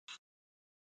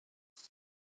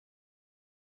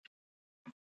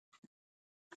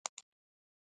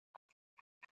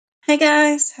Hey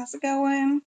guys, how's it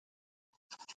going?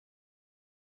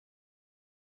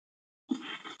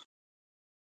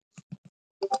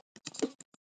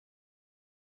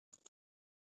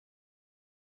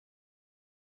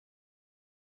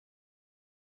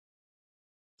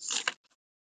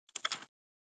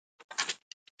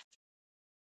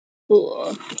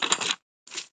 Ugh.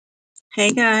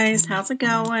 Hey guys, how's it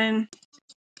going?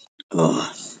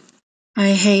 Ugh.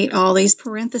 I hate all these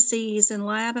parentheses in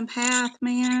lab and path,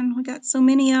 man. We got so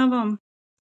many of them.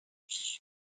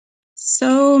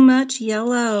 So much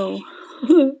yellow.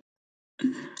 I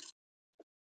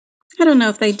don't know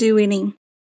if they do any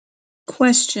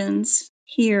questions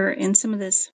here in some of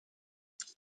this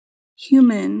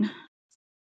human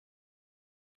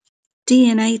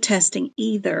DNA testing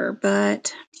either,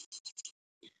 but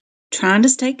trying to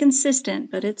stay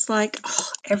consistent. But it's like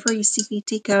every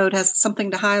CPT code has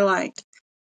something to highlight,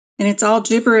 and it's all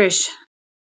gibberish.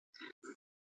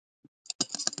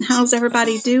 How's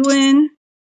everybody doing?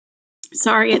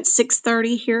 Sorry, it's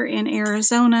 6:30 here in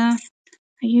Arizona.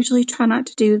 I usually try not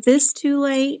to do this too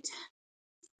late,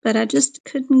 but I just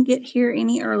couldn't get here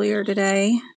any earlier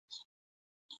today.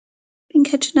 Been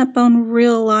catching up on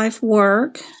real life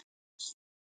work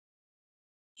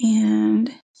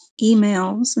and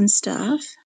emails and stuff.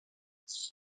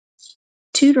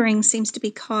 Tutoring seems to be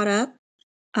caught up,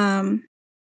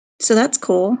 so that's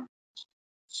cool.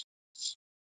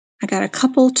 I got a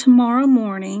couple tomorrow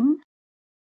morning.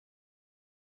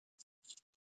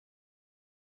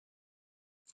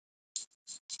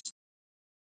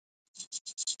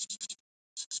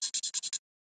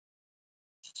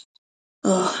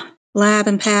 Ugh, lab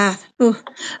and path. Ugh.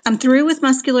 I'm through with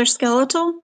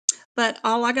musculoskeletal, but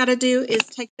all I got to do is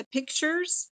take the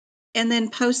pictures and then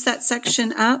post that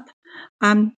section up.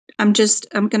 I'm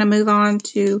going to move on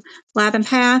to lab and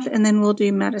path, and then we'll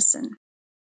do medicine.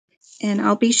 And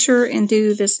I'll be sure and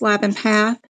do this lab and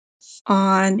path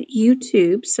on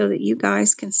YouTube so that you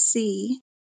guys can see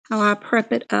how I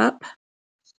prep it up,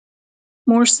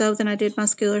 more so than I did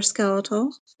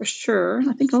musculoskeletal, for sure.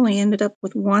 I think I only ended up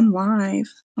with one live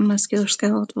on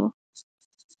musculoskeletal,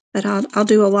 but I'll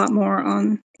do a lot more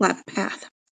on lab and path.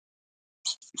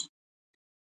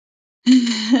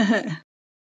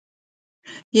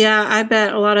 Yeah, I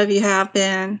bet a lot of you have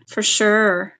been, for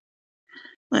sure.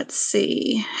 Let's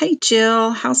see. Hey,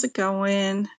 Jill, how's it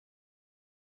going?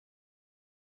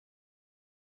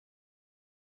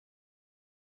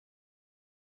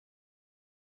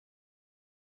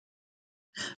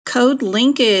 Code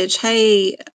linkage.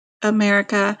 Hey,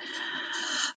 America.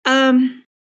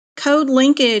 Code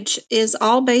linkage is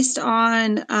all based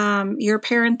on your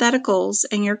parentheticals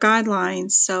and your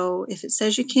guidelines. So if it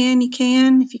says you can, you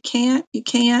can. If you can't, you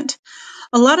can't.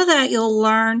 A lot of that you'll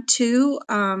learn too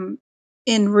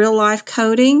in real life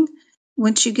coding.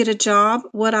 Once you get a job,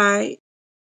 what I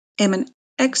am an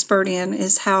expert in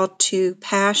is how to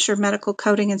pass your medical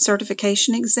coding and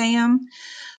certification exam.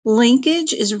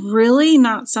 Linkage is really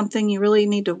not something you really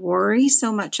need to worry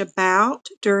so much about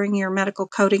during your medical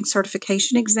coding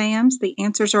certification exams. The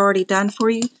answers are already done for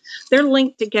you. They're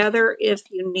linked together if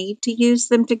you need to use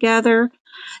them together.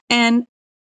 And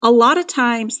a lot of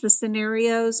times the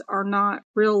scenarios are not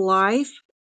real life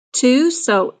too.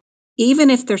 So even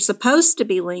if they're supposed to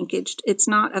be linkaged, it's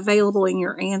not available in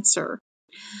your answer.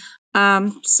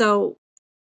 So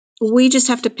we just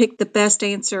have to pick the best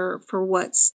answer for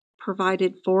what's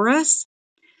provided for us.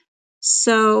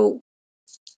 So,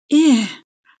 yeah,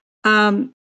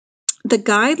 the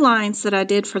guidelines that I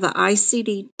did for the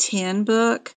ICD-10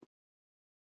 book,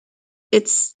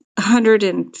 it's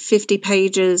 150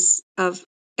 pages of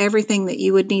everything that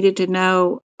you would needed to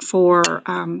know for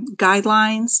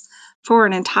guidelines for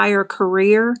an entire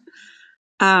career.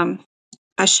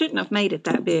 I shouldn't have made it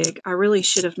that big. I really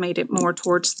should have made it more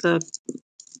towards the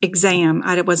exam.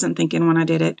 I wasn't thinking when I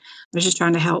did it. I was just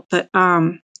trying to help, but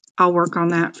I'll work on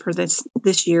that for this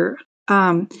year.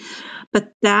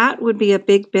 But that would be a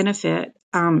big benefit,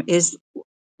 is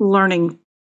learning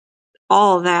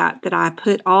all that I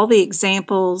put all the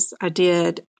examples. I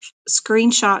did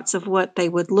screenshots of what they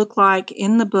would look like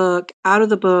in the book, out of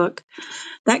the book.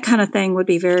 That kind of thing would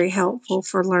be very helpful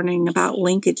for learning about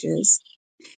linkages.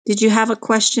 Did you have a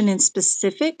question in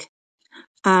specific?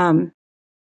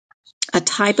 A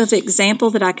type of example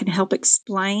that I can help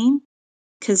explain?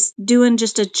 Because doing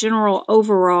just a general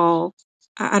overall,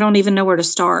 I don't even know where to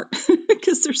start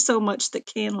because there's so much that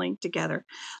can link together.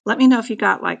 Let me know if you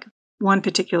got like one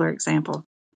particular example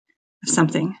of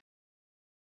something.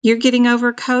 You're getting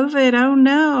over COVID. Oh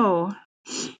no.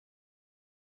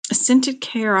 Scented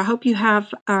care. I hope you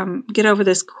have get over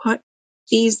this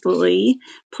easily.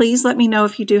 Please let me know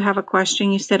if you do have a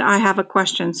question. You said I have a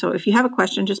question. So if you have a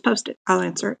question, just post it. I'll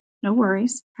answer it. No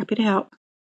worries. Happy to help.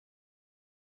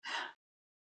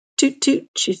 Toot toot.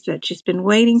 She said she's been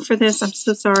waiting for this. I'm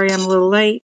so sorry I'm a little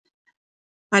late.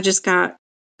 I just got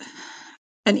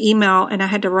an email and I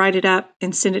had to write it up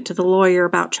and send it to the lawyer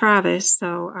about Travis.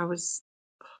 So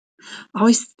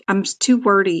I'm too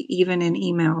wordy even in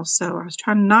emails. So I was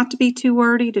trying not to be too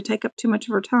wordy to take up too much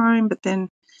of her time. But then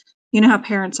you know how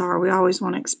parents are. We always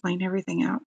want to explain everything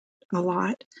out a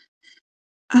lot.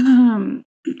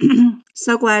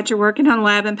 So glad you're working on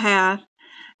Lab and Path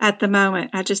at the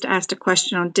moment. I just asked a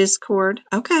question on Discord.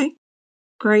 Okay,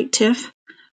 great, Tiff.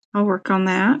 I'll work on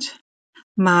that.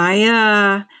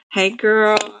 Maya, hey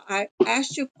girl, I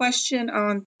asked you a question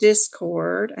on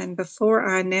Discord, and before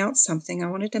I announced something, I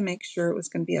wanted to make sure it was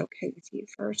going to be okay with you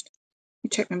first. Let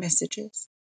me check my messages.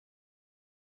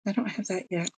 I don't have that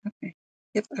yet. Okay.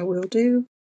 Yep, I will do.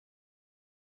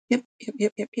 Yep.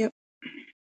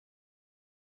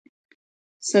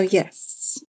 So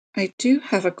yes, I do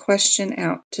have a question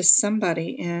out to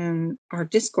somebody in our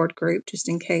Discord group, just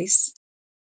in case.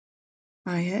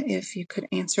 Maya, if you could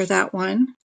answer that one,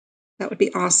 that would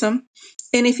be awesome.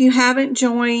 And if you haven't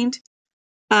joined,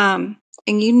 and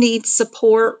you need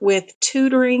support with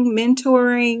tutoring,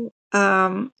 mentoring,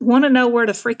 want to know where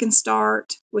to freaking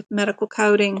start with medical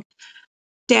coding,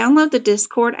 download the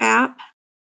Discord app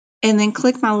and then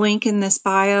click my link in this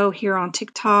bio here on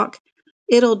TikTok.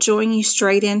 It'll join you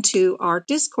straight into our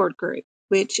Discord group,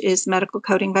 which is Medical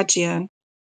Coding by Jen.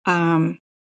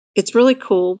 It's really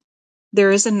cool.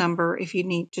 There is a number if you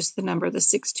need just the number, the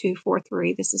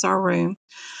 6243. This is our room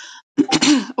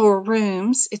or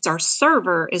rooms. It's our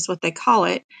server is what they call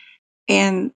it.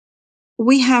 And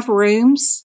we have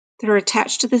rooms that are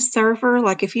attached to this server.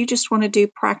 Like if you just want to do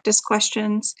practice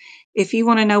questions, if you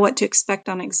want to know what to expect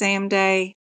on exam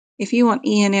day, if you want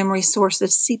E&M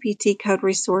resources, CPT code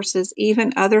resources,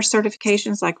 even other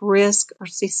certifications like RISC or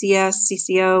CCS,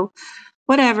 CCO,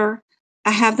 whatever,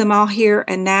 I have them all here.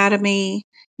 Anatomy,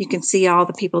 you can see all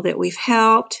the people that we've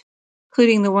helped,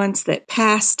 including the ones that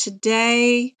passed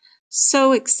today.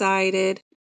 So excited.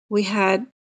 We had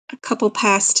a couple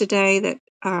pass today that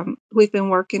we've been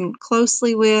working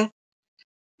closely with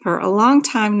for a long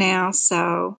time now.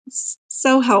 So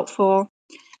helpful.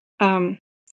 And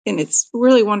it's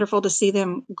really wonderful to see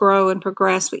them grow and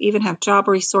progress. We even have job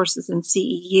resources in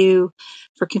CEU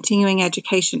for continuing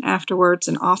education afterwards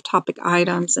and off-topic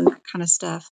items and that kind of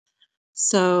stuff.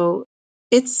 So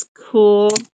it's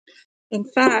cool. In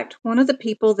fact, one of the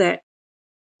people that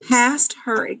passed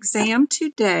her exam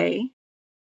today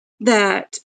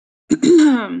that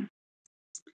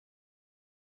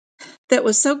that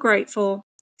was so grateful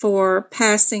for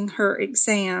passing her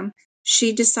exam,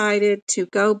 she decided to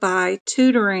go buy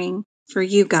tutoring for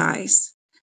you guys,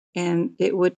 and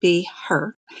it would be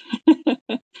her.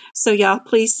 So y'all,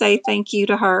 please say thank you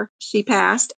to her. She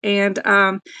passed, and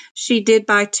she did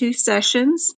buy 2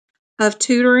 sessions of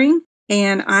tutoring,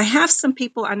 and I have some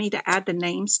people I need to add the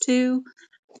names to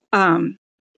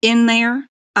in there,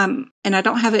 and I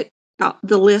don't have it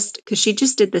the list because she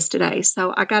just did this today.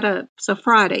 So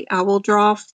Friday I will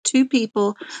draw 2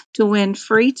 people to win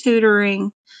free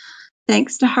tutoring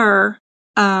thanks to her.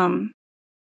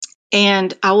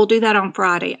 And I will do that on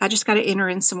Friday. I just got to enter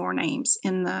in some more names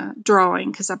in the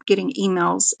drawing because I'm getting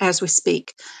emails as we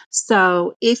speak.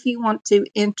 So if you want to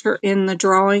enter in the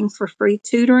drawing for free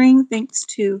tutoring,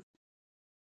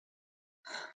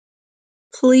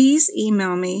 please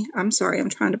email me. I'm sorry, I'm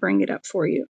trying to bring it up for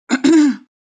you.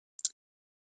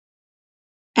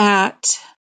 At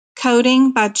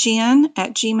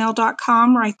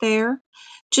codingbyjen@gmail.com right there.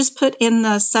 Just put in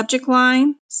the subject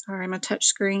line, sorry, my touch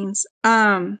screens,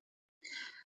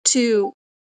 to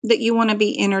that you want to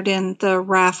be entered in the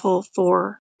raffle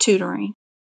for tutoring.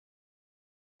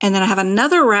 And then I have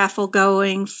another raffle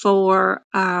going for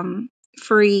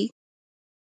free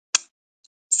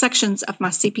sections of my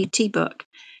CPT book.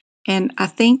 And I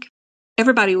think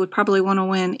everybody would probably want to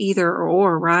win either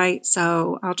or, right?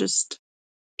 So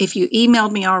if you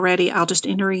emailed me already, I'll just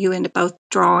enter you into both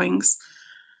drawings.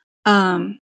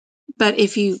 But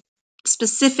if you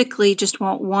specifically just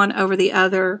want one over the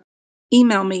other,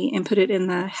 email me and put it in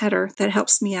the header. That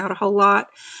helps me out a whole lot.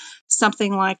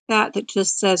 Something like that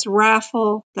just says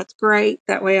raffle. That's great.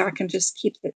 That way I can just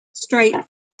keep it straight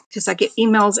because I get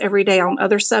emails every day on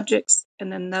other subjects,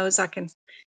 and then those I can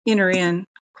enter in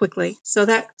quickly. So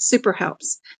that super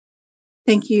helps.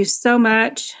 Thank you so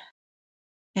much.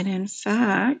 And in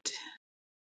fact,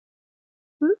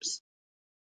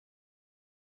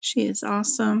 she is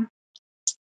awesome.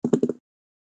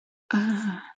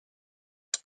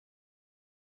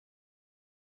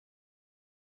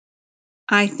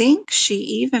 I think she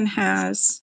even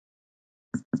has,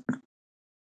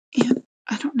 yeah,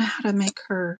 I don't know how to make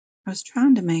her. I was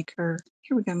trying to make her.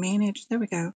 Here we go, manage. There we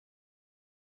go.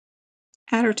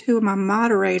 Add her to my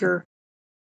moderator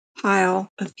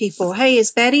pile of people. Hey,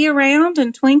 is Betty around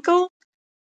and Twinkle?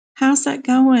 How's that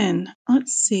going?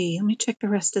 Let's see. Let me check the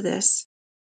rest of this.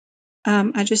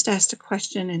 I just asked a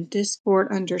question in Discord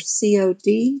under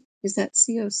COD. Is that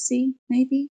COC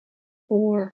maybe?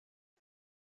 Or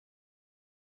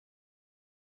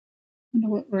I wonder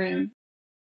what room.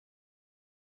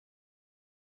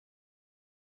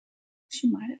 She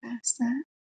might have asked that.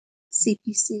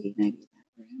 CPC, maybe that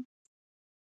room.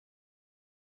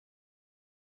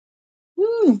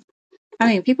 Woo! I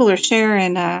mean, people are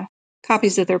sharing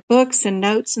copies of their books and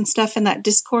notes and stuff in that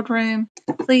Discord room.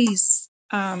 Please,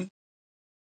 y'all,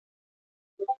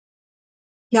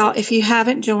 if you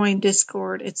haven't joined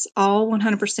Discord, it's all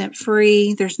 100%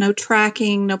 free. There's no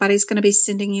tracking. Nobody's going to be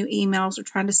sending you emails or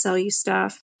trying to sell you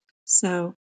stuff.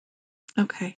 So,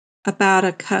 okay. About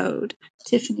a code.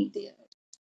 Tiffany did.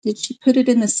 Did she put it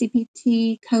in the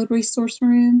CPT code resource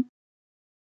room?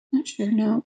 Not sure.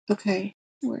 No. Okay.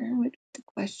 Where would the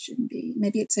question be?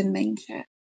 Maybe it's in main chat.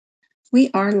 We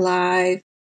are live.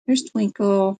 There's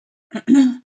Twinkle.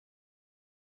 I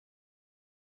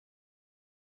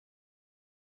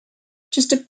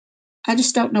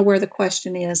just don't know where the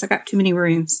question is. I got too many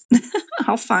rooms.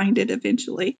 I'll find it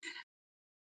eventually.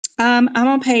 I'm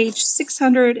on page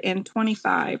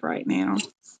 625 right now.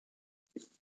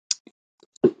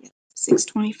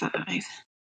 625.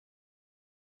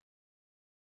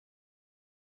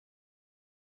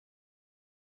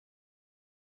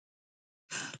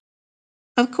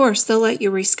 Of course, they'll let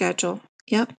you reschedule.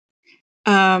 Yep.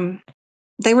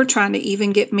 They were trying to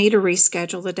even get me to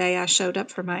reschedule the day I showed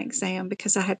up for my exam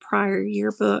because I had prior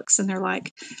year books, and they're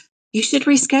like, you should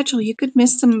reschedule. You could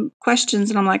miss some questions.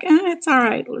 And I'm like, it's all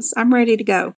right. I'm ready to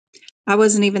go. I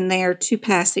wasn't even there to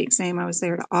pass the exam. I was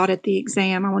there to audit the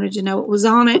exam. I wanted to know what was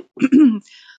on it.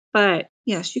 But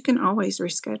yes, you can always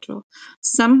reschedule.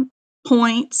 Some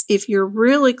points, if you're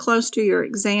really close to your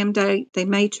exam date, they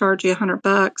may charge you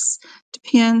 $100.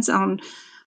 Depends on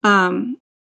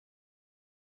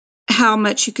how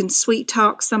much you can sweet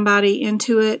talk somebody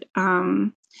into it.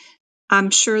 I'm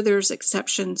sure there's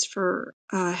exceptions for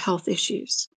health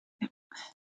issues.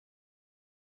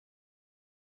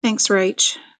 Thanks,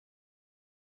 Rach.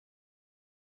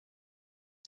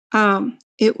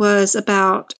 It was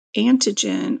about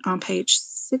antigen on page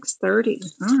 630.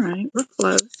 All right, we're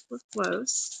close. We're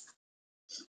close.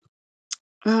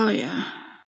 Oh, yeah.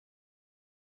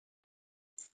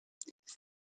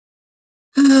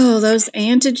 Oh, those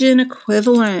antigen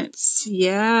equivalents.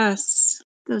 Yes,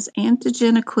 those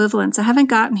antigen equivalents. I haven't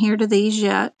gotten here to these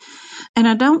yet, and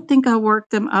I don't think I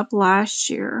worked them up last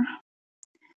year.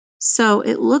 So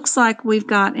it looks like we've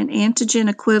got an antigen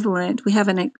equivalent. We have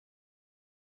an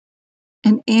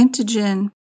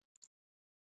antigen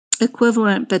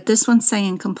equivalent, but this one's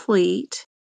saying complete.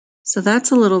 So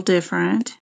that's a little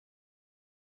different.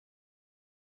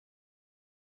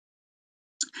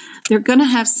 They're going to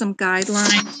have some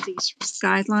guidelines, these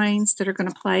guidelines that are going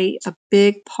to play a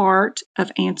big part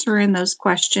of answering those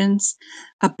questions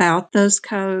about those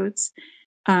codes.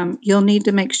 You'll need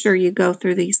to make sure you go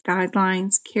through these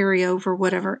guidelines, carry over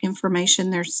whatever information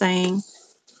they're saying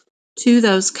to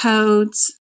those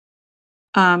codes.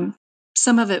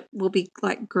 Some of it will be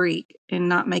like Greek and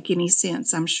not make any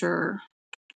sense, I'm sure.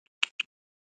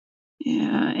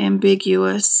 Yeah,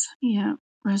 ambiguous. Yeah,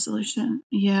 resolution.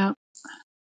 Yeah.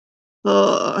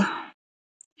 Ugh.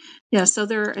 Yeah, so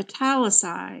they're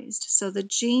italicized. So the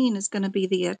gene is going to be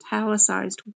the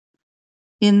italicized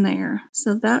in there.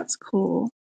 So that's cool.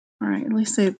 All right, let me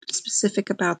say specific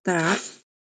about that.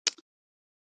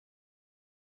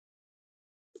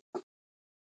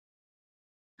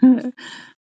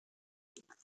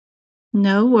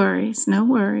 No worries, no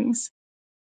worries.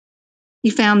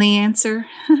 You found the answer?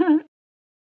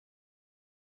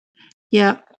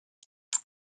 Yep.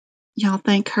 Y'all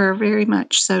thank her very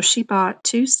much. So she bought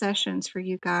 2 sessions for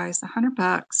you guys,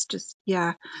 $100. Just,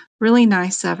 yeah, really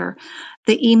nice of her.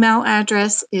 The email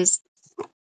address is,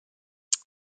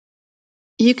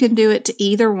 you can do it to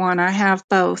either one. I have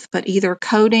both, but either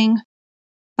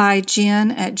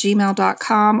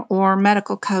codingbyjen@gmail.com or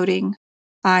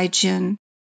medicalcoding.by.jen,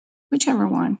 whichever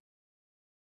one.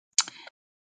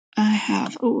 I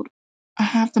have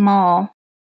them all.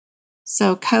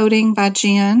 So coding by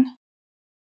Jen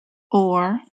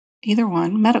or either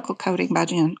one, medical coding by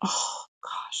Jen. Oh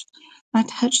gosh, my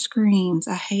touch screens,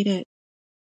 I hate it.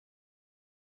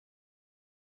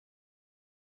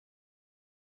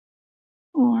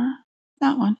 Or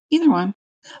that one, either one.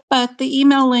 But the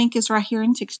email link is right here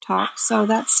in TikTok, so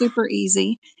that's super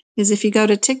easy. Is if you go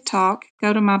to TikTok,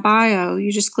 go to my bio,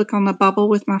 you just click on the bubble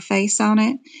with my face on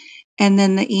it, and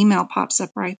then the email pops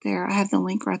up right there. I have the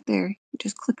link right there. You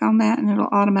just click on that, and it'll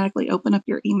automatically open up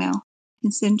your email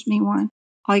and send me one.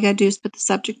 All you got to do is put the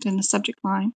subject in the subject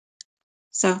line.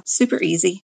 So super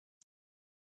easy.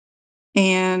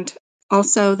 And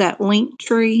also that link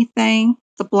tree thing,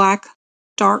 the black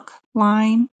dark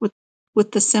line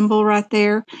with the symbol right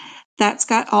there, that's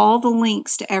got all the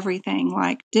links to everything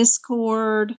like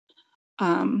Discord,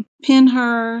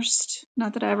 Pinterest,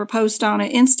 not that I ever post on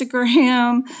it,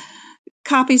 Instagram,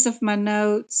 copies of my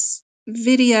notes,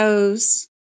 videos,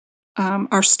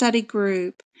 our study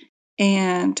group,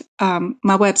 and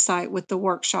my website with the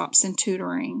workshops and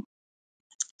tutoring.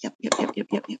 Yep.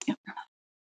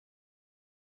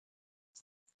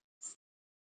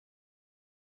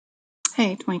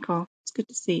 Hey, Twinkle. It's good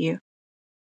to see you.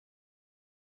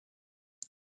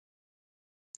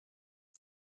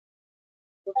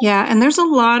 Yeah, and there's a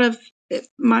lot of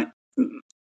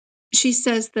she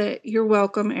says that you're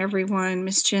welcome, everyone.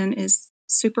 Miss Jen is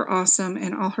super awesome,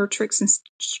 and all her tricks and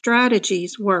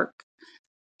strategies work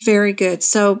very good.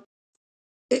 So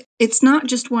it's not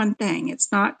just one thing.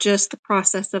 It's not just the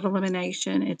process of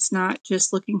elimination. It's not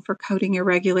just looking for coding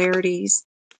irregularities.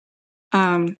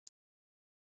 I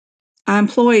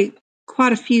employ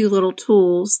quite a few little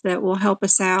tools that will help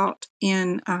us out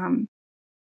in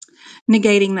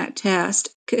negating that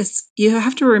test, because you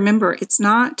have to remember it's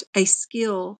not a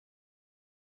skill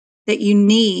that you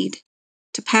need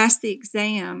to pass the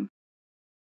exam.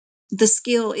 The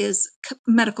skill is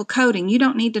medical coding. You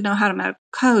don't need to know how to medical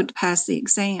code to pass the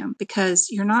exam because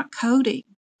you're not coding.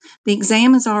 The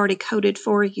exam is already coded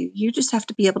for you. You just have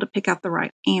to be able to pick out the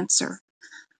right answer.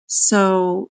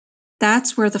 So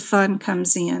that's where the fun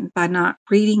comes in, by not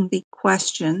reading the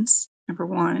questions, number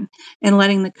one, and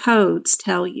letting the codes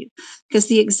tell you. Because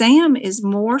the exam is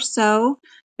more so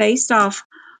based off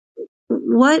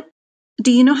what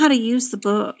do you know how to use the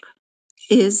book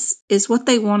is what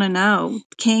they want to know.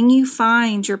 Can you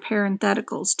find your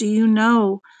parentheticals? Do you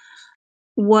know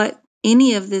what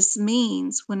any of this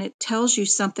means when it tells you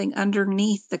something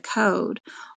underneath the code,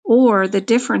 or the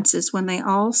differences when they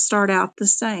all start out the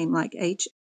same, like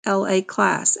HLA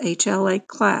class, HLA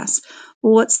class?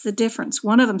 Well, what's the difference?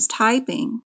 One of them's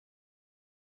typing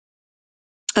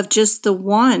of just the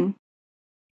one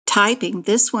typing.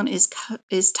 This one is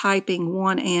typing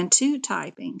 1 and 2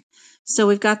 typing. So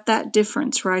we've got that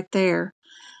difference right there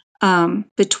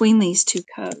between these two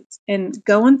codes. And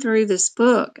going through this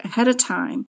book ahead of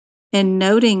time and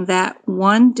noting that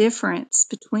one difference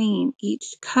between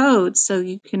each code, so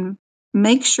you can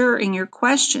make sure in your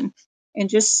question and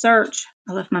just search.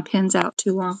 I left my pens out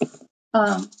too long.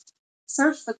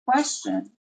 Search the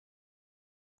question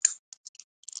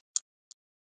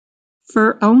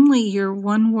for only your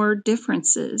one-word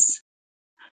differences.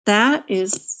 That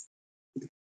is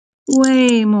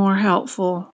way more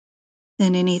helpful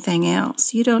than anything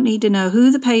else. You don't need to know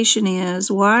who the patient is,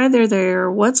 why they're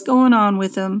there, what's going on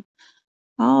with them.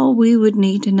 All we would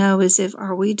need to know is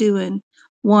are we doing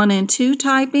 1 and 2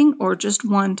 typing or just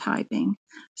 1 typing.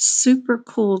 Super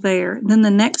cool there. Then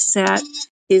the next set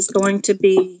is going to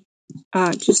be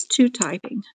just 2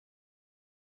 typing.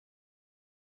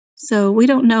 So we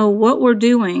don't know what we're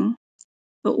doing,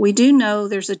 but we do know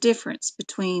there's a difference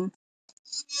between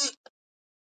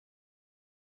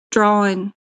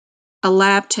drawing a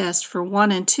lab test for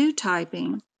 1 and 2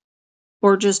 typing,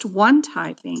 or just 1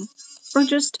 typing, or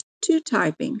just 2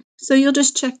 typing. So you'll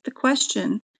just check the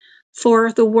question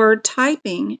for the word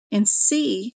typing and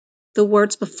see the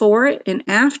words before it and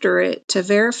after it to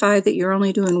verify that you're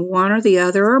only doing one or the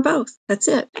other or both. That's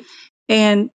it.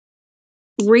 And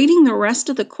reading the rest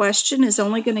of the question is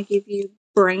only going to give you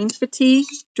brain fatigue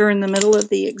during the middle of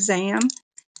the exam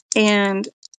and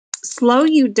slow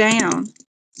you down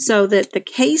so that the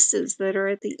cases that are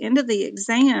at the end of the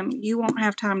exam, you won't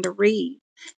have time to read.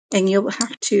 And you'll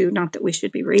have to, not that we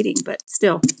should be reading, but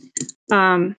still,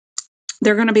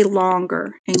 they're going to be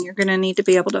longer, and you're going to need to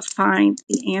be able to find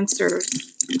the answers.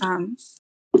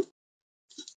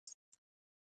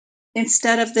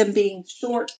 Instead of them being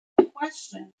short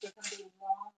questions, they're going to be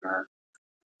longer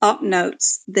up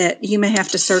notes that you may have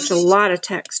to search a lot of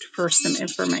text for some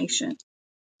information.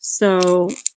 So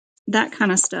that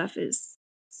kind of stuff is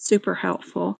super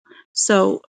helpful.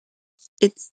 So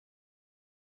it's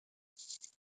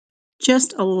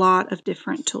just a lot of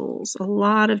different tools,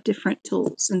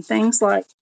 and things like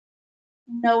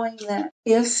knowing that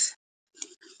if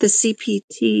the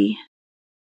CPT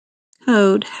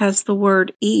code has the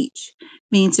word each,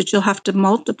 means that you'll have to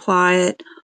multiply it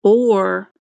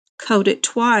or code it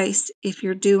twice if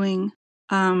you're doing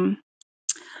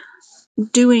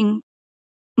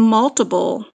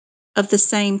multiple of the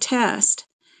same test.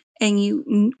 And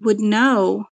you would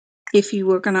know if you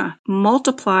were going to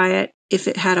multiply it, if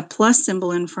it had a plus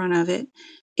symbol in front of it.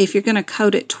 If you're going to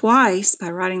code it twice by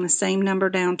writing the same number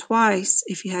down twice,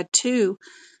 if you had two,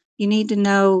 you need to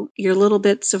know your little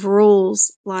bits of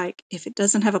rules. Like if it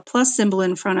doesn't have a plus symbol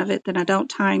in front of it, then I don't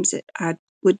times it. I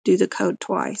would do the code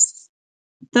twice.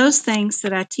 Those things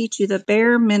that I teach you, the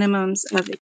bare minimums of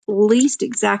at least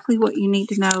exactly what you need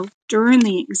to know during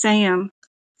the exam.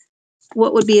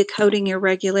 What would be a coding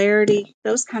irregularity?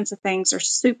 Those kinds of things are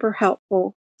super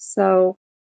helpful. So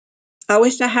I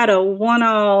wish I had a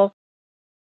one-all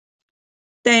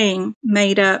thing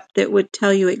made up that would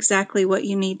tell you exactly what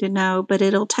you need to know, but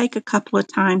it'll take a couple of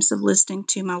times of listening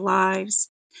to my lives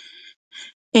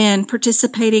and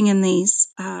participating in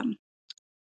these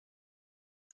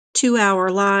 2-hour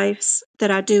lives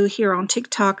that I do here on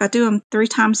TikTok. I do them 3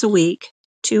 times a week,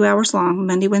 2 hours long,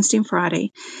 Monday, Wednesday, and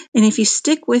Friday. And if you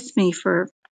stick with me for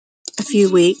a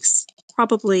few weeks,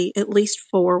 probably at least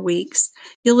 4 weeks,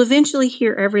 you'll eventually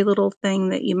hear every little thing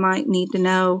that you might need to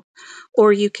know,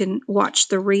 or you can watch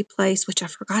the replays, which I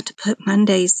forgot to put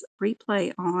Monday's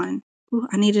replay on. Ooh,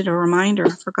 I needed a reminder.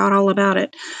 I forgot all about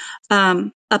it.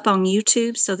 Up on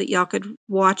YouTube so that y'all could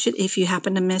watch it if you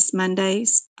happen to miss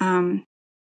Mondays.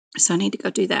 So I need to go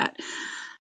do that.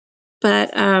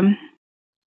 But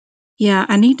yeah,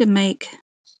 I need to make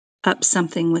up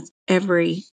something with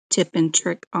every tip and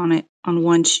trick on it on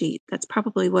one sheet. That's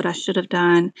probably what I should have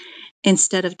done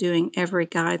instead of doing every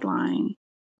guideline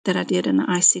that I did in the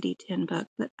ICD-10 book.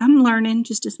 But I'm learning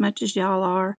just as much as y'all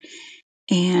are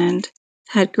and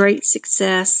had great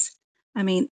success. I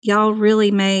mean, y'all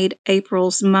really made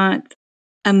April's month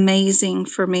amazing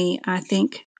for me. I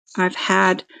think I've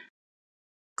had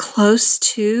close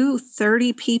to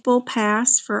 30 people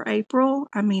pass for April.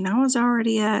 I mean, I was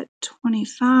already at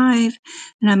 25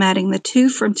 and I'm adding the 2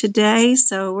 from today.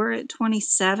 So we're at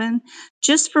 27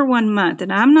 just for 1 month.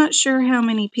 And I'm not sure how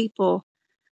many people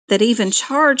that even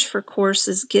charge for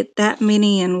courses get that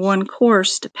many in one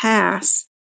course to pass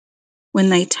when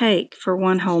they take for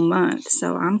 1 whole month.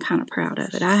 So I'm kind of proud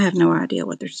of it. I have no idea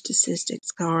what their statistics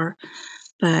are,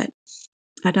 but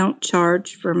I don't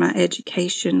charge for my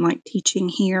education like teaching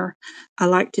here. I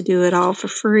like to do it all for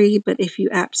free, but if you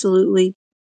absolutely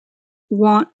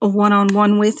want a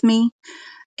one-on-one with me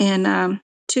and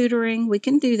tutoring, we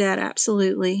can do that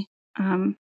absolutely.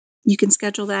 You can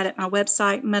schedule that at my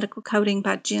website,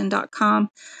 medicalcodingbyjen.com.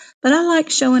 But I like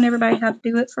showing everybody how to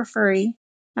do it for free,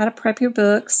 how to prep your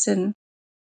books and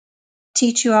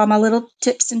teach you all my little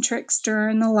tips and tricks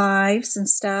during the lives and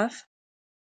stuff.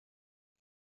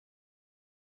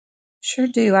 Sure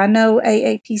do. I know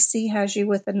AAPC has you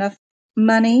with enough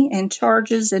money and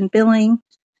charges and billing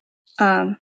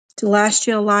to last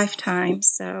you a lifetime.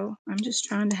 So I'm just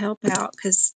trying to help out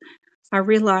because I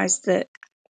realized that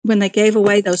when they gave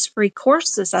away those free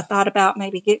courses, I thought about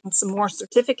maybe getting some more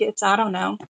certificates. I don't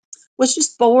know. Was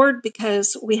just bored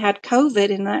because we had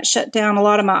COVID and that shut down a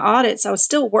lot of my audits. I was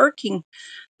still working,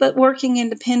 but working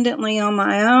independently on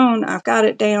my own, I've got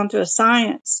it down to a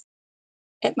science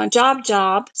at my job.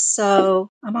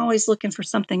 So I'm always looking for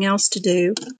something else to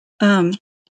do to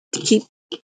keep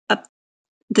up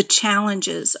the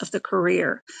challenges of the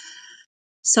career.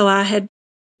 So I had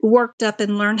worked up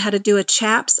and learned how to do a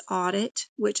CHAPS audit,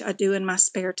 which I do in my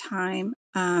spare time,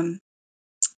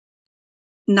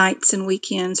 nights and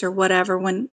weekends or whatever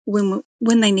when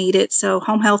they need it. So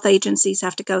home health agencies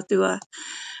have to go through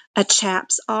a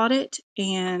CHAPS audit,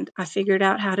 and I figured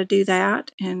out how to do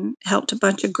that and helped a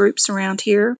bunch of groups around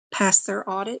here pass their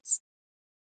audits,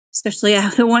 especially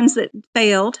the ones that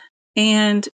failed.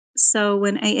 And so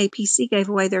when AAPC gave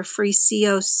away their free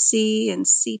COC and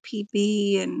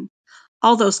CPB and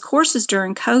all those courses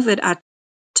during COVID, I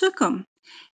took them.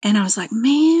 And I was like,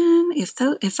 man,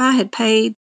 if I had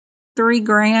paid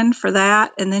 $3,000 for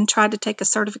that and then tried to take a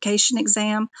certification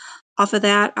exam off of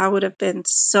that, I would have been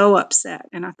so upset.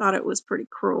 And I thought it was pretty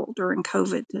cruel during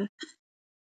COVID to,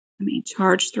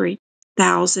 charge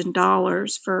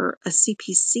 $3,000 for a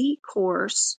CPC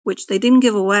course, which they didn't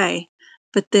give away.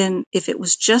 But then if it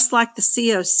was just like the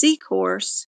COC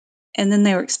course, and then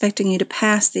they were expecting you to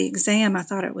pass the exam, I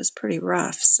thought it was pretty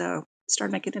rough. So I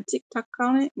started making a TikTok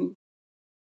on it, and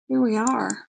here we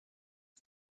are.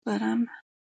 But I'm,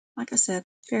 like I said,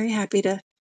 very happy to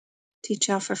teach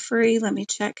y'all for free. Let me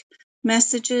check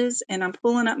messages, and I'm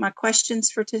pulling up my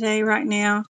questions for today right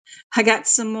now. I got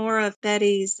some more of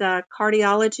Betty's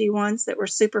cardiology ones that were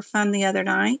super fun the other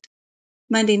night.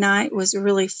 Monday night was a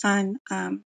really fun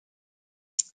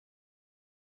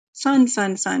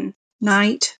fun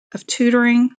night of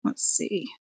tutoring. Let's see.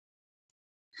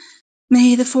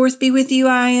 May the 4th be with you.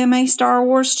 I am a Star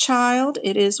Wars child.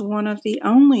 It is one of the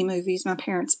only movies my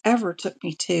parents ever took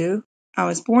me to. I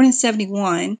was born in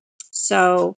 71,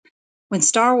 so when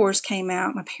Star Wars came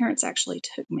out, my parents actually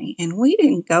took me, and we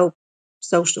didn't go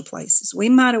social places. We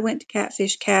might have went to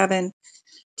Catfish Cabin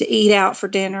to eat out for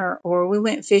dinner, or we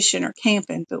went fishing or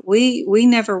camping, but we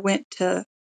never went to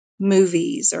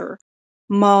movies or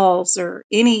malls or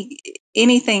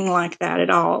anything like that at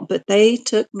all. But they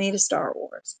took me to Star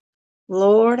Wars.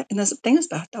 Lord, and the thing is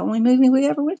about the only movie we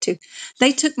ever went to.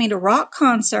 They took me to rock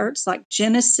concerts like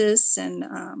Genesis and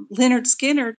Leonard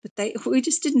Skinner, but we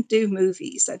just didn't do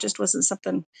movies. That just wasn't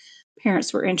something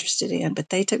parents were interested in. But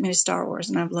they took me to Star Wars,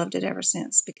 and I've loved it ever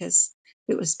since because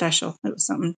it was special. It was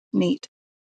something neat.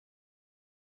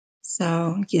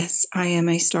 So yes, I am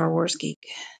a Star Wars geek.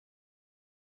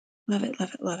 Love it,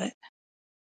 love it, love it.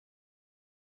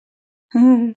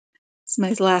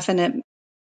 Somebody's laughing at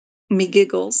me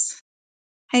giggles.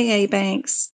 Hey, A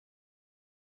Banks.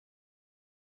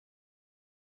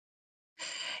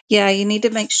 Yeah, you need to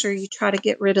make sure you try to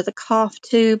get rid of the cough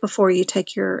too before you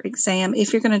take your exam.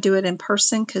 If you're going to do it in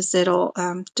person, because it'll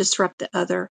disrupt the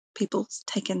other people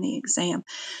taking the exam.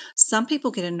 Some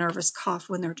people get a nervous cough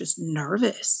when they're just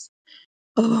nervous.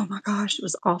 Oh my gosh, it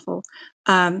was awful.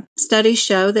 Studies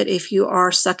show that if you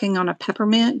are sucking on a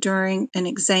peppermint during an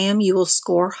exam, you will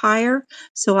score higher.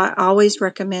 So I always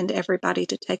recommend everybody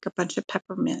to take a bunch of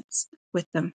peppermints with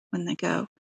them when they go.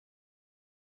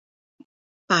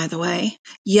 By the way,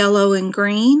 yellow and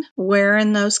green,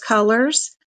 wearing those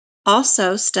colors.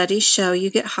 Also, studies show you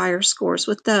get higher scores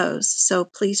with those. So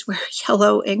please wear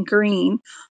yellow and green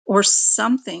or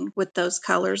something with those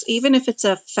colors, even if it's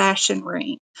a fashion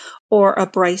ring or a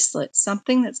bracelet,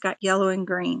 something that's got yellow and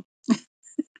green.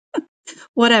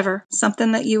 Whatever,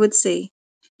 something that you would see.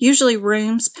 Usually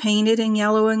rooms painted in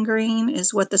yellow and green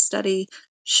is what the study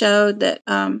showed that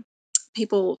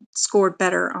people scored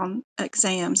better on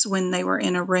exams when they were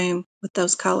in a room with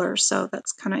those colors. So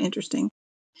that's kind of interesting.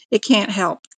 It can't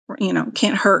help,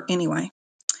 can't hurt anyway.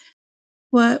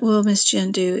 What will Miss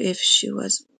Jen do if she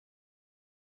was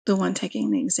the one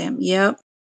taking the exam? Yep.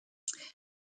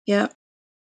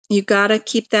 You got to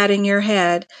keep that in your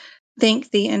head. Think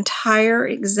the entire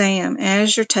exam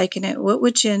as you're taking it. What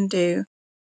would Jen do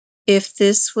if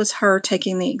this was her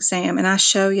taking the exam? And I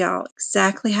show y'all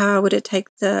exactly how I would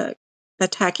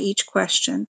attack each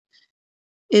question.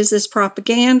 Is this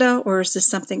propaganda or is this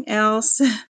something else?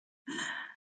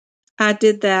 I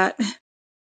did that.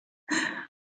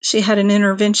 She had an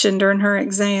intervention during her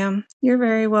exam. You're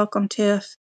very welcome,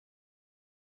 Tiff.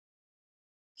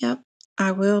 Yep,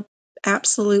 I will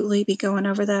absolutely be going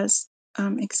over those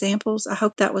examples. I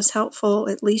hope that was helpful.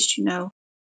 At least you know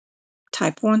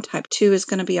type 1, type 2 is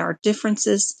going to be our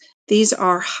differences. These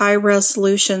are high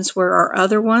resolutions where our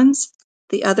other ones,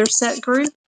 the other set group,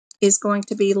 is going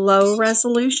to be low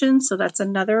resolution. So that's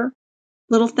another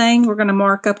little thing we're going to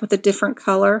mark up with a different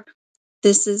color.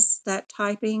 This is that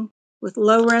typing with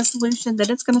low resolution. Then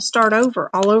it's going to start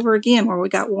all over again, where we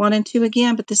got 1 and 2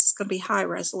 again, but this is going to be high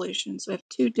resolution. So we have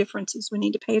 2 differences we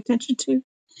need to pay attention to.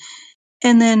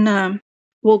 And then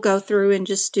we'll go through and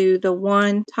just do the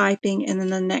 1 typing, and then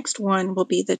the next one will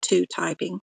be the 2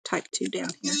 typing, type 2 down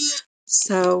here.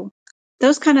 So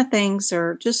those kind of things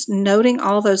are just noting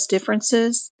all those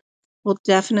differences will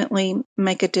definitely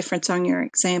make a difference on your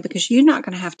exam, because you're not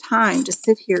going to have time to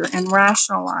sit here and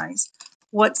rationalize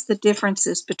what's the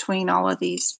differences between all of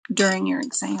these during your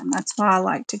exam. That's why I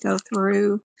like to go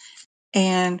through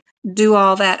and do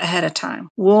all that ahead of time.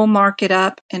 We'll mark it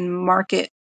up and mark it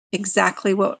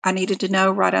exactly what I needed to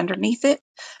know right underneath it.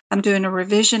 I'm doing a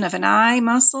revision of an eye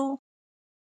muscle,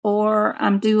 or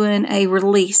I'm doing a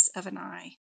release of an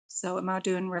eye. So am I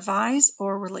doing revise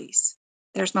or release?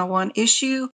 There's my one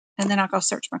issue, and then I'll go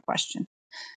search my question.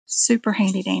 Super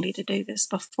handy dandy to do this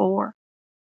before.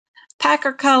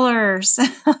 Packer colors.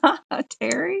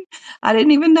 Terry, I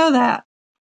didn't even know that.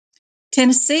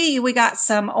 Tennessee, we got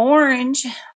some orange,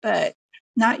 but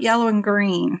not yellow and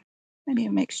green. Maybe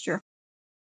a mixture.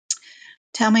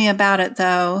 Tell me about it,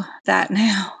 though, that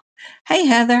now. Hey,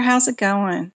 Heather, how's it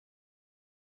going?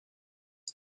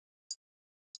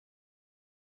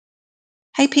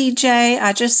 Hey, PJ,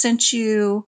 I just sent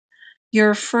you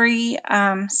your free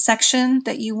section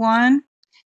that you won,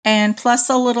 and plus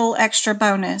a little extra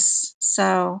bonus.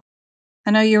 So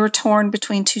I know you were torn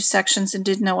between 2 sections and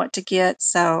didn't know what to get,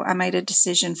 so I made a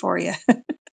decision for you.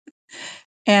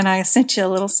 And I sent you a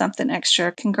little something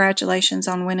extra. Congratulations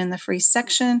on winning the free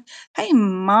section. Hey,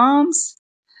 Moms,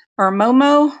 or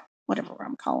Momo, whatever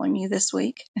I'm calling you this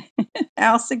week.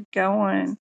 How's it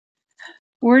going?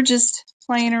 We're just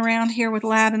playing around here with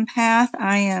Lab and Path.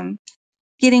 I am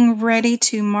getting ready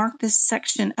to mark this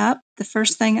section up. The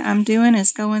first thing I'm doing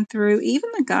is going through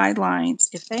even the guidelines.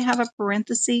 If they have a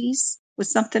parentheses with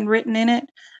something written in it,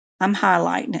 I'm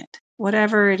highlighting it,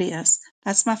 whatever it is.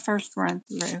 That's my first run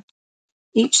through.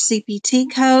 Each CPT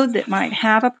code that might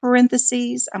have a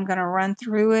parentheses, I'm going to run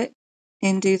through it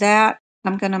and do that.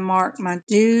 I'm going to mark my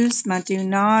do's, my do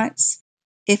nots.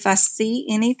 If I see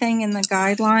anything in the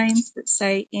guidelines that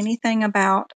say anything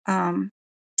about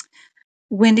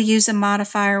when to use a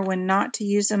modifier, when not to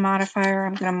use a modifier,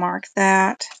 I'm going to mark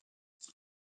that.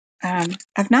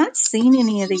 I've not seen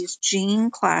any of these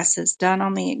gene classes done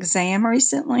on the exam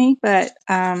recently, but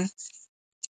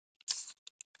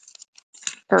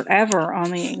forever on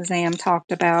the exam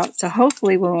talked about. So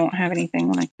hopefully we won't have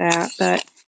anything like that. But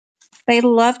they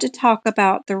love to talk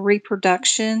about the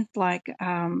reproduction, like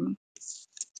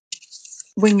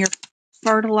when you're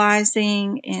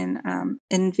fertilizing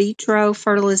in vitro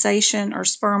fertilization or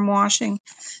sperm washing.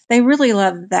 They really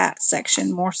love that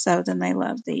section more so than they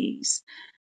love these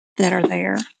that are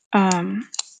there. But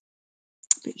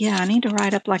yeah, I need to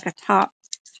write up like a top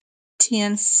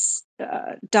 10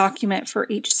 document for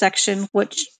each section,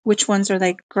 which ones are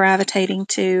they gravitating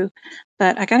to.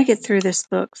 But I got to get through this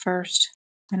book first.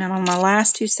 And I'm on my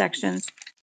last two sections,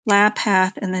 lab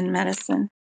path and then medicine.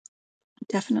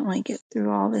 Definitely get through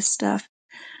all this stuff.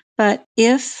 But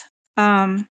if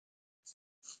a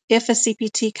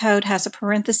CPT code has a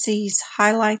parentheses,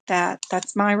 highlight that.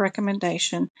 That's my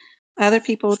recommendation. Other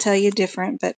people will tell you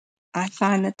different, but I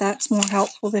find that that's more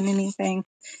helpful than anything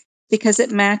because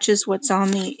it matches what's on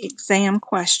the exam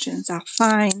questions. I'll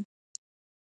find,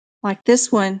 like this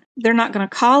one, they're not going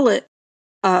to call it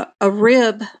a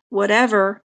rib,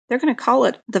 whatever. They're going to call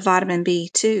it the vitamin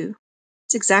B2.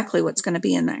 It's exactly what's going to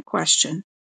be in that question.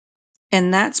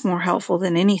 And that's more helpful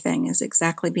than anything, is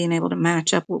exactly being able to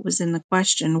match up what was in the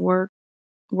question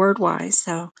word-wise.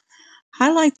 So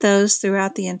highlight those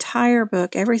throughout the entire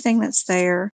book, everything that's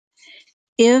there.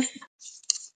 If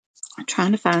I'm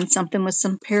trying to find something with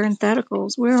some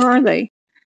parentheticals, where are they?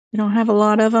 We don't have a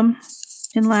lot of them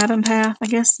in Lab and Path. I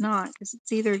guess not, because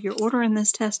it's either you're ordering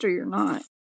this test or you're not.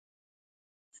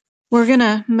 We're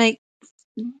gonna make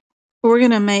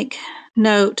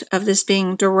note of this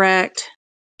being direct,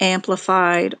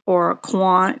 amplified, or a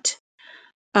quant.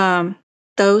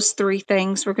 Those three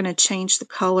things, we're going to change the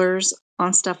colors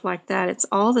on stuff like that. It's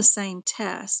all the same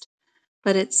test,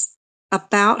 but it's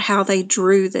about how they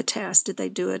drew the test. Did they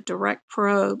do a direct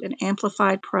probe, an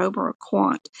amplified probe, or a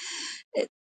quant?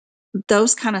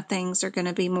 Those kind of things are going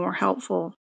to be more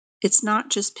helpful. It's not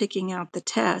just picking out the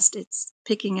test. It's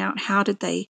picking out how did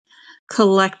they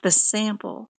collect the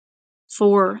sample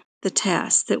for the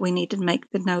test that we need to make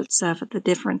the notes of the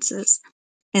differences.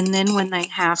 And then when they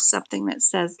have something that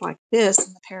says like this,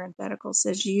 and the parenthetical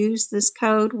says use this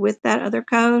code with that other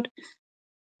code,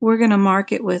 we're going to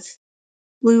mark it with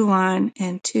blue line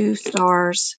and 2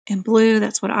 stars in blue.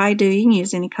 That's what I do. You can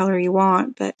use any color you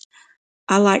want, but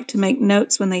I like to make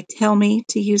notes when they tell me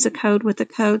to use a code with a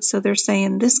code. So they're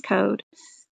saying this code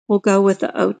will go with the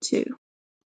O2.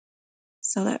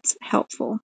 So that's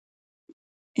helpful.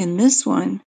 In this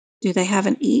one, do they have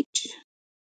an each?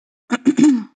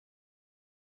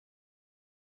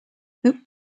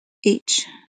 Each.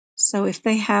 So if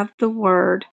they have the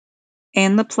word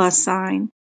and the plus sign,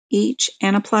 each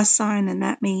and a plus sign, then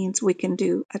that means we can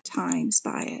do a times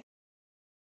by it.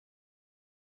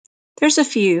 There's a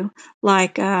few,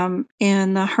 like in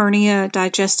the hernia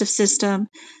digestive system,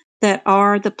 that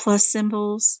are the plus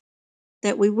symbols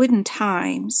that we wouldn't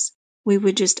times. We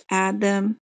would just add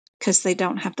them because they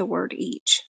don't have the word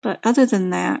each. But other than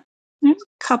that, there's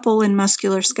a couple in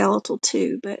musculoskeletal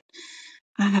too, but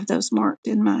I have those marked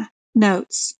in my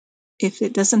notes. If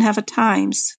it doesn't have a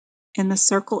times and the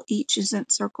circle each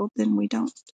isn't circled, then we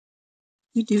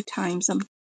do times them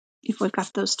if we've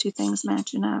got those two things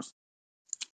matching up.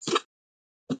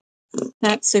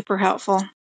 That's super helpful.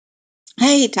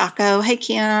 Hey, Taco. Hey,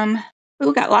 Kim.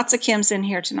 We've got lots of Kims in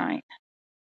here tonight.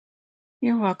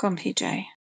 You're welcome, PJ.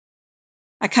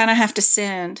 I kind of have to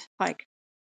send, like,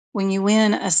 when you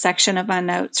win a section of my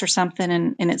notes or something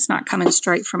and it's not coming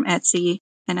straight from Etsy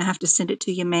and I have to send it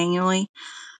to you manually,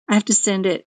 I have to send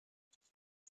it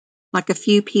like a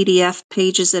few PDF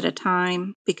pages at a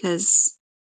time because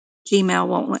Gmail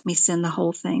won't let me send the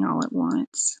whole thing all at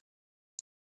once.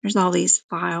 There's all these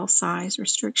file size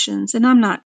restrictions, and I'm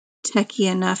not techie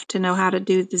enough to know how to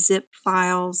do the zip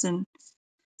files and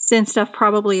send stuff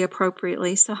probably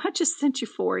appropriately, so I just sent you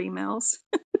 4 emails.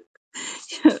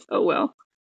 Oh well.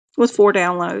 with 4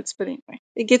 downloads. But anyway,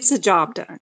 it gets the job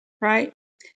done, right?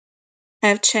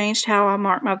 I've changed how I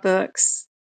mark my books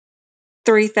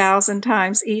 3,000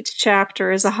 times. Each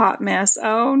chapter is a hot mess.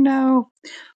 Oh no.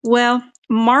 Well,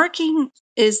 marking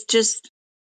is just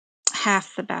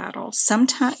half the battle.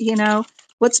 Sometimes,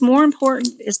 what's more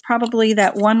important is probably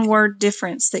that one word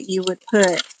difference that you would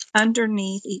put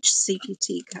underneath each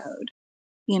CPT code,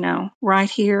 right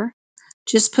here.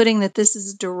 Just putting that this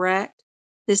is direct,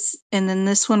 this, and then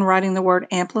this one writing the word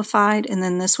amplified, and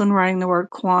then this one writing the word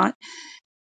quant.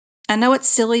 I know it's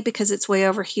silly because it's way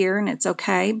over here and it's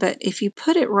okay, but if you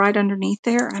put it right underneath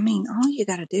there, all you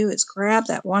got to do is grab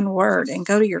that one word and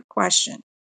go to your question.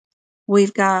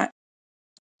 We've got,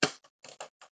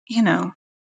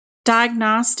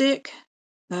 diagnostic,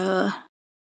 okay,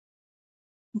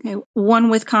 one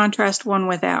with contrast, one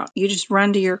without. You just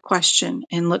run to your question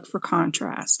and look for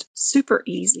contrast. Super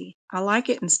easy. I like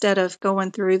it instead of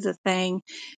going through the thing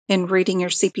and reading your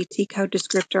CPT code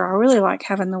descriptor. I really like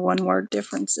having the one word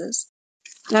differences.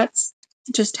 That's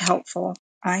just helpful,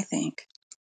 I think.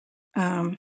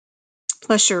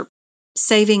 Plus you're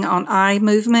saving on eye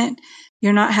movement.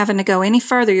 You're not having to go any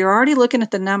further. You're already looking at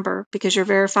the number because you're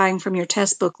verifying from your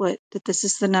test booklet that this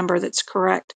is the number that's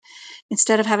correct.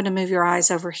 Instead of having to move your eyes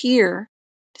over here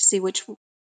to see which,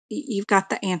 you've got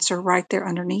the answer right there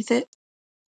underneath it.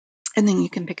 And then you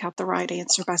can pick out the right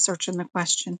answer by searching the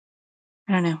question.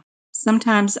 I don't know.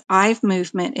 Sometimes eye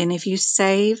movement, and if you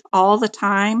save all the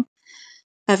time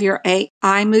of your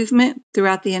eye movement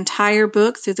throughout the entire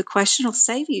book through the question, will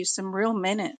save you some real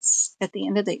minutes at the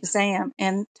end of the exam.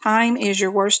 And time is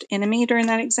your worst enemy during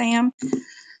that exam.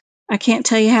 I can't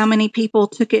tell you how many people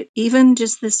took it even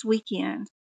just this weekend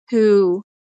who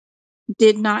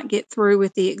did not get through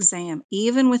with the exam,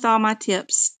 even with all my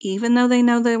tips, even though they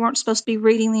know they weren't supposed to be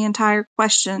reading the entire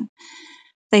question.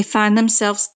 They find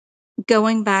themselves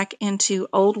going back into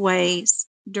old ways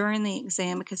during the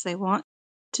exam because they want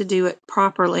to do it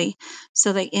properly.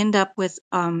 So they end up with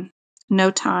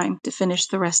no time to finish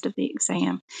the rest of the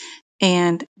exam.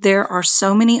 And there are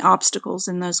so many obstacles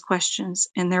in those questions,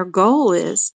 and their goal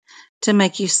is to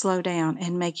make you slow down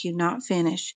and make you not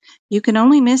finish. You can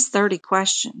only miss 30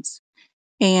 questions.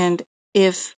 And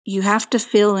if you have to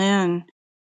fill in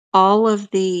all of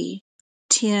the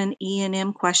 10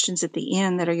 E&M questions at the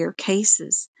end that are your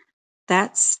cases,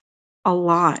 that's a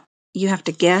lot. You have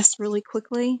to guess really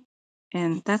quickly,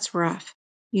 and that's rough.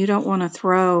 You don't want to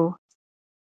throw,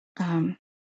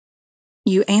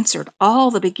 you answered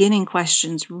all the beginning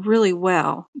questions really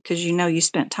well because you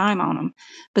spent time on them.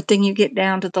 But then you get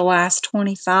down to the last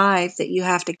 25 that you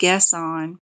have to guess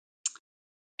on,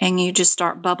 and you just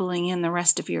start bubbling in the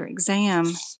rest of your exam.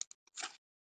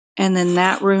 And then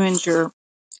that ruins your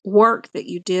work that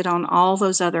you did on all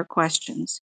those other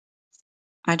questions.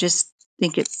 I just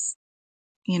think it's,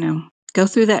 go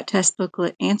through that test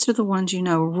booklet, answer the ones you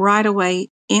know right away,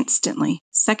 instantly.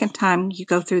 Second time you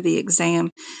go through the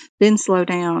exam, then slow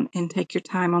down and take your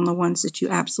time on the ones that you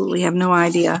absolutely have no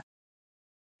idea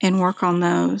and work on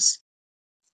those.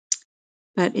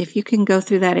 But if you can go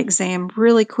through that exam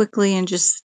really quickly and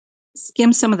just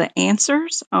skim some of the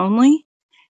answers only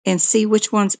and see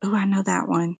which ones, oh, I know that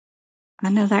one. I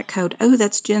know that code. Oh,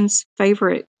 that's Jen's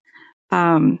favorite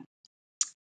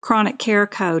chronic care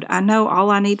code. I know all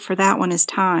I need for that one is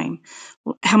time.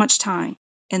 How much time?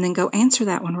 And then go answer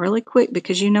that one really quick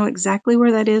because you know exactly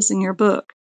where that is in your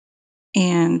book.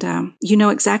 And you know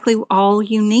exactly all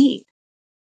you need.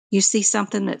 You see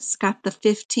something that's got the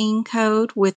 15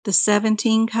 code with the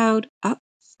 17 code. Oh,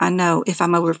 I know if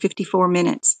I'm over 54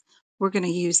 minutes, we're going to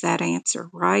use that answer,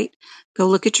 right? Go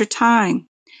look at your time.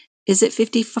 Is it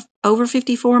over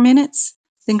 54 minutes?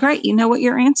 Then great, you know what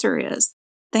your answer is.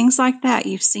 Things like that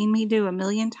you've seen me do a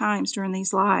million times during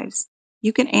these lives.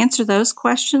 You can answer those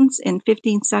questions in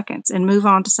 15 seconds and move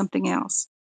on to something else.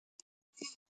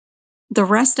 The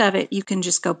rest of it you can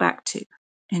just go back to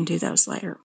and do those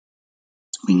later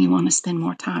when you want to spend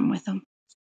more time with them.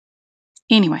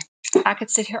 Anyway, I could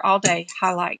sit here all day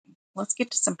highlighting. Let's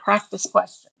get to some practice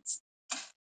questions.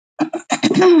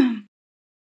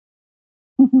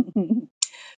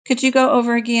 Could you go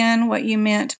over again what you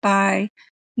meant by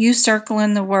you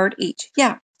circling the word each?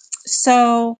 Yeah.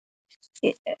 So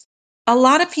a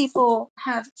lot of people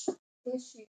have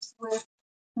issues with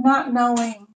not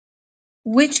knowing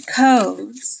which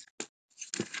codes.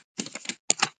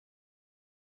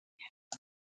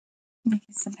 Let me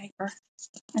get some paper.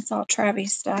 That's all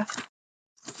Travis stuff.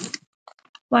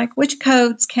 Like which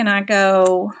codes can I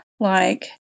go like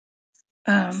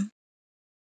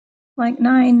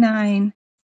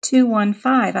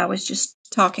 99215 I was just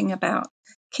talking about.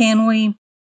 Can we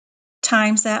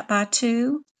times that by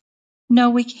 2 No,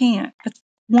 we can't. But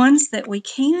ones that we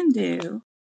can do,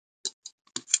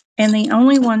 and the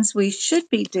only ones we should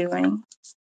be doing,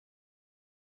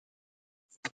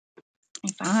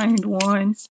 find one.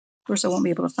 Of course, I won't be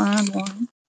able to find one.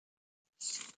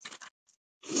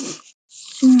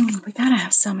 We gotta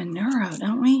have some in neuro,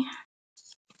 don't we?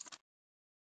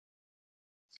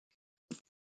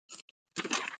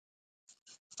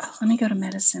 Oh, let me go to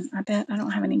medicine. I bet I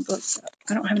don't have any books up.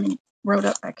 I don't have any wrote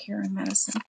up back here in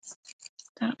medicine.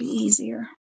 That'll be easier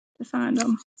to find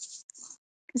them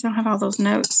because I don't have all those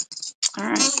notes. All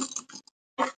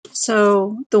right.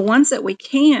 So the ones that we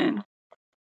can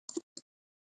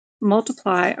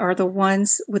multiply are the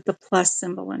ones with the plus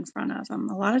symbol in front of them.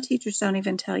 A lot of teachers don't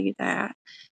even tell you that.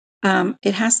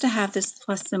 It has to have this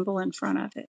plus symbol in front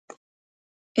of it.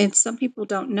 And some people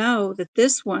don't know that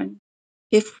this one,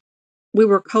 if we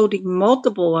were coding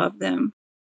multiple of them,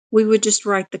 we would just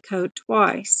write the code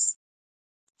twice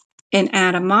and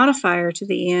add a modifier to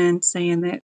the end saying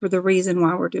that for the reason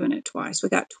why we're doing it twice. We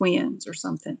got twins or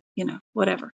something,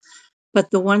 whatever. But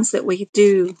the ones that we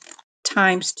do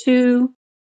times 2,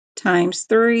 times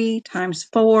 3, times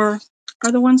 4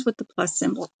 are the ones with the plus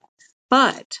symbol.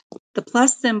 But the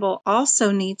plus symbol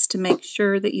also needs to make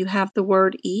sure that you have the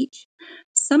word each.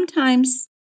 Sometimes,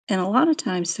 and a lot of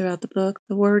times throughout the book,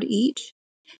 the word each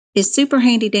is super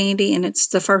handy dandy and it's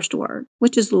the first word,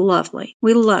 which is lovely.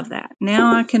 We love that.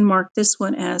 Now I can mark this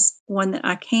one as one that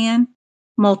I can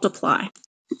multiply.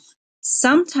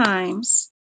 Sometimes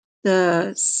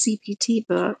the CPT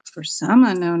book, for some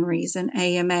unknown reason,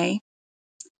 AMA,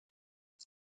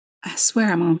 I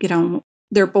swear I'm going to get on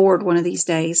their board one of these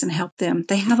days and help them.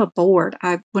 They have a board.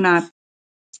 When I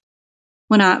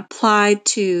applied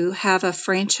to have a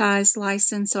franchise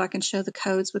license so I can show the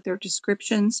codes with their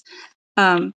descriptions,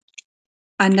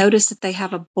 I noticed that they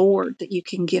have a board that you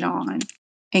can get on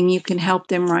and you can help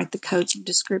them write the codes and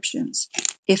descriptions.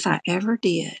 If I ever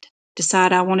did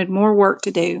decide I wanted more work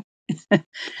to do,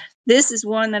 this is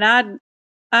one that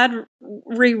I'd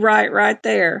rewrite right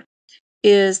there.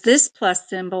 Is this plus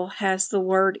symbol has the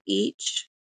word each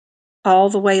all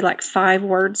the way like 5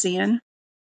 words in.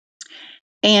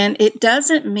 And it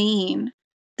doesn't mean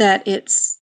that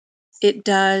it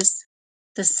does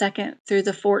the 2nd through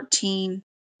the 14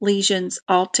 lesions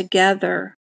all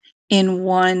together in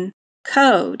one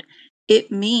code.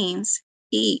 It means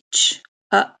each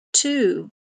up to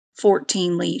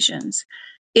 14 lesions.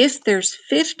 If there's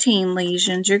 15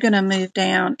 lesions, you're going to move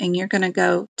down and you're going to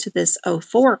go to this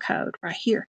 04 code right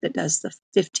here that does the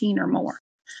 15 or more.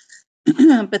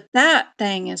 But that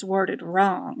thing is worded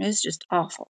wrong. It's just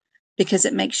awful because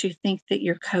it makes you think that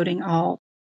you're coding all.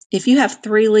 If you have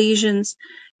 3 lesions,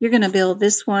 you're going to build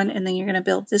this one and then you're going to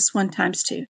build this one times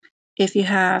 2. If you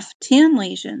have 10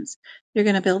 lesions, you're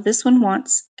going to build this one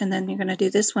once and then you're going to do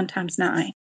this one times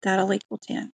 9. That'll equal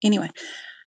 10. Anyway,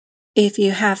 if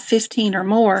you have 15 or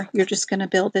more, you're just going to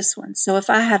build this one. So if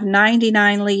I have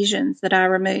 99 lesions that I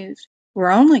removed,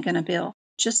 we're only going to build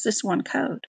just this one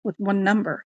code with one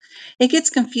number. It gets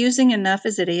confusing enough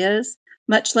as it is,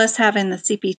 much less having the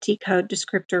CPT code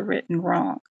descriptor written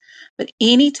wrong. But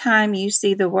anytime you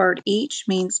see the word each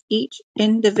means each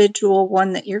individual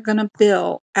one that you're going to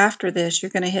bill after this,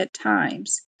 you're going to hit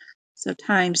times. So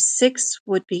times 6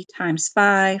 would be times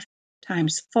 5,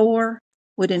 times 4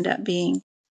 would end up being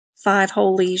 5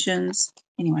 whole lesions.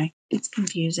 Anyway, it's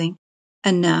confusing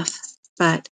enough,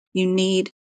 but you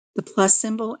need the plus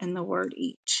symbol and the word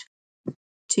each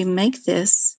to make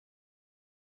this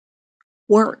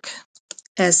work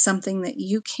as something that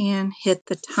you can hit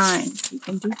the times. You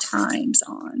can do times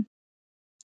on.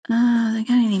 They got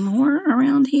any more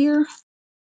around here?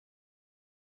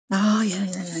 Oh, yeah.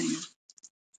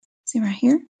 See right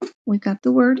here? We've got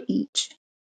the word each.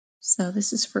 So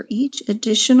this is for each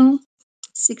additional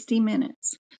 60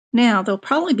 minutes. Now, there'll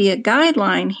probably be a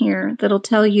guideline here that'll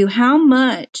tell you how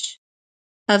much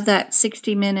of that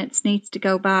 60 minutes needs to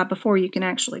go by before you can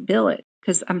actually bill it.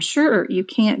 Because I'm sure you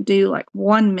can't do like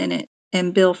 1 minute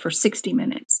and bill for 60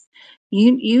 minutes.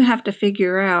 You have to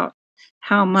figure out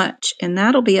how much, and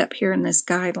that'll be up here in this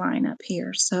guideline up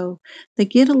here. So they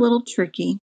get a little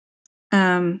tricky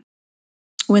when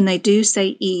they do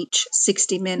say each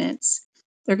 60 minutes.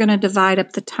 They're going to divide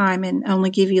up the time and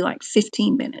only give you like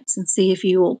 15 minutes and see if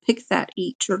you will pick that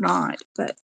each or not.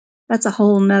 But that's a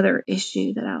whole nother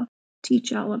issue that I'll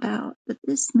teach y'all about. But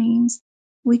this means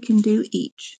we can do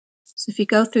each. So if you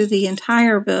go through the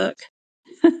entire book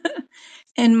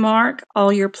and mark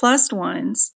all your plus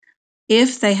ones,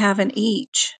 if they have an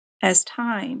each as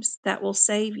times, that will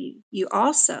save you. You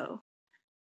also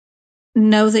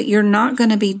know that you're not going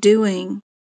to be doing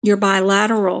your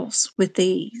bilaterals with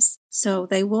these. So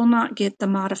they will not get the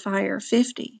modifier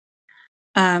 50.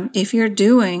 If you're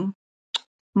doing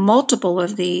multiple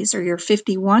of these or your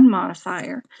 51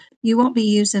 modifier, you won't be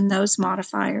using those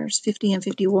modifiers, 50 and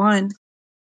 51,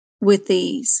 with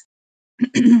these.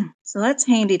 So that's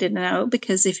handy to know,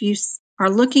 because if you are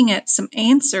looking at some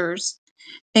answers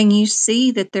and you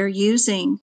see that they're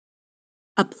using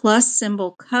a plus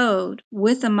symbol code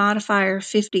with a modifier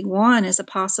 51 as a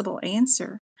possible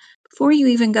answer, before you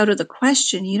even go to the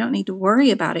question, you don't need to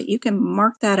worry about it. You can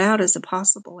mark that out as a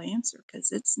possible answer,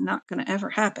 because it's not going to ever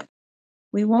happen.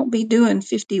 We won't be doing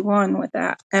 51 with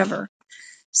that ever.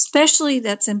 Especially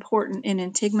that's important in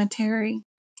integumentary.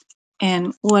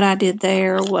 And what I did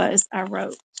there was I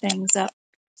wrote things up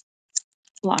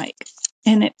like,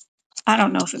 and I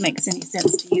don't know if it makes any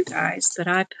sense to you guys, but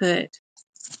I put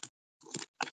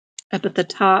up at the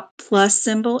top plus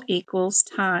symbol equals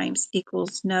times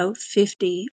equals no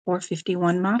 50 or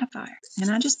 51 modifier.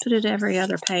 And I just put it every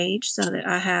other page so that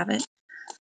I have it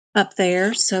up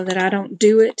there so that I don't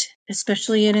do it,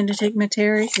 especially in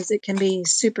integumentary, because it can be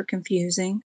super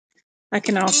confusing. I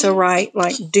can also write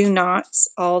like do nots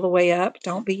all the way up.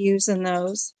 Don't be using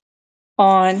those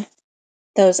on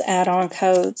those add-on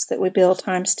codes that we build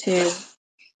times 2.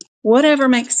 Whatever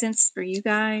makes sense for you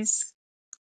guys,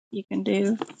 you can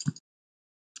do,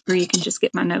 or you can just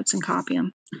get my notes and copy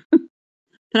them.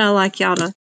 But I like y'all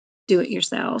to do it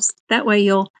yourselves. That way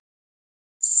you'll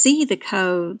see the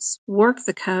codes, work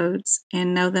the codes,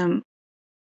 and know them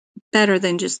better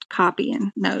than just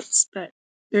copying notes. But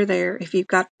they're there if you've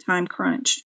got time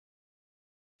crunch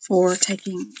for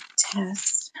taking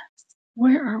tests.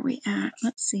 Where are we at?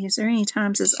 Let's see. Is there any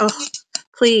times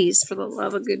please, for the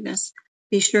love of goodness,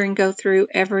 be sure and go through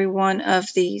every one of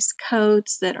these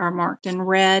codes that are marked in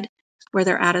red where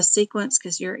they're out of sequence,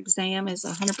 because your exam is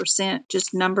 100%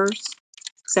 just numbers,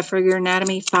 except for your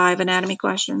anatomy, 5 anatomy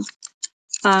questions.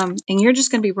 And you're just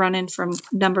going to be running from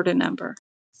number to number.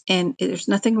 And there's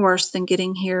nothing worse than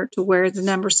getting here to where the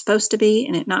number's supposed to be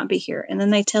and it not be here. And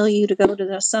then they tell you to go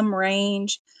to some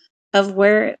range of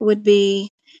where it would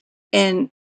be, and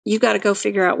you got to go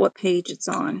figure out what page it's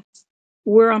on.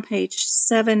 We're on page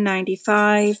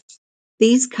 795.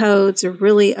 These codes are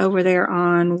really over there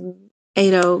on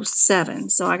 807.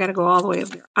 So I got to go all the way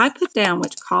over there. I put down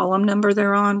which column number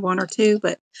they're on, 1 or 2,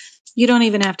 but you don't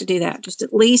even have to do that. Just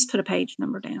at least put a page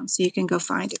number down so you can go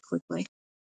find it quickly.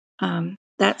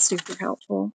 That's super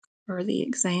helpful for the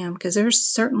exam, because there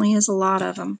certainly is a lot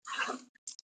of them.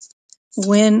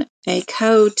 When a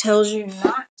code tells you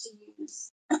not to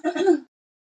use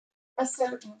a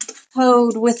certain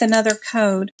code with another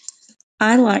code,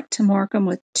 I like to mark them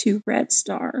with 2 red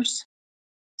stars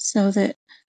so that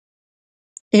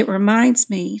it reminds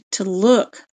me to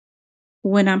look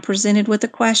when I'm presented with a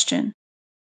question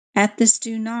at this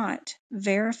do not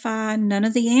verify none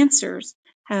of the answers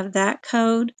have that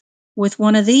code with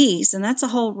one of these, and that's a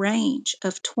whole range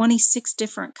of 26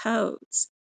 different codes.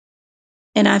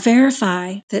 And I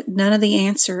verify that none of the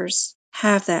answers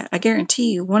have that. I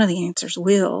guarantee you one of the answers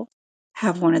will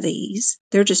have one of these.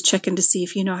 They're just checking to see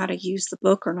if you know how to use the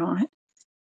book or not.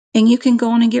 And you can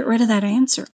go on and get rid of that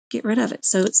answer. Get rid of it.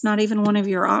 So it's not even one of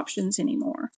your options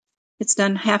anymore. It's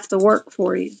done half the work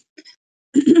for you.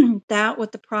 That,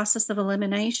 with the process of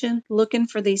elimination, looking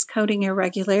for these coding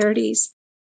irregularities,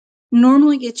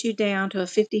 normally gets you down to a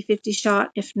 50-50 shot,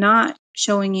 if not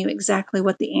showing you exactly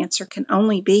what the answer can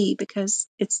only be, because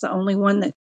it's the only one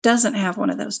that doesn't have one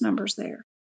of those numbers there.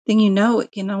 Then you know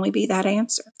it can only be that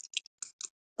answer.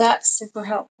 That's super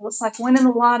helpful. It's like winning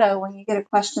the lotto when you get a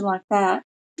question like that.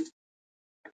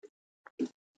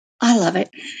 I love it.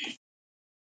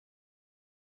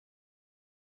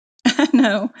 I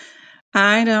know.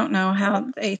 I don't know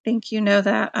how they think you know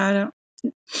that. I don't.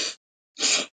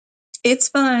 It's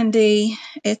fun, Dee.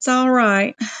 It's all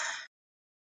right.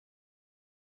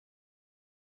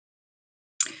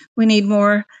 We need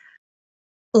more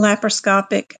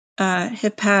laparoscopic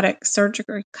hepatic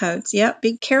surgery codes. Yep,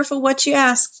 be careful what you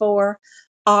ask for.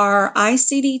 Our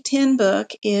ICD-10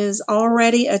 book is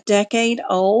already a decade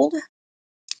old.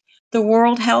 The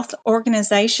World Health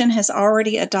Organization has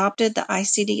already adopted the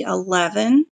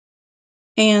ICD-11,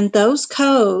 and those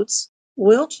codes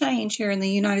will change here in the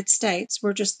United States.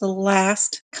 We're just the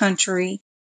last country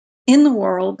in the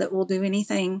world that will do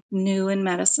anything new in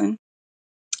medicine,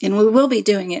 and we will be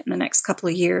doing it in the next couple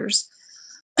of years.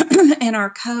 And our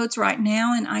codes right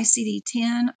now in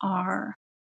ICD-10 are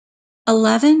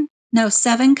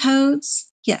 7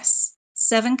 codes. Yes,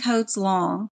 7 codes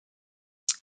long,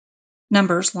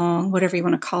 numbers long, whatever you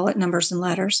want to call it, numbers and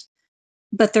letters.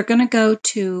 But they're going to go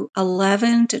to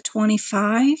 11 to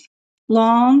 25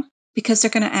 long because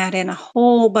they're going to add in a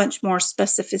whole bunch more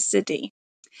specificity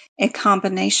and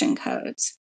combination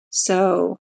codes.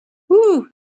 So, whoo,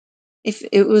 if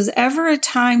it was ever a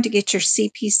time to get your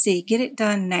CPC, get it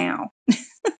done now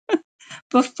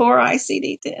before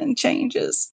ICD-10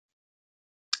 changes.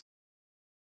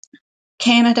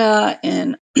 Canada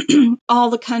and all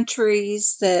the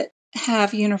countries that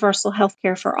have universal health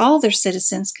care for all their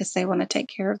citizens because they want to take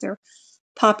care of their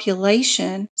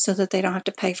population so that they don't have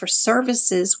to pay for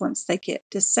services once they get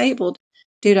disabled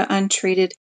due to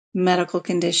untreated medical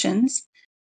conditions.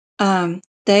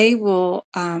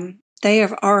 They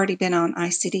have already been on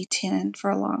ICD-10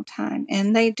 for a long time,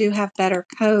 and they do have better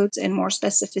codes and more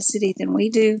specificity than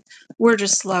we do. We're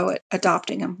just slow at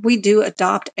adopting them. We do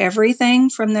adopt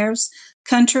everything from those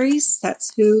countries.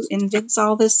 That's who invents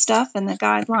all this stuff and the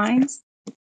guidelines.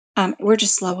 We're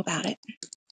just slow about it.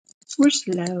 We're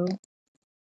slow.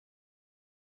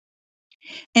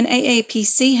 And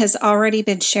AAPC has already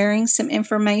been sharing some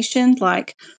information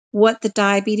like what the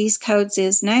diabetes codes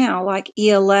is now, like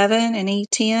E11 and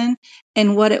E10,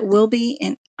 and what it will be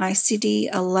in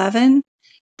ICD-11.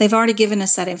 They've already given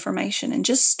us that information, and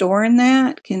just storing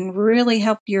that can really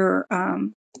help your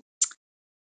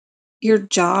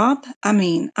job. I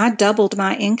mean, I doubled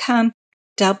my income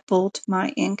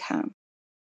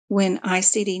when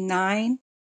ICD-9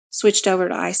 switched over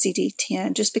to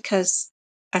ICD-10 just because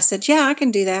I said, yeah, I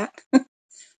can do that.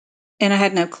 And I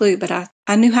had no clue, but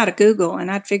I knew how to Google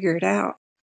and I'd figure it out.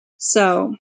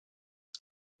 So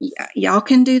y'all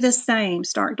can do the same.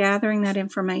 Start gathering that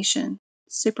information.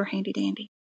 Super handy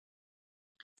dandy.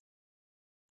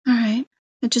 All right.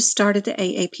 I just started the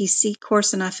AAPC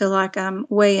course and I feel like I'm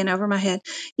way in over my head.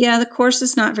 Yeah, the course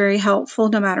is not very helpful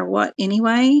no matter what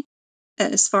anyway,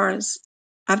 as far as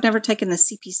I've never taken the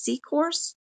CPC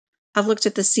course. I've looked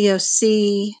at the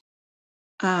COC,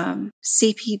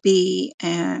 CPB,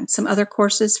 and some other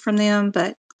courses from them,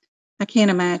 but I can't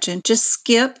imagine. Just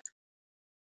skip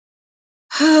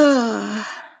all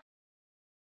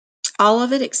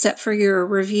of it except for your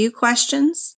review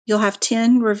questions. You'll have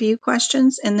 10 review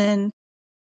questions and then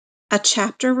a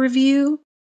chapter review.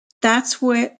 That's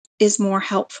what is more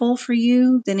helpful for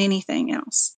you than anything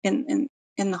else in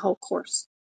the whole course.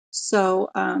 So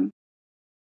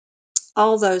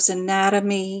all those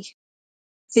anatomy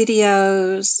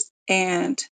videos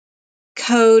and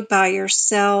code by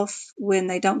yourself when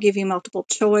they don't give you multiple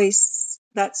choice,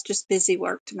 that's just busy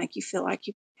work to make you feel like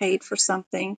you paid for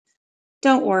something.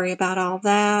 Don't worry about all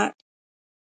that.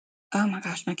 Oh my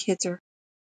gosh, my kids are...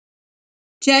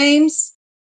 James!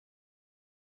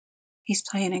 He's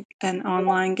playing an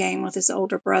online game with his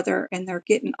older brother, and they're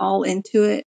getting all into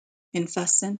it and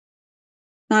fussing.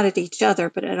 Not at each other,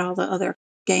 but at all the other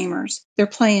gamers. They're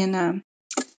playing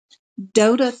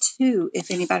Dota 2, if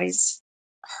anybody's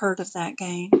heard of that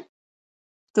game.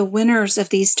 The winners of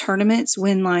these tournaments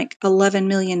win like $11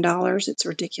 million. It's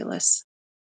ridiculous.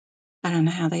 I don't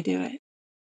know how they do it.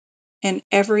 And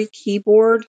every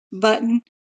keyboard button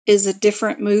is a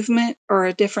different movement or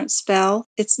a different spell.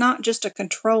 It's not just a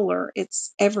controller,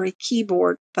 it's every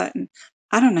keyboard button.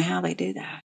 I don't know how they do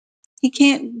that. He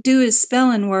can't do his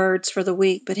spelling words for the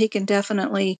week, but he can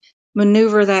definitely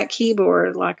maneuver that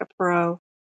keyboard like a pro.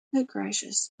 Good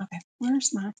gracious. Okay,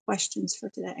 where's my questions for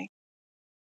today?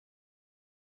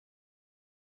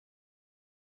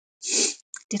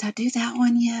 Did I do that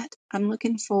one yet? I'm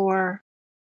looking for...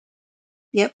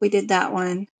 Yep, we did that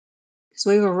one because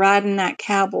we were riding that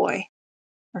cowboy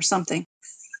or something.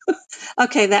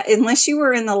 Okay, that unless you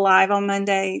were in the live on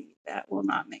Monday, that will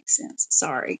not make sense.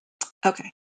 Sorry.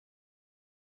 Okay.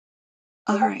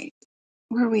 All right.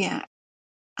 Where are we at?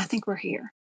 I think we're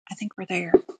here. I think we're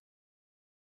there.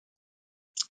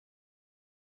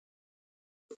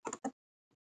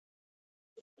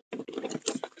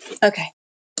 Okay.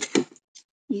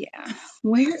 Yeah.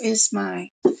 Where is my...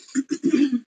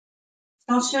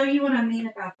 I'll show you what I mean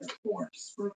about the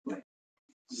course real quick.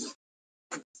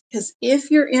 Because if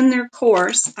you're in their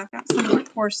course, I've got some of the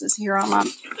courses here on my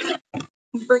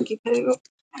bricky poo.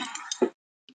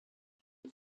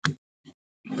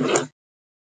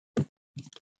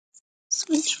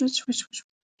 Switch.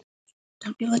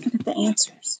 Don't be looking at the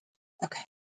answers. Okay.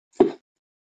 All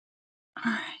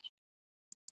right.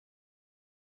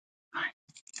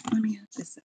 Let me hook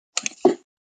this up.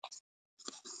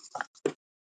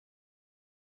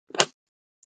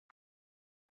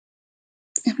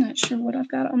 I'm not sure what I've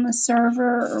got on the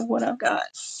server or what I've got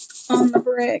on the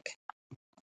brick,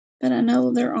 but I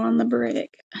know they're on the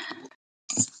brick.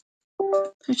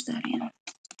 Push that in.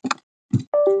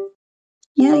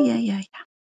 Yeah.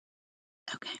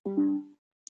 Okay. Oh,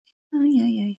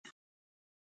 yeah.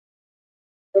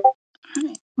 All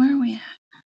right, where are we at?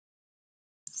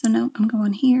 So no, I'm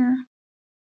going here.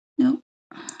 Nope.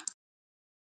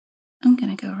 I'm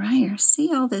gonna go right here.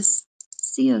 See all this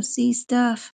COC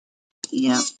stuff?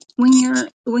 Yeah.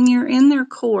 When you're in their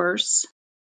course,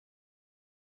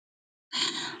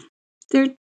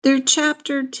 their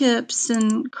chapter tips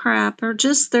and crap are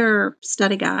just their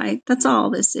study guide. That's all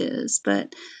this is.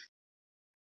 But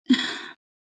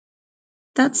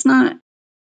that's not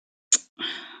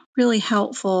really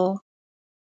helpful.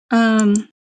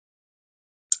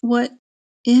 What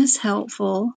is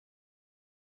helpful?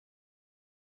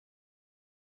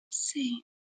 Let's see.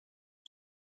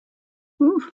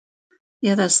 Ooh.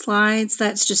 Yeah, those slides.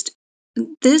 That's just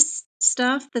this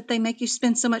stuff that they make you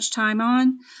spend so much time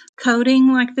on.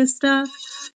 Coding like this stuff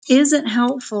isn't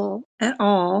helpful at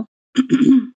all.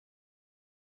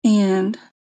 And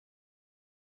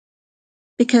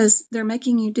because they're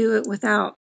making you do it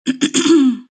without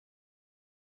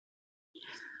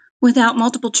without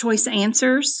multiple choice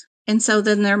answers. And so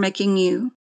then they're making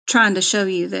you trying to show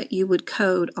you that you would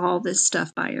code all this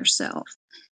stuff by yourself.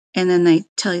 And then they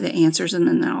tell you the answers and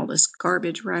then all this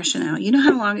garbage rationale. You know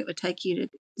how long it would take you to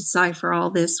decipher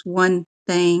all this one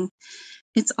thing?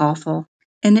 It's awful.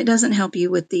 And it doesn't help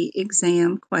you with the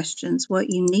exam questions. What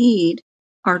you need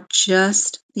are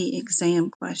just the exam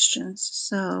questions.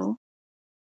 So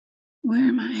where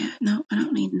am I at? No, I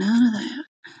don't need none of that.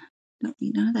 Don't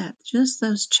need none of that. Just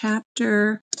those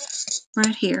chapter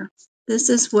right here. This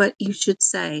is what you should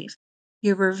save.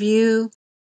 Your review,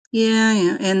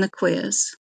 yeah, and the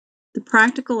quiz. The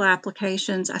practical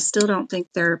applications, I still don't think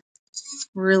they're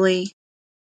really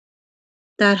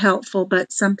that helpful,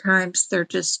 but sometimes they're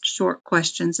just short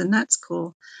questions, and that's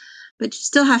cool. But you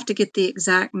still have to get the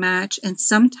exact match, and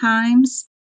sometimes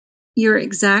your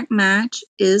exact match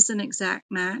is an exact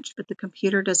match, but the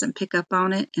computer doesn't pick up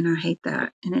on it, and I hate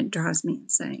that, and it drives me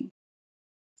insane,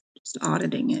 just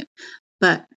auditing it.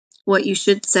 But what you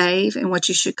should save and what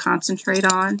you should concentrate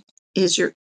on is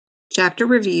your chapter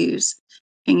reviews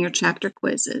and your chapter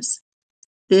quizzes.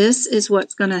 This is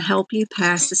what's going to help you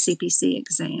pass the CPC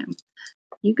exam.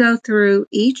 You go through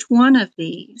each one of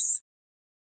these.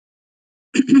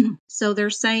 So they're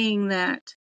saying that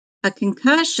a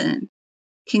concussion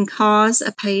can cause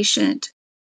a patient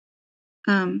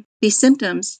be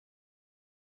symptoms.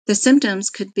 The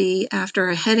symptoms could be after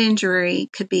a head injury,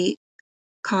 could be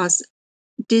cause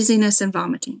dizziness and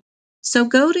vomiting. So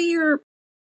go to your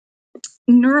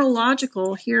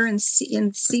neurological here in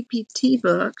CPT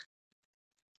book.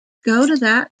 Go to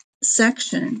that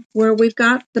section where we've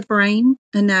got the brain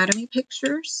anatomy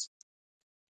pictures.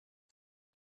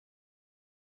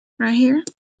 Right here,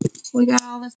 we got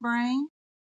all this brain.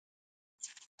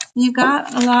 You've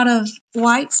got a lot of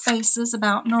white spaces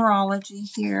about neurology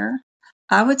here.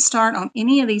 I would start on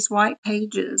any of these white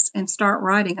pages and start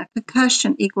writing a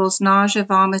concussion equals nausea,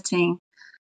 vomiting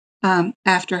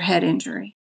after head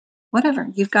injury. Whatever.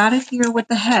 You've got it here with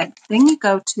the head. Then you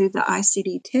go to the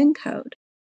ICD-10 code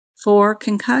for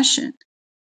concussion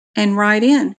and write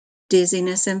in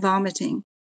dizziness and vomiting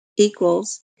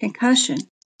equals concussion.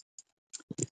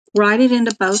 Write it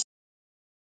into both.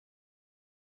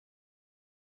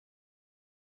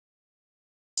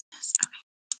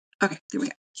 Okay, here we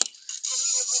go.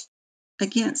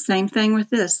 Again, same thing with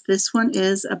this. This one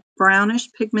is a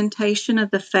brownish pigmentation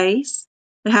of the face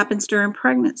that happens during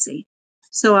pregnancy.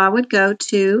 So I would go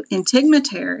to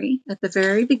integumentary at the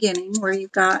very beginning where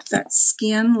you've got that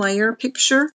skin layer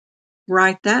picture.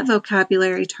 Write that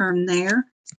vocabulary term there.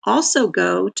 Also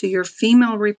go to your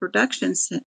female reproduction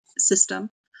system.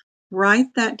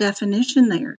 Write that definition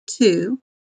there too.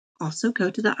 Also go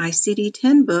to the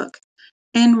ICD-10 book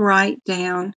and write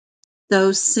down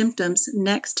those symptoms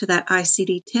next to that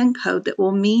ICD-10 code that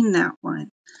will mean that one.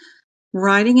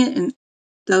 Writing it in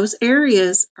those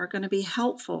areas are going to be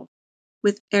helpful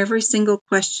with every single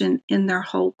question in their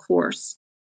whole course,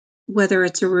 whether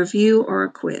it's a review or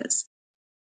a quiz.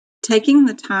 Taking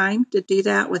the time to do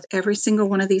that with every single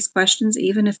one of these questions,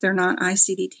 even if they're not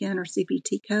ICD-10 or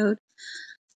CPT code,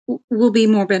 will be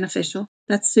more beneficial.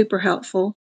 That's super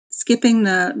helpful. Skipping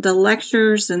the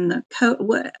lectures and the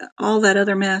code, all that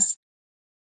other mess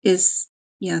is,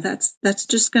 yeah, that's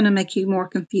just going to make you more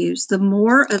confused. The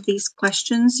more of these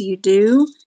questions you do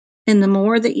and the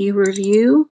more that you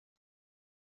review,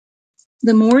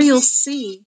 the more you'll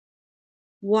see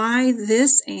why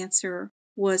this answer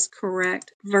was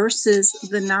correct versus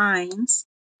the 9s.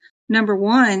 Number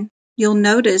one, you'll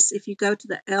notice if you go to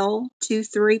the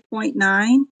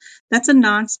L23.9, that's a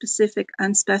non-specific,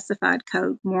 unspecified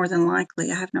code, more than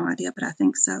likely. I have no idea, but I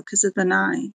think so because of the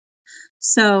 9.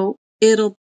 So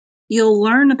you'll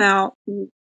learn about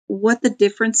what the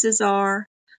differences are,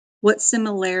 what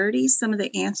similarities some of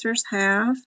the answers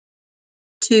have,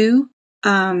 to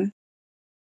how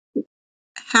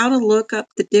to look up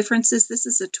the differences. This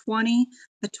is a 20,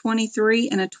 a 23,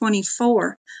 and a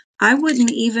 24. I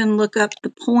wouldn't even look up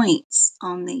the points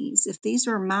on these. If these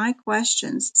were my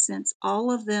questions, since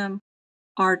all of them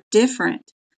are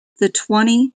different, the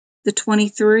 20, the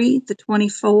 23, the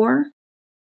 24,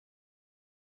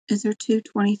 is there two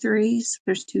 23s?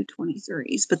 There's two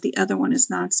 23s, but the other one is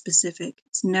non-specific.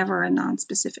 It's never a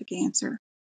non-specific answer.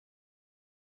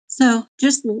 So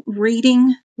just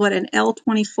reading what an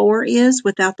L24 is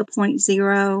without the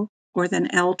 0.0 or then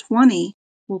L20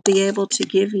 will be able to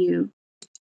give you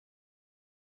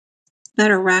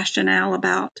better rationale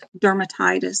about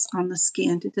dermatitis on the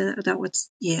skin.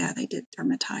 Yeah, they did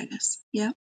dermatitis.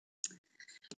 Yep.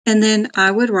 And then I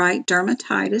would write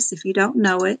dermatitis, if you don't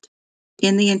know it,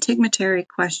 in the integumentary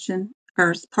question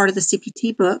or part of the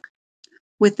CPT book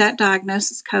with that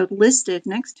diagnosis code listed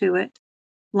next to it.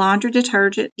 Laundry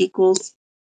detergent equals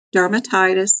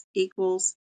dermatitis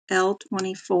equals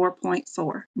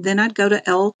L24.4. Then I'd go to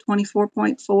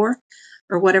L24.4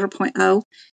 or whatever 0.0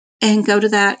 and go to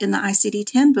that in the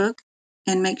ICD-10 book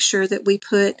and make sure that we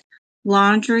put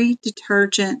laundry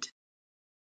detergent.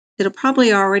 It'll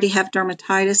probably already have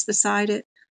dermatitis beside it,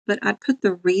 but I'd put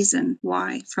the reason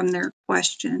why from their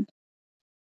question.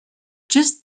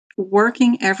 Just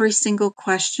working every single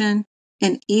question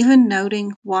and even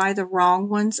noting why the wrong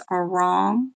ones are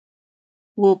wrong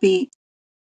will be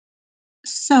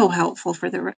so helpful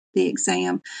for the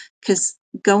exam, because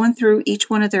going through each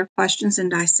one of their questions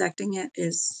and dissecting it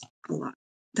is a lot.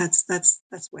 That's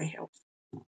way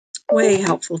helpful. Way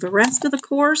helpful. The rest of the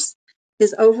course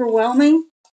is overwhelming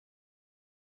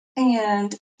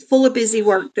and full of busy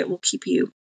work that will keep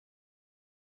you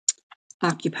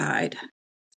occupied.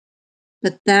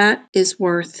 But that is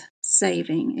worth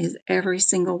saving, is every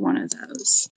single one of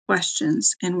those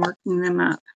questions and working them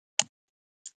up.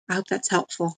 I hope that's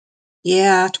helpful.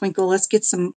 Yeah, Twinkle, let's get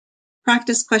some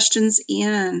practice questions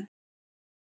in.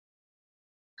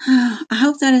 I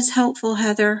hope that is helpful,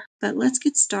 Heather, but let's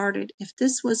get started. If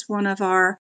this was one of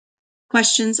our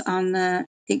questions on the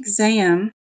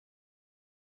exam,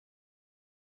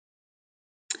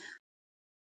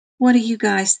 what do you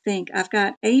guys think? I've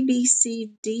got A, B,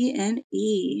 C, D, and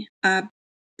E. I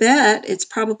bet it's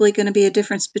probably going to be a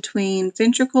difference between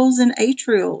ventricles and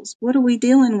atrials. What are we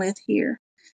dealing with here?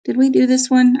 Did we do this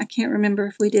one? I can't remember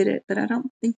if we did it, but I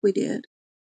don't think we did.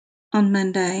 On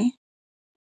Monday,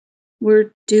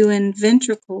 we're doing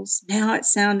ventricles. Now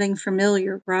it's sounding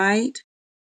familiar, right?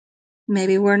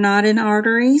 Maybe we're not in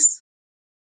arteries.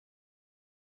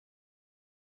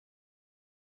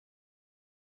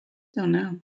 Don't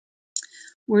know.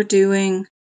 We're doing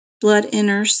blood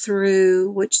enters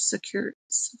through which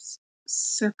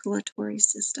circulatory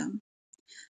system?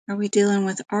 Are we dealing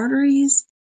with arteries,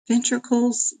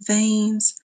 ventricles,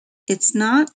 veins? It's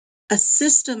not, a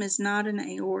system is not an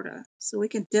aorta, so we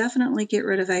can definitely get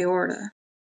rid of aorta.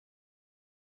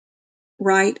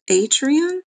 Right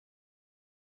atrium?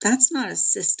 That's not a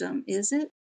system, is it?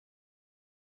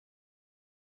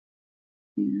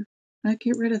 Yeah, I'd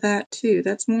get rid of that too.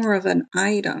 That's more of an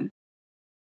item,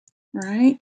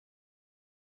 right?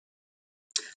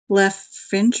 Left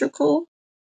ventricle?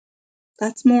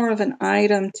 That's more of an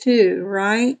item too,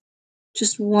 right?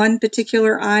 Just one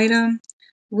particular item.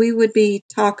 We would be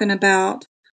talking about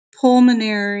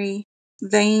pulmonary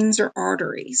veins or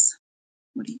arteries.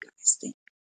 What do you guys think?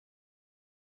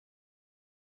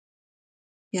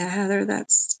 Yeah, Heather,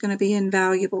 that's going to be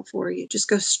invaluable for you. Just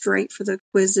go straight for the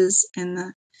quizzes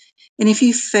and if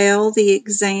you fail the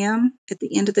exam at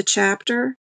the end of the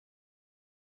chapter,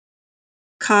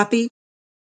 copy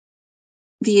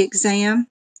the exam,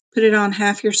 put it on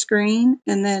half your screen,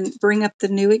 and then bring up the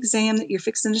new exam that you're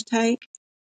fixing to take.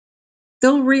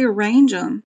 They'll rearrange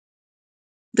them,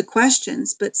 the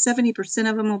questions, but 70%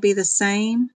 of them will be the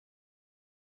same.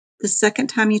 The second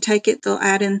time you take it, they'll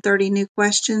add in 30 new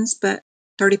questions, but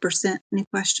 30% new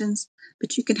questions.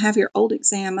 But you can have your old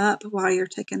exam up while you're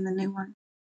taking the new one.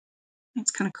 That's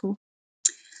kind of cool.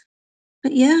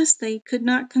 But yes, they could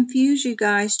not confuse you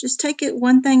guys. Just take it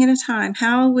one thing at a time.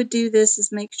 How I would do this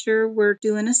is make sure we're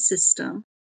doing a system.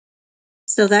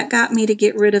 So that got me to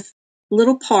get rid of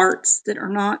little parts that are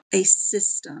not a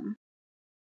system.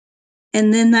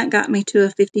 And then that got me to a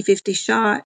 50-50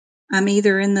 shot. I'm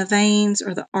either in the veins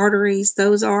or the arteries.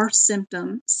 Those are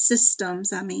systems.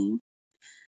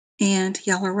 And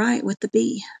y'all are right with the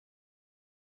B.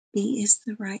 B is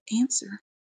the right answer.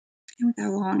 And we got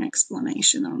a long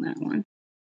explanation on that one.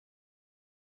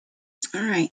 All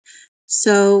right.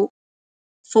 So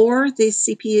For the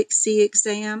CPC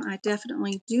exam, I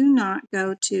definitely do not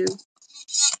go to,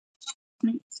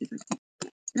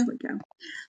 there we go.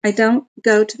 I don't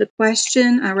go to the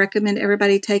question. I recommend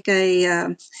everybody take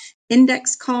a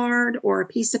index card or a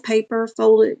piece of paper,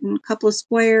 fold it in a couple of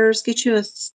squares, get you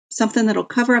something that'll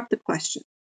cover up the question,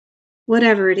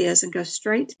 whatever it is, and go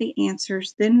straight to the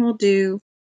answers. Then we'll do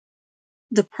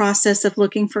the process of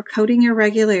looking for coding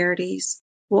irregularities.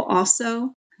 We'll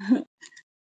also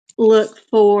look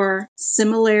for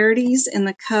similarities in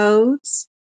the codes,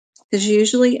 because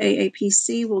usually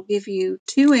AAPC will give you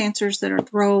 2 answers that are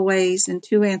throwaways and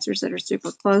 2 answers that are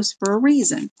super close for a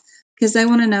reason, because they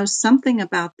want to know something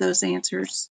about those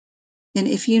answers. And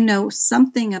if you know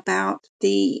something about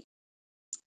the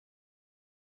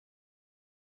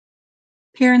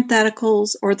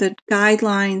parentheticals or the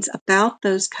guidelines about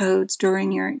those codes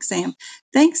during your exam.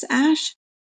 Thanks, Ash.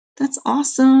 That's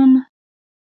awesome.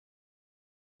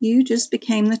 You just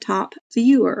became the top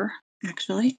viewer,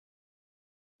 actually.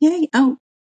 Yay. Oh,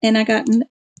 and I got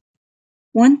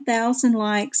 1,000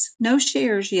 likes. No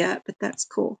shares yet, but that's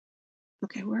cool.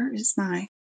 Okay, where is my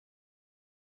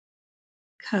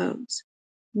codes?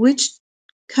 Which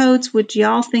codes would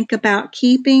y'all think about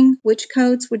keeping? Which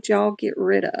codes would y'all get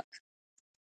rid of?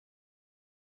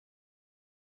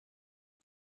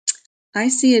 I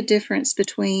see a difference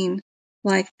between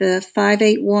like the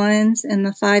 581s and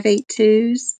the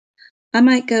 582s. I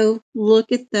might go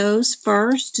look at those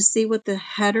first to see what the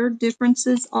header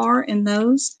differences are in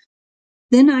those.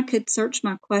 Then I could search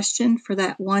my question for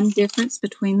that one difference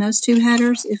between those 2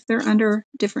 headers if they're under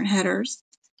different headers.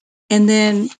 And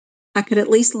then I could at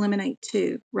least eliminate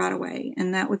 2 right away,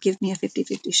 and that would give me a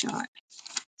 50-50 shot.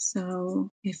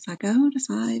 So if I go to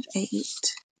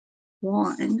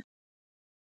 581,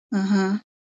 I'm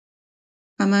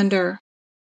under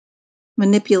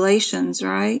manipulations,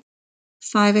 right?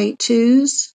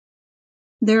 582s,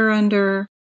 they're under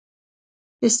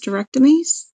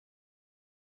hysterectomies.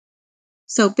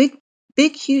 So big,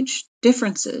 huge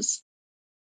differences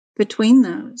between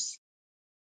those.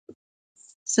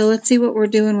 So let's see what we're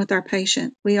doing with our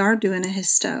patient. We are doing a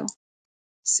histo.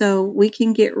 So we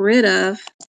can get rid of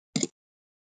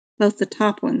both the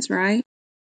top ones, right?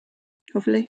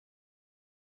 Hopefully.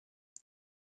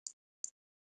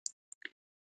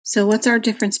 So what's our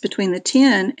difference between the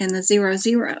 10 and the 0,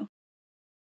 0?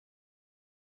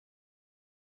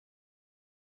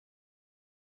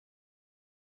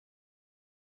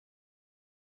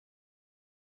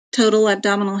 Total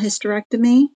abdominal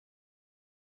hysterectomy.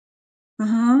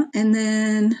 And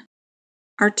then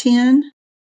our 10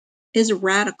 is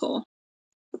radical.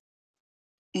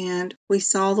 And we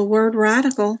saw the word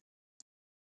radical.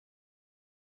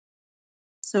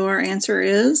 So our answer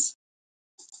is,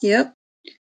 yep,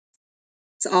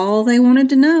 it's all they wanted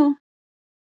to know.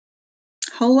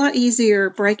 Whole lot easier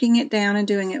breaking it down and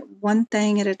doing it one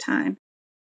thing at a time.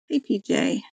 Hey,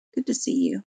 PJ, good to see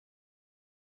you.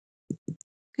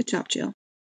 Good job, Jill.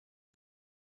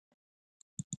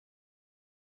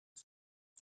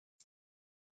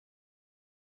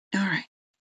 All right.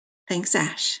 Thanks,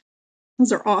 Ash.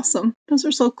 Those are awesome. Those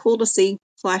are so cool to see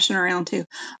flashing around too.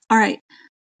 All right.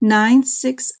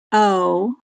 960,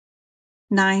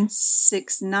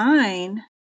 969,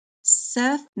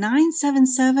 Seth,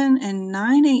 977, and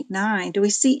 989. Do we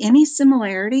see any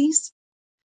similarities?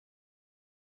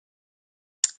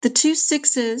 The 2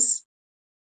 6s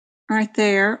right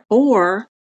there, or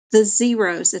the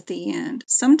zeros at the end.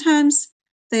 Sometimes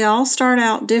they all start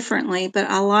out differently, but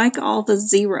I like all the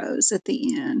zeros at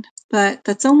the end. But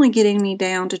that's only getting me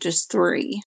down to just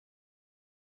 3.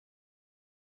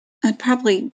 I'd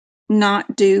probably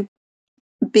not do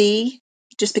B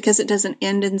just because it doesn't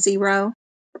end in 0.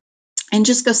 And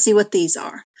just go see what these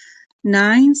are.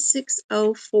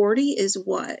 96040 is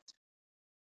what?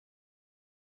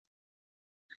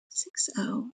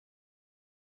 60.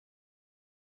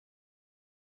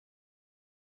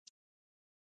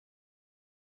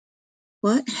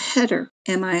 What header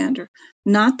am I under?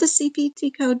 Not the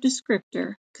CPT code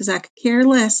descriptor, because I could care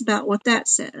less about what that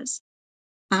says.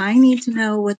 I need to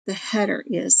know what the header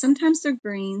is. Sometimes they're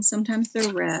green, sometimes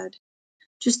they're red.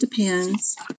 Just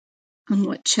depends on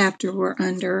what chapter we're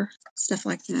under, stuff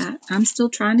like that. I'm still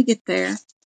trying to get there.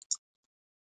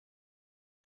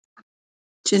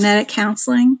 Genetic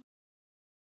counseling.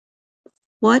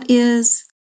 What is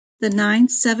the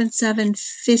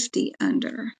 97750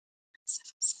 under?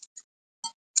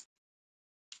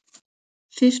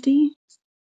 50.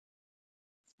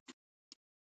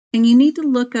 And you need to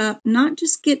look up, not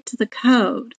just get to the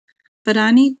code, but I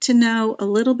need to know a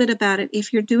little bit about it.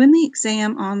 If you're doing the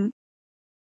exam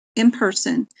in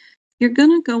person, you're going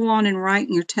to go on and write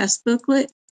in your test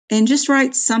booklet and just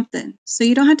write something so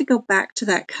you don't have to go back to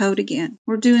that code again.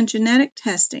 We're doing genetic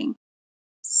testing.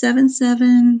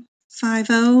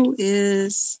 7750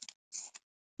 is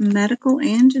medical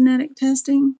and genetic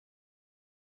testing.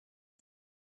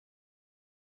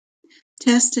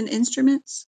 Test and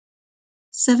instruments.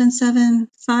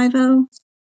 7750.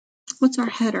 What's our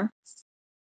header?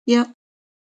 Yep,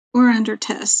 we're under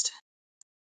test.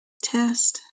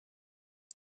 Test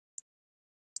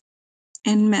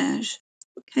and measure.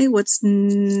 Okay, what's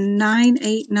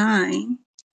 989?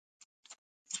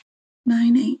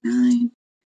 989.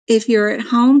 If you're at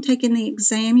home taking the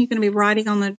exam, you're going to be writing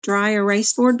on the dry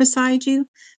erase board beside you.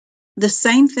 The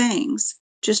same things.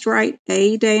 Just write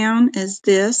A down as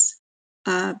this,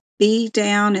 B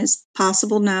down as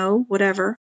possible no,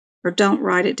 whatever, or don't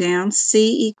write it down.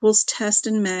 C equals test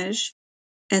and measure.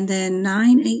 And then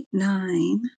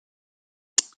 989,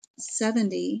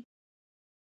 70.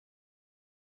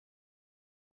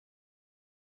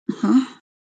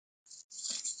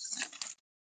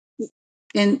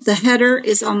 And the header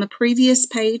is on the previous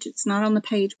page. It's not on the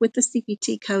page with the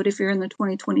CPT code if you're in the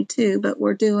 2022, but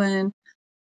we're doing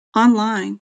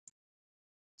online.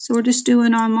 So we're just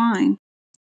doing online.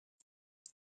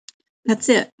 That's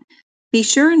it. Be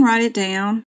sure and write it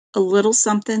down, a little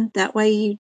something. That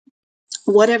way,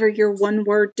 whatever your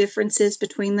one-word difference is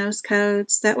between those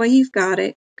codes, that way you've got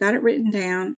it written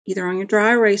down, either on your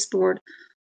dry erase board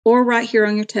or right here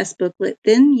on your test booklet.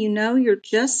 Then you know you're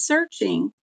just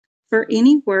searching for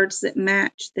any words that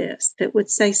match this, that would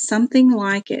say something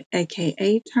like it,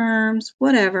 aka terms,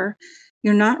 whatever.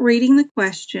 You're not reading the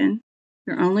question.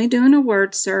 You're only doing a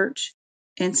word search.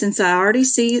 And since I already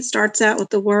see it starts out with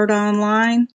the word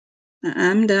online,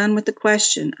 I'm done with the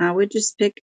question. I would just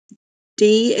pick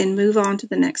D and move on to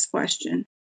the next question.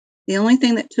 The only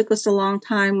thing that took us a long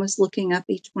time was looking up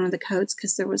each one of the codes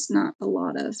because there was not a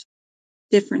lot of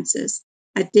differences.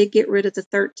 I did get rid of the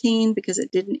 13 because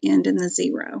it didn't end in the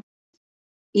 0.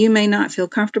 You may not feel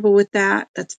comfortable with that.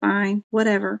 That's fine,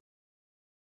 whatever.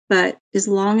 But as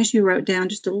long as you wrote down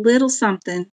just a little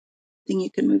something, then you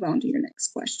can move on to your next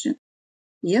question.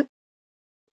 Yep.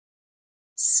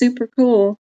 Super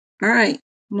cool. All right,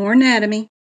 more anatomy.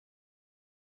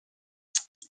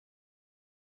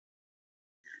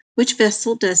 Which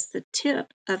vessel does the tip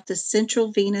of the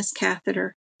central venous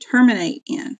catheter terminate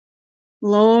in?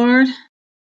 Lord,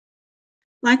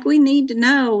 like we need to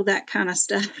know that kind of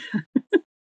stuff.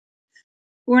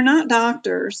 We're not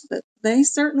doctors, but they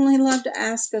certainly love to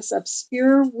ask us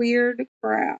obscure, weird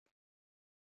crap.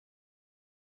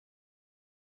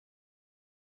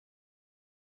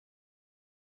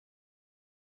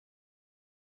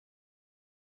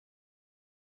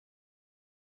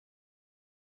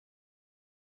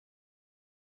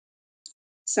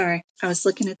 Sorry, I was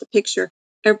looking at the picture.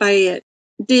 Everybody at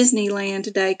Disneyland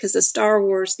today because of Star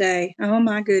Wars Day. Oh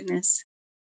my goodness.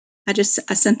 I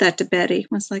sent that to Betty. I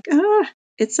was like,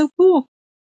 it's so cool.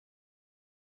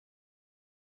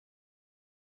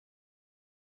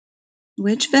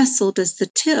 Which vessel does the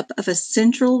tip of a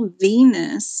central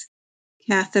venous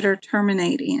catheter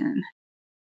terminate in?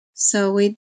 So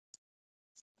we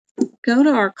go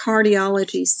to our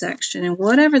cardiology section, and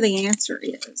whatever the answer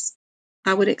is,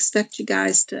 I would expect you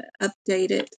guys to update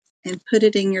it and put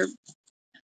it in your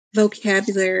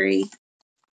vocabulary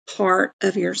part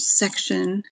of your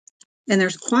section. And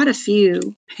there's quite a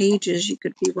few pages you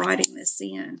could be writing this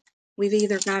in. We've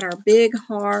either got our big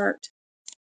heart,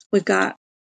 we've got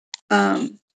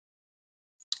on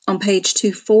page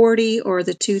 240 or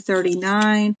the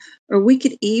 239, or we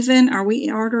could even, are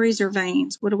we arteries or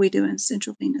veins? What are we doing?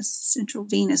 Central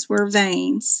venous. We're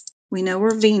veins. We know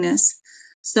we're venous.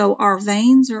 So our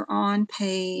veins are on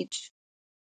page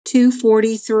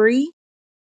 243,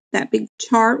 that big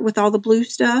chart with all the blue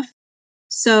stuff.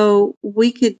 So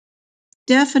we could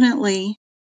definitely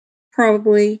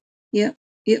probably, yep,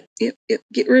 get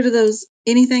rid of those,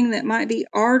 anything that might be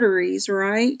arteries,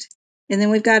 right? And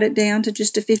then we've got it down to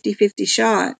just a 50-50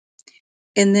 shot.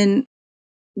 And then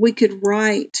we could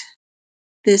write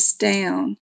this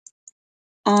down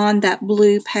on that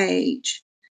blue page,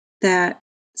 that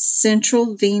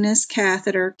central venous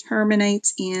catheter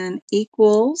terminates in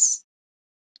equals,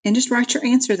 and just write your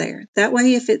answer there. That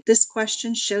way, if this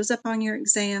question shows up on your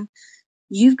exam,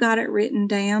 you've got it written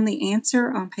down, the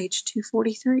answer on page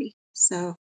 243.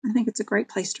 So I think it's a great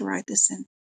place to write this in.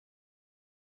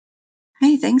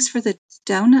 Hey, thanks for the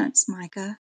donuts,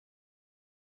 Micah.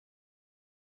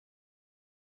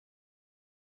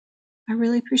 I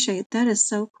really appreciate it. That is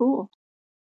so cool.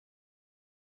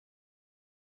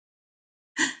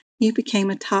 You became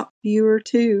a top viewer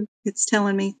too. It's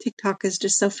telling me TikTok is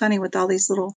just so funny with all these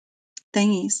little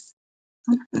thingies.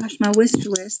 Oh my gosh, my wish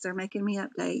list. They're making me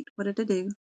update. What did I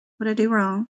do? What did I do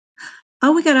wrong?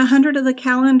 Oh, we got 100 of the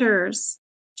calendars.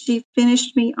 She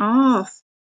finished me off.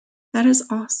 That is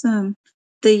awesome.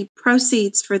 The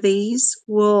proceeds for these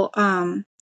will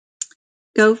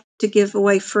go to give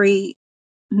away free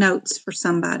notes for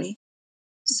somebody.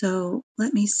 So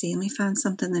let me see. Let me find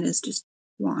something that is just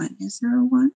one. Is there a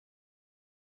one?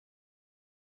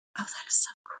 Oh, that is so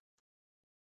cool.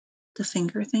 The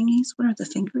finger thingies? What are the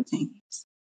finger thingies?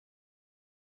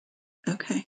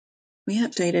 Okay. We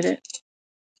updated it.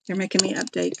 They're making me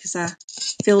update because I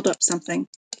filled up something.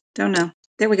 Don't know.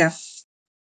 There we go.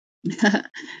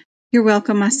 You're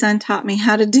welcome. My son taught me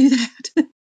how to do that.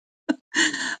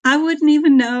 I wouldn't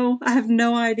even know. I have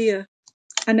no idea.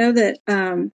 I know that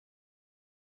I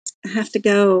have to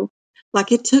go.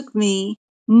 Like it took me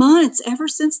months ever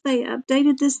since they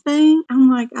updated this thing. I'm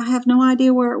like, I have no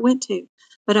idea where it went to.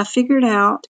 But I figured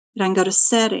out that I can go to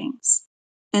settings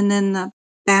and then the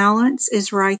balance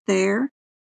is right there.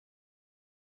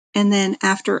 And then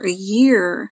after a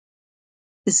year,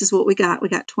 this is what we got. We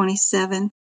got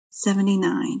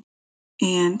 27.79.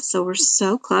 And so we're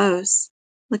so close.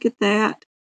 Look at that.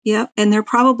 Yep. And they're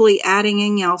probably adding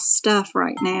in y'all's stuff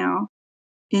right now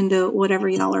into whatever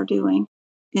y'all are doing.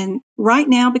 And right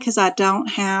now, because I don't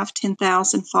have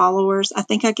 10,000 followers, I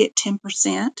think I get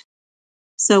 10%.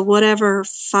 So whatever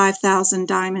 5,000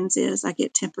 diamonds is, I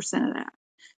get 10% of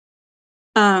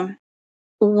that.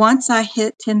 Once I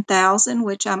hit 10,000,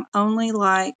 which I'm only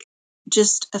like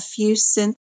just a few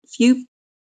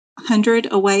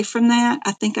hundred away from that,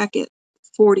 I think I get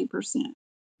 40%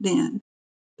 then.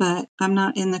 But I'm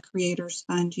not in the creators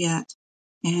fund yet.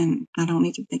 And I don't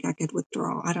even think I could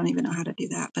withdraw. I don't even know how to do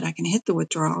that, but I can hit the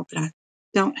withdrawal, but I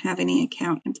don't have any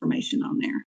account information on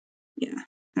there. Yeah,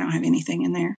 I don't have anything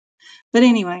in there. But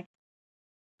anyway,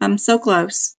 I'm so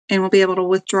close and we'll be able to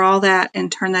withdraw that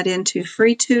and turn that into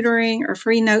free tutoring or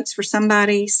free notes for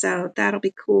somebody. So that'll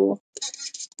be cool.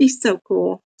 Be so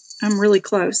cool. I'm really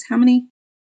close. How many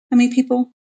people?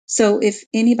 So if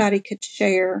anybody could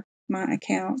share my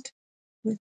account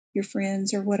with your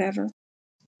friends or whatever.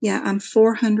 Yeah, I'm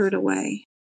 400 away.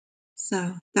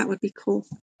 So that would be cool.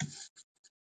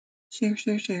 Share.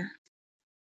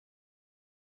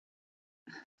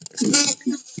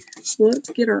 Let's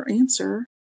get our answer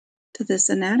to this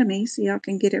anatomy so y'all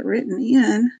can get it written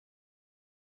in.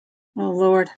 Oh,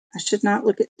 Lord, I should not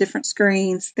look at different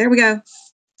screens. There we go.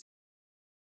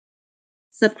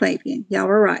 Subclavian. Y'all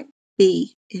were right.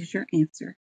 B is your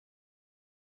answer.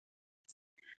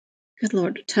 Good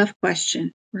Lord, tough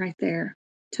question right there.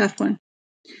 Tough one.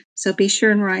 So be sure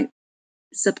and write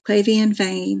subclavian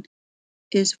vein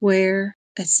is where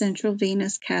a central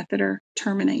venous catheter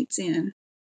terminates in.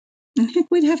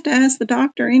 We'd have to ask the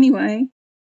doctor anyway.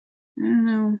 I don't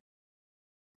know.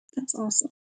 That's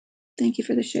awesome. Thank you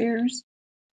for the shares.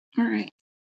 All right.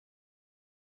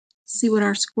 See what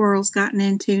our squirrel's gotten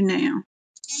into now.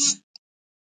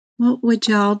 What would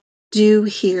y'all do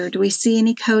here? Do we see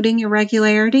any coding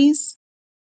irregularities?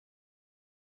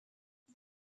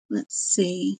 Let's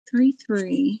see.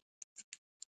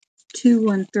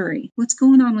 33213. What's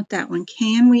going on with that one?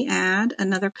 Can we add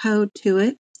another code to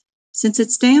it? Since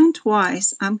it's down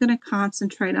twice, I'm going to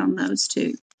concentrate on those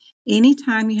two.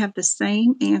 Anytime you have the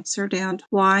same answer down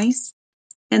twice,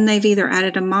 and they've either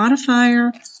added a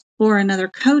modifier or another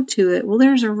code to it, well,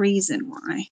 there's a reason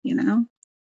why,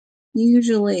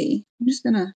 Usually, I'm just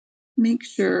going to make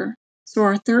sure. So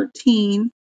our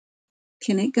 13,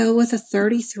 can it go with a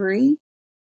 33?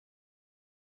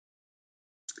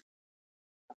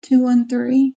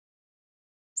 213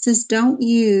 says don't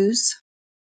use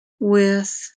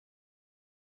with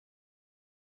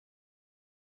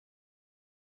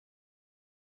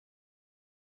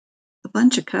a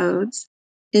bunch of codes.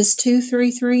 Is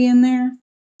 233 in there?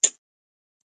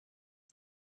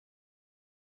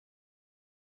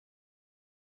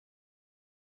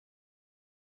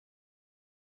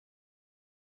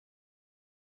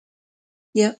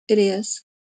 Yep, it is.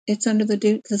 It's under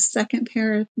the second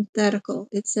parenthetical.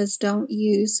 It says don't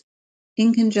use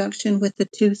in conjunction with the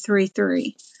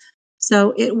 233.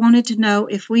 So it wanted to know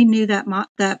if we knew that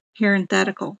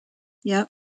parenthetical. Yep.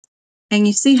 And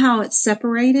you see how it's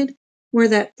separated? Where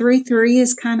that 3-3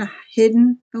 is kind of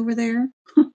hidden over there?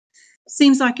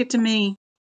 Seems like it to me.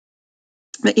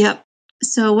 But yep.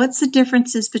 So what's the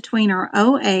differences between our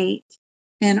 08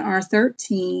 and our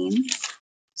 13?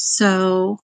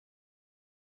 So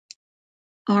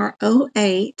our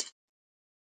 08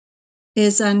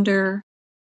 is under,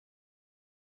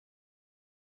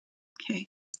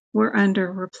 we're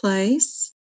under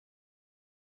replace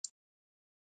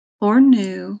or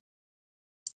new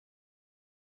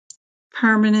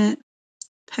permanent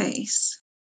pace.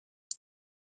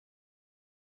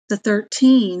 The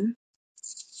 13,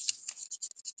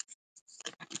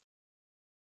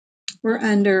 we're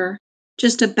under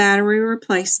just a battery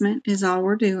replacement is all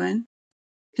we're doing,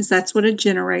 because that's what a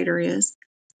generator is,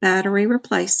 battery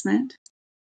replacement.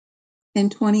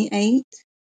 And 28,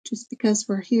 just because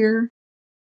we're here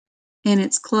and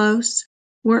it's close,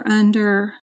 we're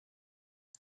under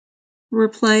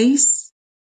replace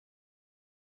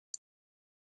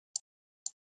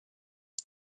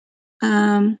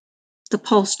the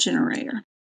pulse generator.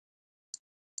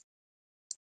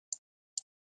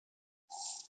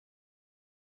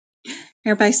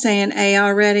 Everybody saying A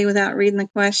already without reading the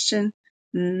question?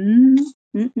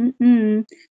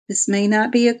 This may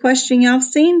not be a question y'all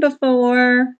seen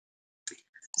before.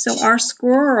 So our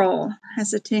squirrel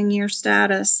has a 10-year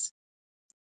status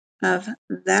of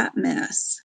that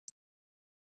mess.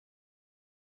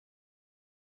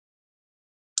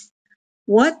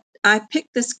 I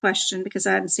picked this question because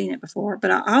I hadn't seen it before, but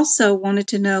I also wanted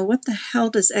to know, what the hell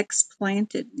does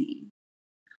explanted mean?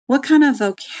 What kind of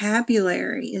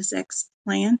vocabulary is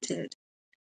explanted?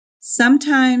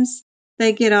 Sometimes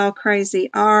they get all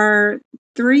crazy. Our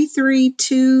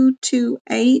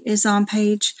 33228 is on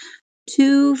page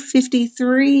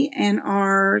 253, and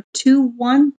our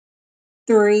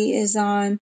 213 is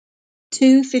on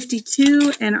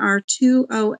 252, and our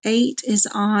 208 is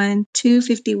on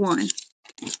 251.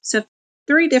 So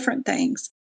 3 different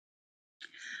things.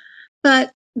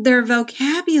 But their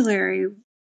vocabulary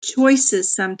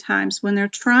choices sometimes, when they're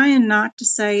trying not to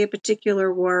say a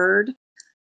particular word,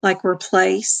 like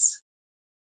replace,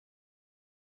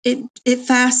 it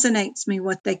fascinates me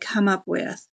what they come up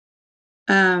with.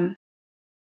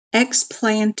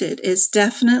 Explanted is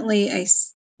definitely a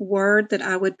word that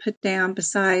I would put down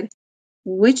beside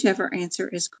whichever answer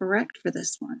is correct for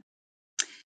this one.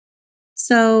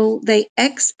 So they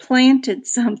explanted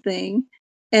something,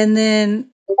 and the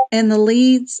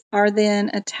leads are then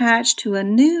attached to a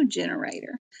new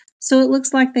generator. So it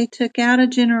looks like they took out a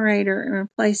generator and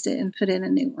replaced it and put in a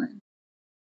new one.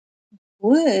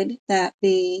 Would that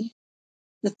be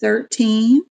the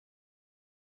 13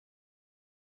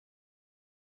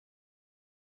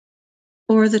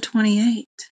 or the 28?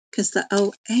 Because the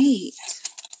 08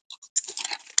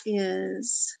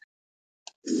 is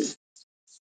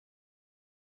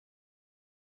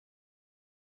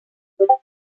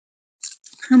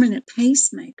permanent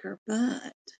pacemaker,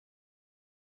 but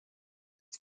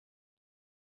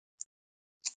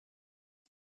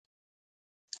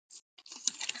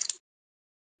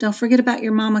don't forget about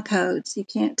your mama codes. You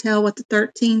can't tell what the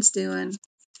 13's doing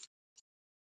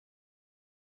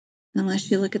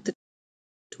unless you look at the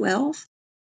 12.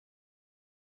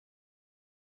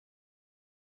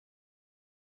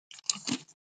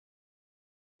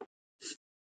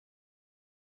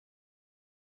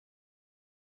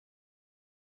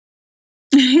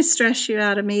 It stress you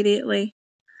out immediately.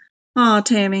 Oh,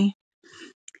 Tammy.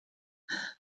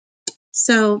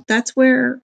 So that's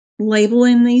where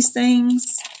labeling these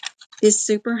things is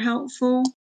super helpful.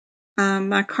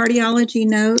 My cardiology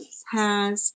notes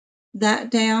has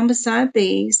that down beside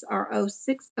these. Our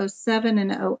 06, 07,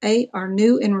 and 08 are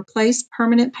new and replaced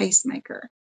permanent pacemaker,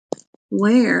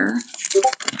 where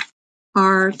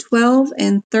our 12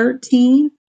 and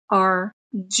 13 are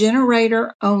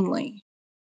generator only.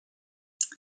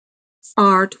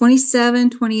 Our 27,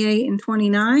 28, and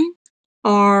 29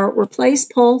 are replace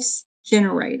pulse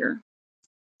generator.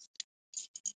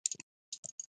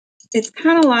 It's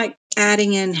kind of like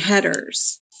adding in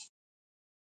headers.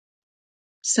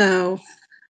 So,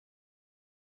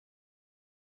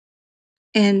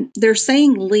 and they're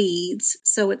saying leads,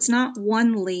 so it's not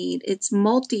one lead, it's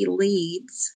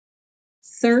multi-leads.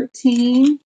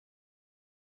 13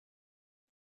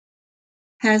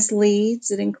 has leads,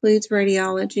 it includes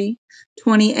radiology.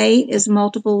 28 is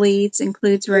multiple leads,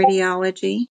 includes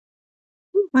radiology.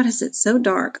 Why is it so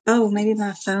dark? Oh, maybe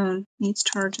my phone needs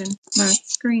charging. My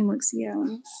screen looks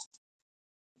yellow.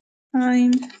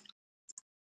 Find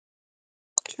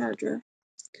charger,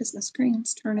 because my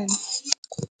screen's turning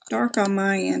dark on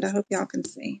my end. I hope y'all can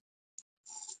see.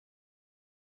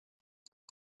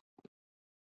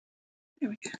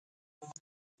 There we go.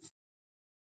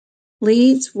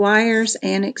 Leads, wires,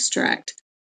 and extract.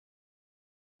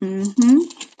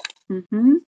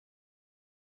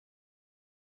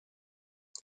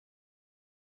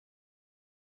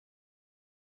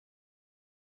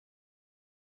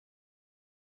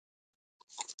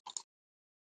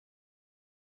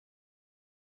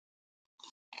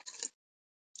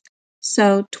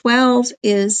 So 12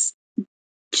 is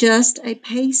just a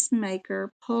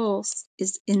pacemaker pulse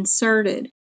is inserted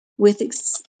with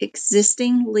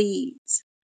existing leads.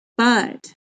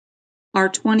 But our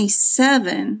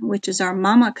 27, which is our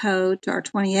mama code to our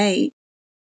 28,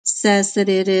 says that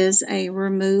it is a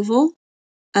removal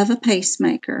of a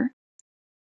pacemaker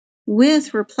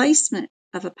with replacement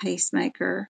of a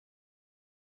pacemaker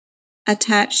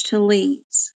attached to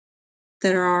leads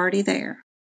that are already there.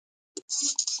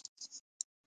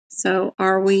 So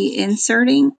are we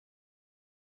inserting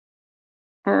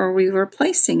or are we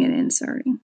replacing and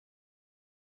inserting?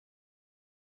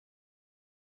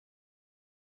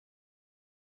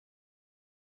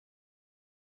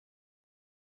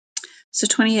 So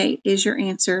 28 is your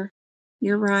answer.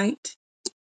 You're right.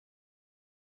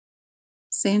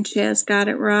 Sanchez got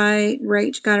it right.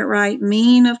 Rach got it right.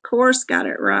 Mean, of course, got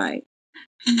it right.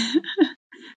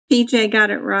 PJ got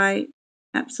it right.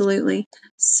 Absolutely.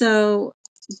 So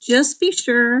just be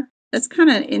sure, that's kind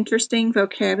of an interesting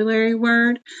vocabulary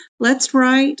word. Let's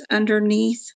write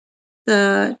underneath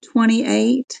the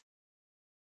 28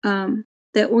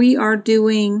 that we are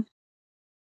doing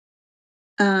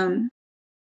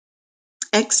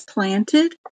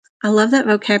explanted. I love that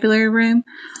vocabulary room.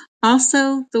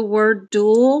 Also, the word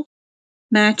dual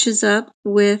matches up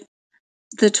with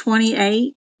the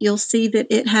 28. You'll see that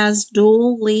it has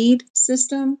dual lead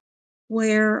system,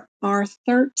 where our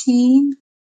 13,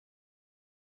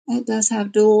 it does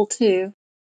have dual too.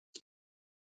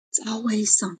 It's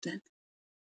always something.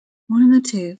 One of the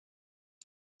two.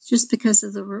 It's just because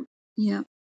of the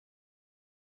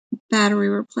battery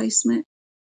replacement.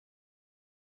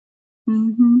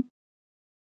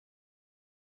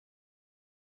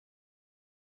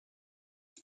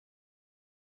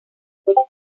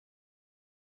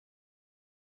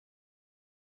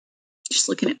 Just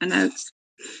looking at my notes.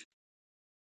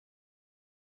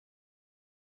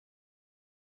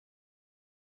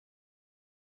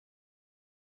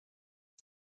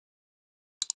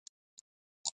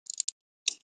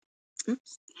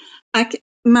 Oops.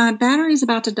 My battery's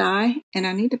about to die, and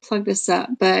I need to plug this up.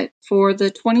 But for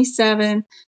the 27,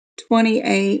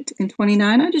 28, and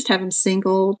 29, I just have them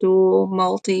single, dual,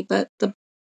 multi. But the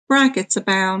brackets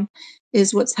abound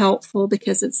is what's helpful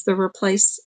because it's the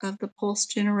replace of the pulse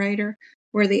generator,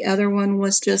 where the other one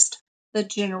was just the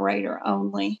generator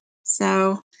only.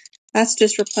 So that's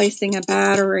just replacing a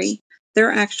battery.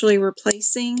 They're actually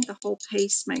replacing the whole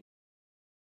pacemaker.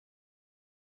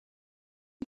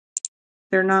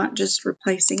 They're not just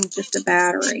replacing just a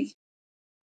battery.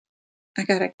 I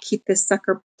gotta keep this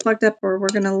sucker plugged up or we're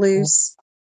gonna lose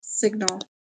signal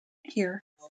here.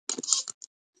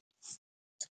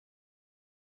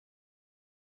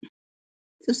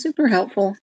 So super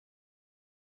helpful.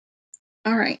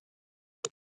 All right.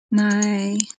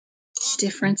 My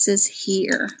differences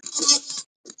here.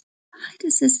 Why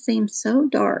does this seem so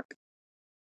dark?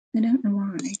 I don't know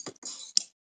why.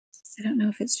 I don't know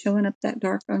if it's showing up that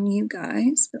dark on you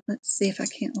guys, but let's see if I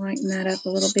can't lighten that up a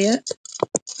little bit.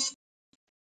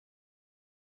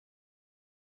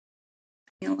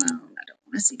 Alone. I don't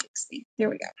want to see big speed. There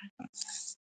we go.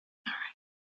 All right.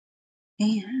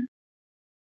 And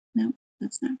no,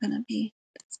 that's not gonna be.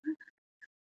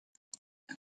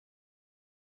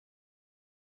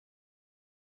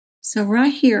 So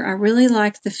right here, I really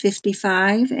like the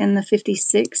 55 and the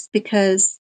 56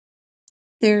 because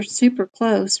they're super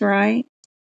close, right?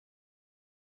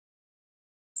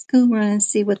 Let's go run and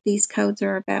see what these codes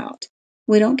are about.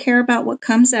 We don't care about what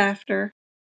comes after.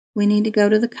 We need to go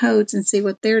to the codes and see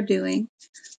what they're doing.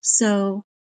 So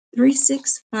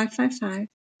 36555.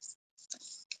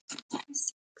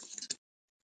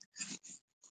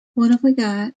 What have we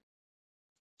got?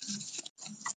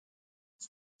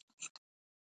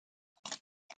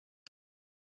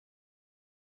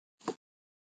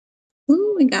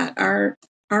 Ooh, we got our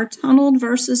tunneled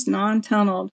versus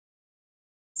non-tunneled.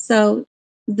 So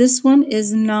this one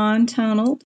is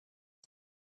non-tunneled.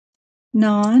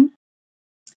 Non.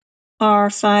 Our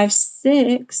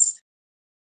 5-6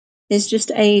 is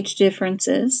just age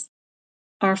differences.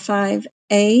 Our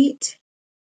 5-8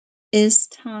 is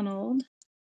tunneled.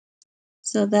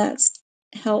 So that's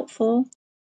helpful.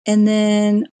 And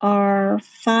then our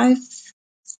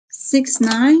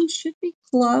 5-6-9 should be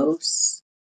close.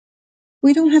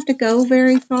 We don't have to go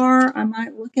very far. I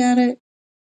might look at it.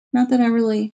 Not that I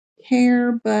really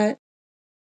care, but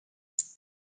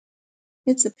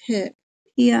it's a pick.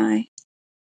 PICC.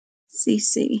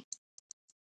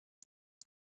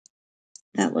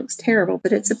 That looks terrible,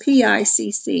 but it's a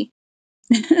PICC.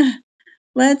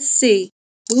 Let's see.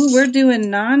 Ooh, we're doing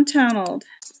non-tunneled,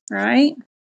 right?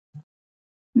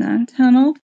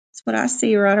 Non-tunneled. That's what I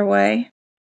see right away.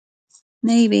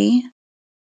 Maybe.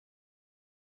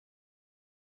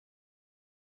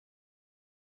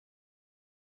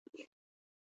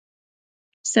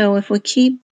 So if we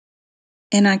keep,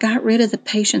 and I got rid of the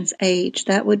patient's age,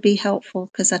 that would be helpful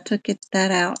because I took that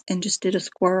out and just did a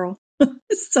squirrel.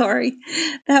 Sorry,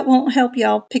 that won't help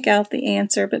y'all pick out the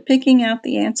answer, but picking out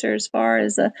the answer as far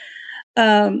as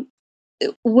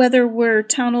whether we're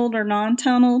tunneled or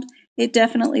non-tunneled, it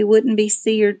definitely wouldn't be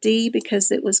C or D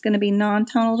because it was going to be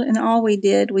non-tunneled. And all we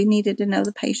needed to know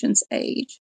the patient's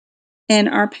age. And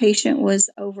our patient was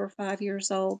over 5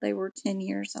 years old. They were 10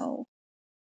 years old.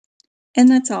 And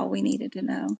that's all we needed to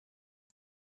know.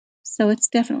 So it's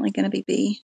definitely going to be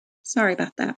B. Sorry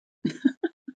about that.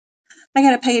 I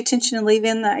got to pay attention and leave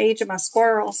in the age of my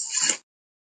squirrels.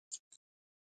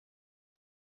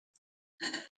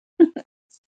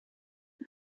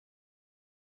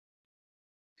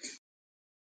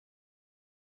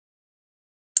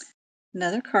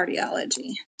 Another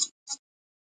cardiology.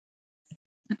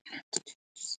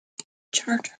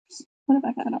 Chargers. What have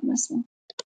I got on this one?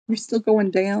 We're still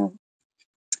going down.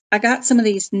 I got some of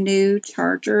these new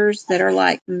chargers that are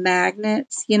like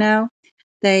magnets, you know.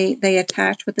 They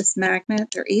attach with this magnet.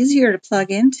 They're easier to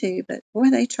plug into, but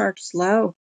boy, they charge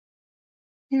slow.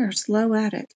 They're slow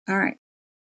at it. All right.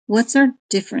 What's our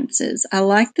differences? I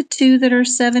like the two that are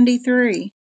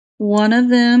 73. One of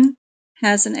them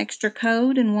has an extra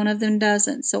code and one of them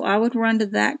doesn't. So I would run to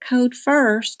that code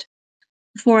first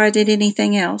before I did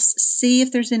anything else. See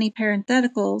if there's any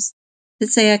parentheticals that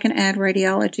say I can add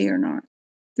radiology or not.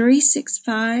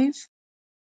 365,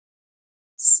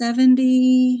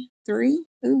 73.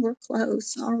 Ooh, we're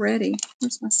close already.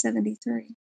 Where's my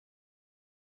 73?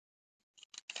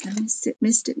 I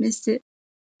missed it.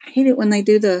 I hate it when they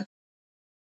do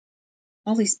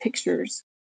all these pictures.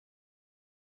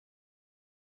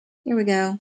 Here we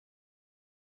go.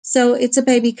 So it's a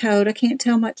baby code. I can't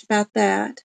tell much about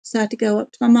that. So I have to go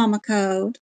up to my mama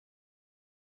code.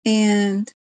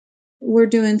 And we're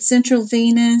doing central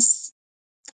venous,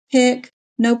 PIC,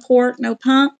 no port, no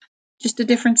pump, just a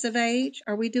difference of age.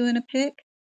 Are we doing a PIC?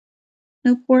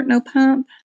 No port, no pump.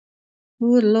 Oh,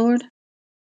 Lord.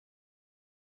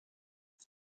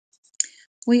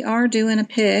 We are doing a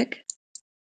PIC.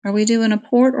 Are we doing a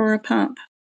port or a pump?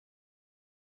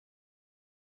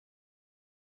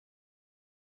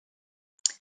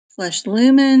 Flush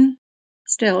lumen,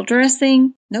 stale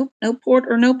dressing. Nope, no port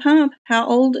or no pump. How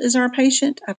old is our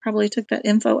patient? I probably took that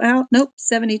info out. Nope,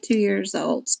 72 years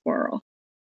old, squirrel.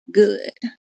 Good.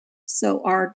 So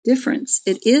our difference,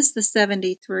 it is the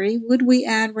 73. Would we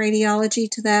add radiology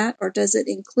to that, or does it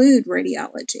include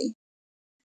radiology?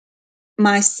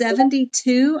 My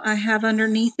 72, I have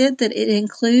underneath it that it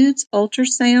includes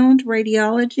ultrasound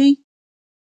radiology.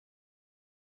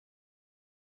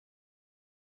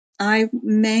 I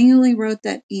manually wrote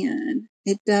that in.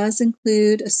 It does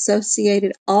include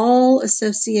all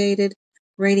associated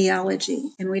radiology,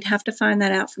 and we'd have to find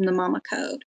that out from the mama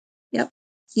code. Yep.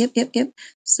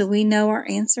 So we know our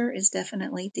answer is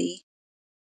definitely D.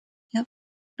 Yep.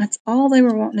 That's all they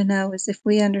were wanting to know, is if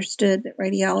we understood that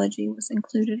radiology was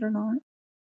included or not.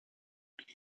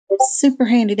 Super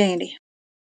handy dandy.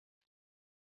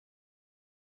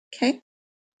 Okay.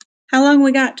 How long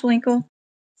we got, Twinkle?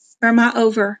 Or am I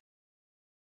over?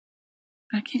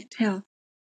 I can't tell.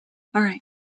 All right.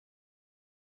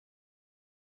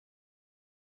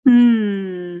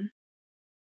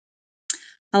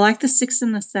 I like the 6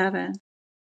 and the 7,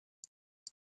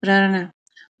 but I don't know.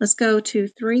 Let's go to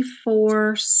 3,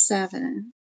 4,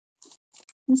 7.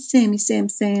 Sammy, Sam.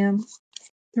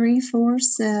 3, 4,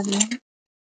 7.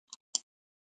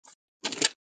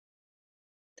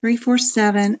 3, 4,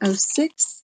 7,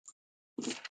 06.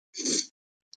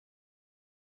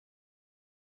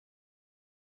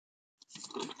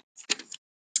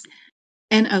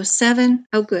 And 07.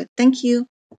 Oh, good. Thank you.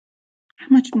 How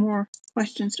much more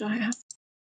questions do I have?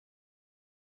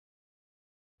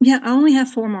 Yeah, I only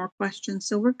have 4 more questions,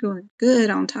 so we're going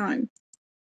good on time.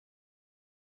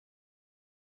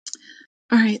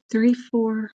 All right, 3,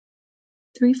 4,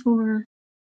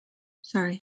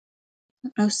 sorry,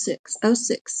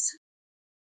 06.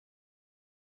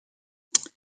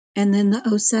 And then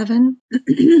the 07.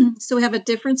 So we have a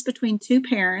difference between 2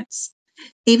 parents.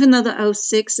 Even though the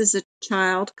 06 is a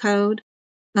child code,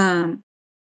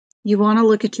 you want to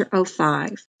look at your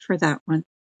 05 for that one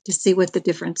to see what the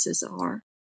differences are.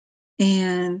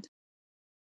 And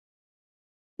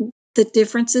the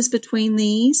differences between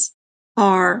these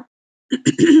are,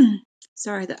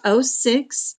 sorry, the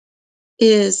 06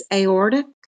 is aortic,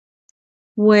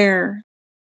 where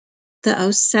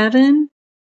the 07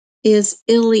 is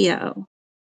ilio.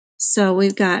 So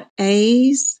we've got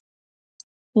A's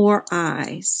or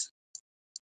I's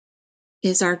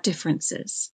is our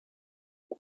differences.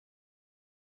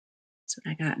 That's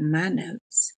what I got in my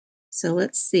notes. So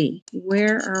let's see,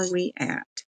 where are we at?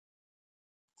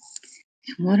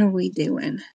 And what are we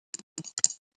doing?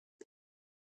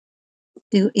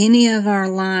 Do any of our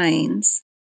lines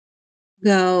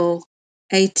go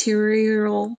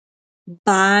arterial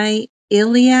by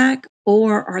iliac,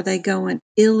 or are they going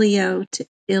ilio to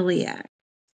iliac?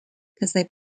 Because they're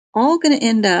all going to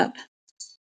end up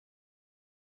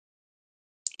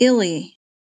ili,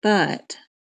 but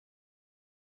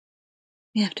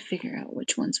we have to figure out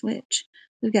which one's which.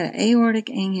 We've got an aortic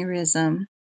aneurysm,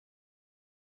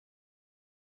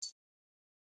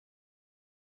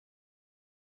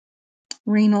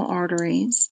 renal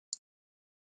arteries.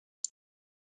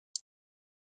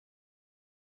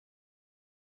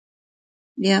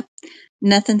 Yep,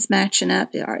 nothing's matching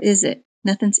up, is it?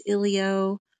 Nothing's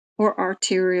ilio or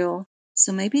arterial.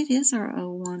 So maybe it is our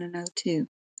O1 and O2.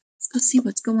 Let's go see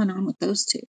what's going on with those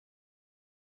two.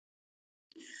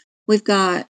 We've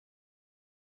got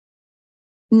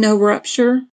no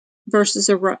rupture versus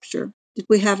a rupture. Did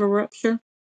we have a rupture?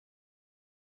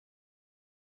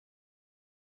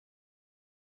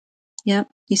 Yep.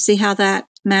 You see how that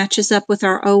matches up with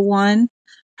our O1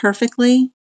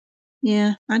 perfectly?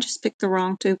 Yeah, I just picked the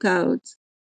wrong two codes.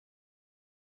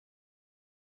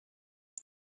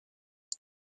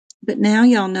 But now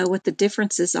y'all know what the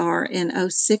differences are in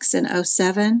 06 and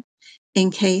 07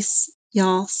 in case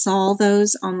y'all saw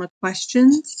those on the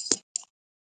questions.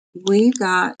 We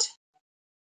got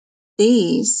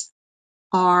these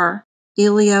are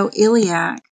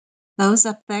ilio-iliac. Those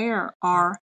up there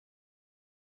are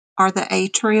the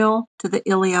atrial to the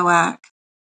iliac.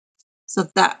 So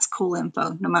that's cool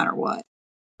info no matter what.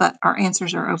 But our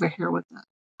answers are over here with the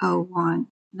O1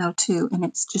 and O2, and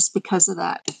it's just because of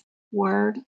that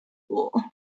word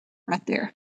right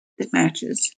there that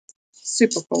matches.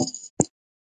 Super cool.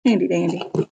 Handy dandy.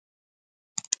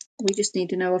 We just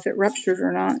need to know if it ruptured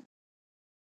or not.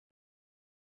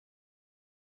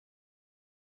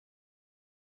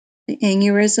 The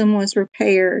aneurysm was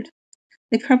repaired.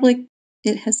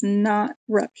 It has not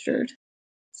ruptured.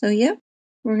 So, yep,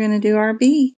 we're going to do our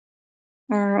B,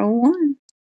 our O1.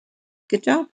 Good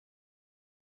job.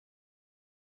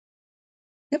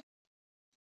 Yep.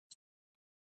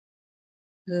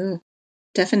 Ooh,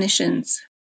 definitions.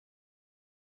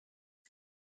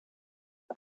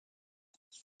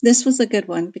 This was a good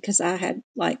one because I had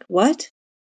what?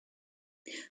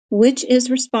 Which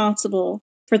is responsible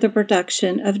for the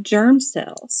production of germ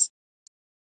cells?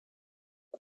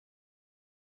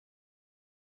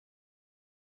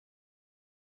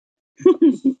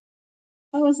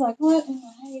 I was like, what in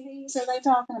the Hades are they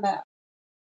talking about?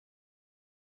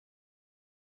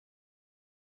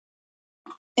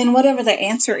 And whatever the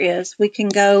answer is, we can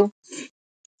go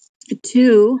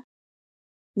to,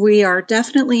 we are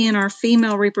definitely in our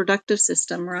female reproductive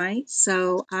system, right?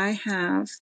 So I have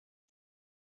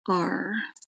our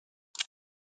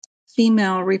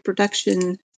female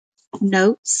reproduction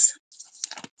notes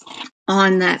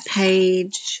on that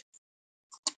page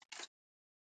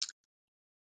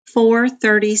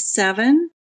 437.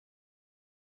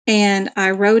 And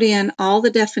I wrote in all the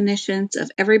definitions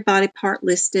of every body part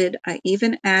listed. I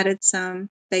even added some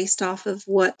based off of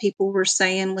what people were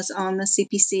saying was on the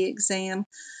CPC exam.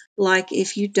 Like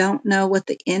if you don't know what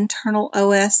the internal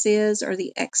OS is or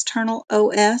the external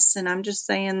OS, and I'm just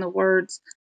saying the words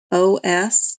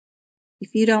OS,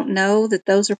 if you don't know that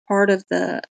those are part of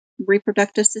the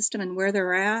reproductive system and where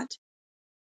they're at,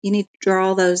 you need to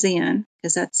draw those in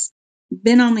because that's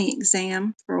been on the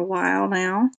exam for a while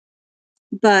now.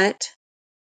 But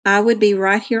I would be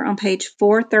right here on page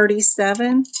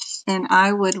 437, and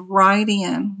I would write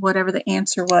in whatever the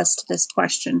answer was to this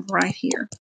question right here.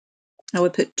 I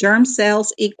would put germ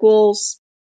cells equals,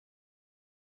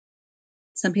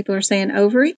 some people are saying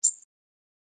ovaries.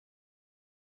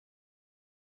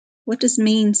 What does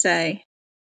mean say?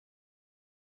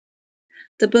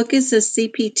 The book is a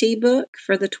CPT book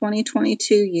for the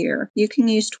 2022 year. You can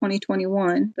use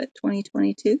 2021, but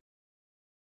 2022.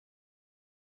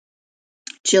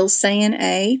 Jill's saying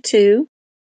A, too.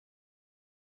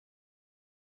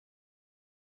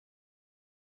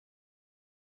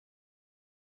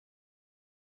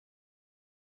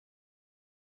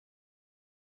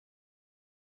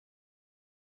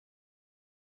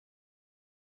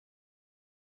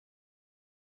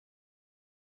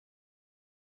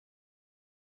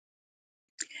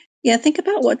 Yeah, think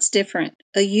about what's different.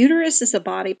 A uterus is a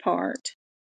body part.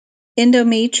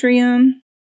 Endometrium,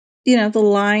 the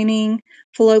lining,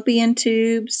 fallopian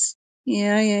tubes.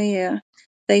 Yeah.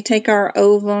 They take our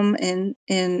ovum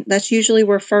and that's usually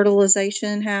where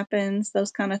fertilization happens,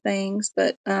 those kind of things.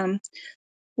 But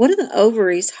what do the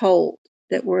ovaries hold?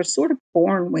 that we're sort of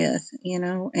born with,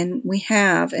 and we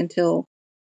have until,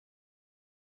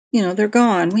 they're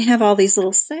gone. We have all these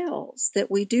little cells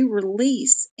that we do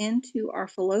release into our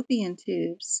fallopian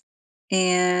tubes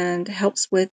and helps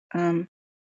with having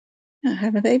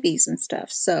babies and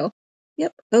stuff. So,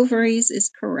 yep, ovaries is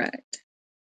correct.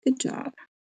 Good job.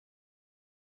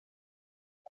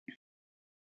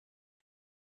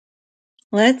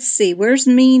 Let's see, where's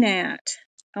Mean at?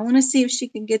 I want to see if she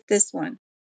can get this one.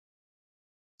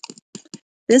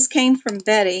 This came from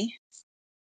Betty.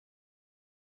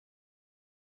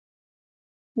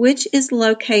 Which is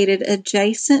located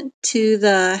adjacent to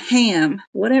the ham,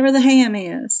 whatever the ham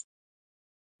is.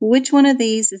 Which one of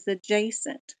these is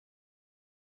adjacent?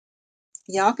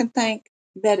 Y'all can thank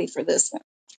Betty for this one.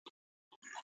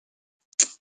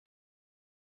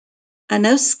 I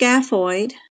know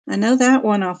scaphoid. I know that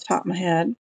one off the top of my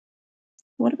head.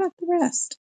 What about the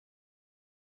rest?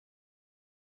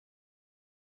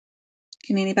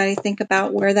 Can anybody think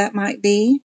about where that might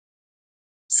be?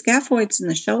 Scaphoid's in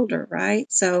the shoulder, right?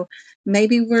 So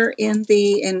maybe we're in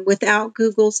and without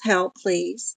Google's help,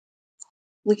 please,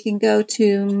 we can go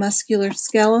to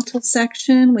musculoskeletal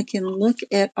section. We can look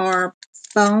at our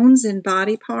bones and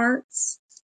body parts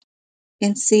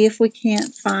and see if we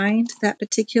can't find that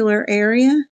particular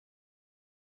area.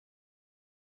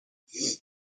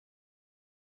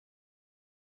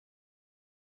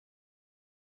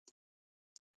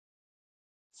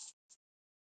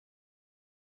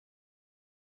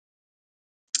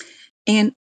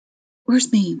 And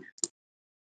where's Mean?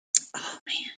 Oh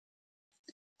man.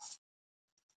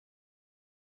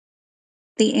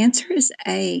 The answer is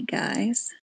A, guys.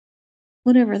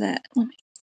 Whatever that.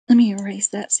 Let me erase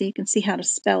that so you can see how to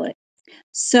spell it.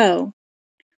 So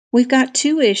we've got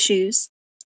two issues.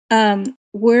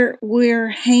 Where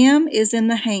ham is in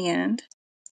the hand.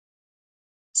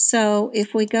 So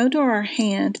if we go to our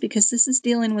hand, because this is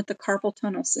dealing with the carpal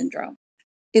tunnel syndrome,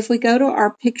 if we go to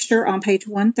our picture on page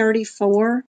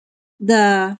 134,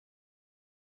 the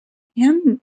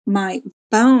hamite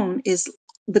bone is,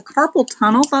 the carpal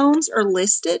tunnel bones are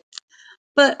listed,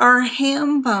 but our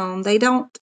ham bone, they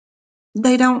don't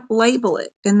label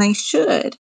it, and they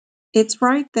should. It's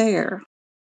right there.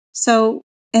 So,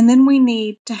 and then we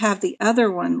need to have the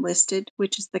other one listed,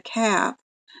 which is the calf,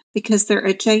 because they're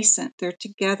adjacent. They're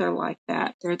together like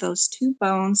that. They're those two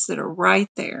bones that are right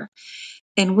there.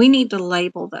 And we need to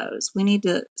label those. We need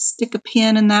to stick a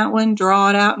pin in that one, draw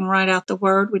it out, and write out the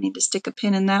word. We need to stick a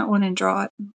pin in that one and draw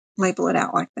it, label it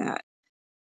out like that,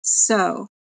 so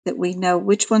that we know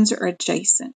which ones are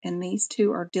adjacent. And these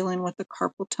two are dealing with the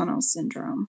carpal tunnel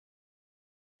syndrome.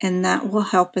 And that will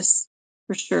help us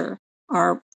for sure.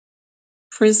 Our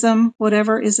prism,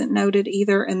 whatever, isn't noted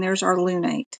either. And there's our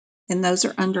lunate. And those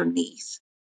are underneath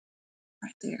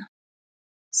right there.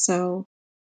 So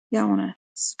y'all want to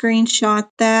screenshot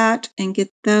that and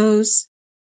get those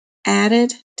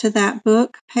added to that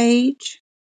book page,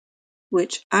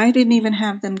 which I didn't even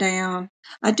have them down.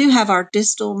 I do have our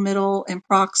distal, middle, and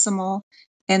proximal,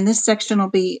 and this section will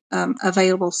be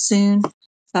available soon,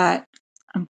 but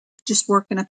I'm just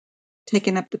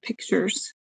taking up the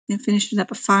pictures and finishing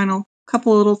up a final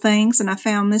couple little things, and I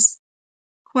found this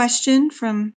question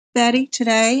from Betty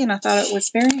today, and I thought it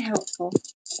was very helpful.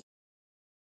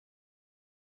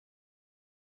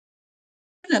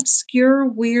 An obscure,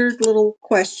 weird little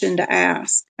question to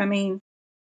ask. I mean,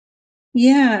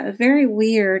 yeah, very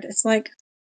weird. It's like,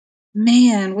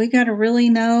 man, we got to really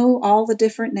know all the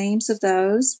different names of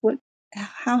those.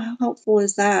 How helpful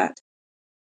is that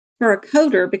for a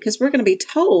coder? Because we're going to be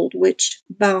told which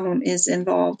bone is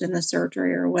involved in the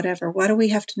surgery or whatever. Why do we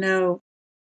have to know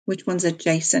which one's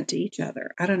adjacent to each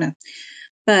other? I don't know.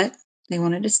 But they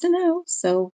wanted us to know,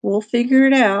 so we'll figure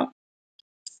it out.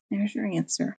 There's your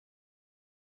answer.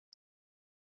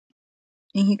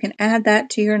 And you can add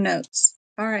that to your notes.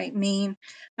 All right, Mean.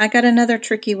 I got another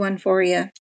tricky one for you.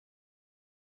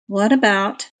 What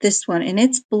about this one? And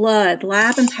it's blood,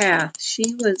 lab and path.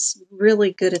 She was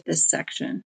really good at this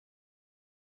section.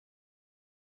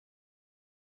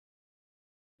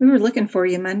 We were looking for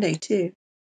you Monday, too.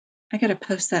 I got to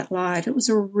post that live. It was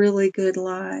a really good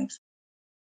live.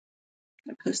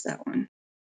 Got to post that one.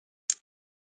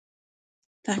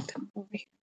 In fact, I'm over here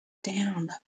down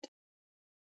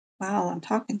while I'm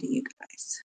talking to you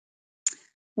guys.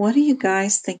 What do you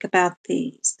guys think about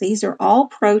these? These are all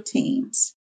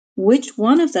proteins. Which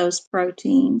one of those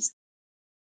proteins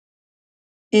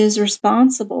is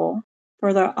responsible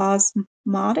for the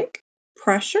osmotic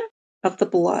pressure of the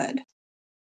blood?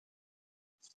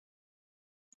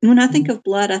 When I think of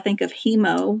blood, I think of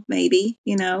hemo, maybe,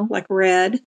 like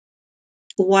red.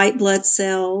 white blood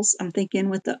cells. I'm thinking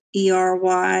with the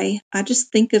ERY. I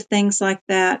just think of things like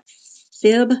that.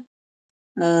 Fib,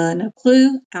 no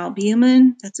clue.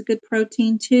 Albumin, that's a good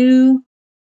protein too.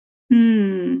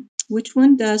 Which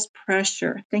one does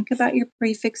pressure? Think about your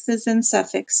prefixes and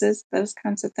suffixes, those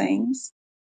kinds of things.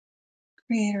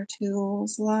 Creator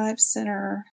tools, live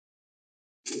center,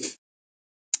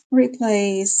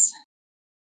 replays.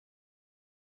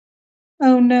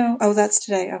 Oh no. Oh, that's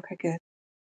today. Okay, good.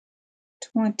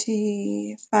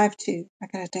 5.2. I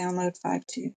gotta download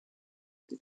 5.2.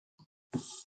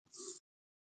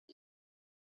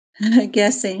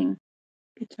 Guessing.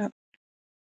 Good job.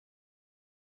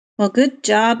 Well, good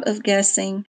job of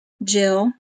guessing,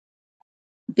 Jill,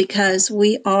 because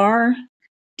we are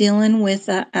dealing with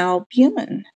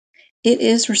albumin. It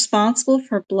is responsible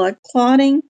for blood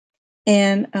clotting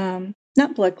and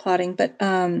not blood clotting, but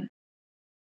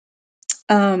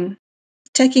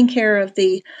taking care of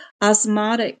the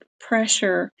osmotic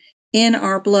pressure in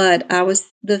our blood. I was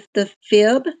the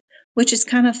fib, which is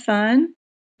kind of fun,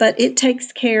 but it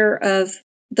takes care of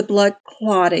the blood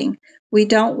clotting. We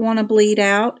don't want to bleed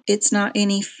out. It's not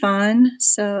any fun,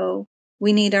 so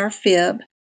we need our fib.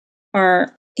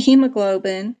 Our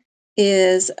hemoglobin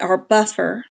is our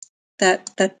buffer that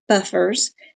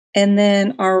buffers, and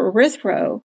then our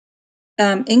erythro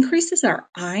increases our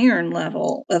iron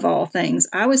level of all things.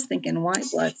 I was thinking white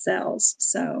blood cells,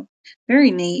 so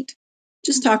very neat.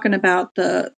 Just talking about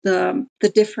the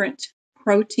different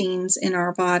proteins in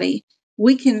our body.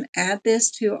 We can add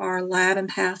this to our lab and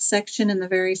path section in the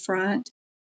very front,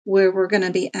 where we're going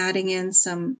to be adding in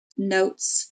some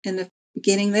notes in the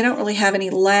beginning. They don't really have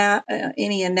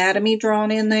any anatomy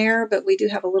drawn in there, but we do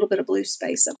have a little bit of blue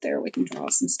space up there. We can draw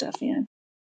some stuff in.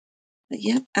 But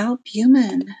yep,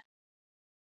 albumin.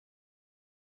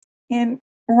 And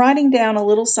writing down a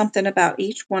little something about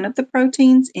each one of the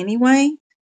proteins anyway,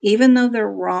 even though they're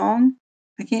wrong,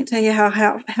 I can't tell you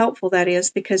how helpful that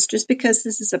is, because just because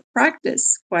this is a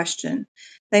practice question,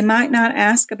 they might not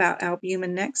ask about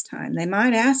albumin next time. They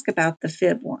might ask about the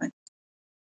fib one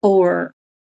or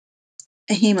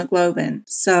a hemoglobin.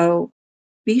 So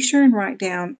be sure and write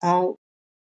down a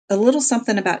little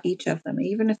something about each of them,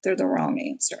 even if they're the wrong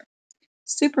answer.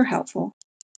 Super helpful.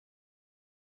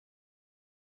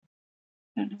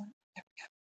 I don't know.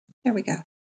 There we go.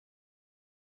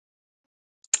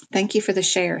 Thank you for the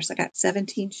shares. I got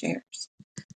 17 shares.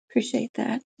 Appreciate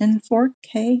that. And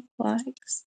 4K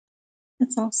likes.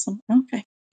 That's awesome. Okay.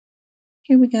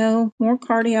 Here we go. More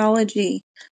cardiology.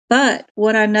 But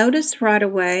what I noticed right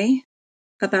away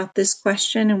about this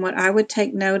question and what I would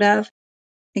take note of,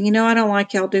 and you know I don't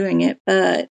like y'all doing it,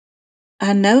 but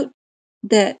I note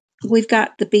that we've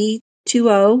got the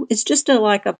B20. It's just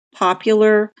like a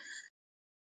popular,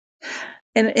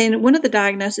 and one of the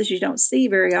diagnoses you don't see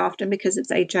very often because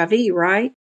it's HIV,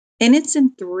 right? And it's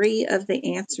in 3 of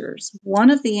the answers.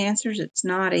 One of the answers it's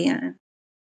not in.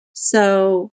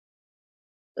 So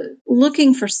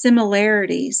looking for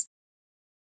similarities.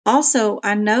 Also,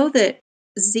 I know that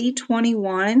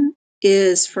Z21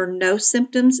 is for no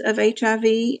symptoms of HIV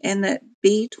and that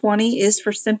B20 is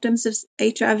for symptoms of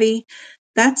HIV.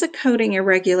 That's a coding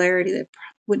irregularity that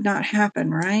would not happen,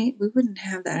 right? We wouldn't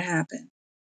have that happen.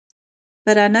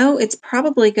 But I know it's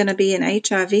probably going to be an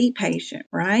HIV patient,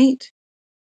 right?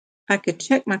 I could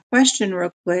check my question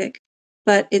real quick,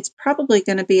 but it's probably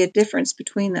going to be a difference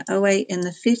between the 08 and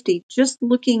the 50 just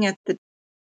looking at the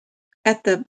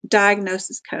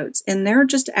diagnosis codes. And they're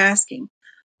just asking,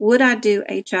 would I do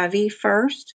HIV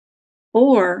first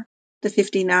or the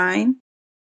 59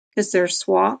 because they're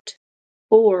swapped,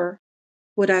 or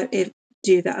would I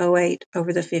do the 08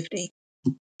 over the 50?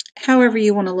 However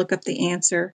you want to look up the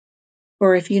answer,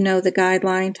 or if you know the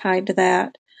guideline tied to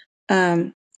that.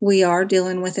 We are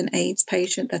dealing with an AIDS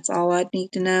patient. That's all I'd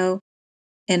need to know.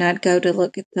 And I'd go to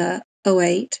look at the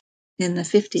 08 and the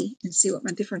 50 and see what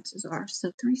my differences are.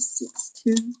 So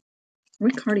 362. Are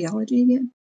we cardiology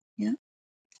again? Yeah.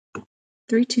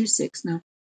 326. No.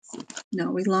 No,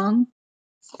 are we lung?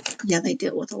 Yeah, they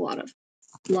deal with a lot of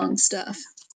lung stuff.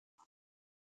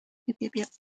 Yep.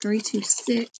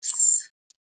 326.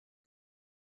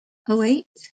 08.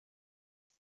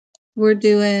 We're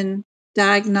doing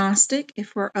diagnostic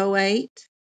if we're 08.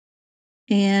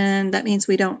 And that means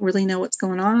we don't really know what's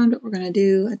going on, but we're going to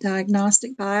do a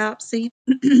diagnostic biopsy.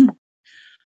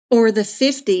 Or the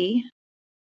 50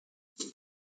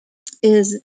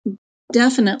 is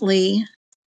definitely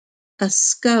a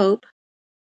scope,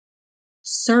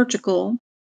 surgical,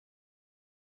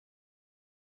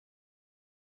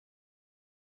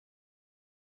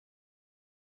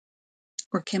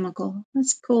 or chemical.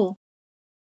 That's cool.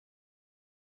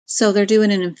 So they're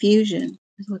doing an infusion.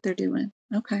 is what they're doing.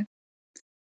 Okay.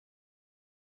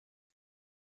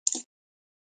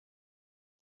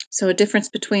 So a difference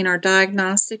between our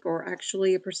diagnostic or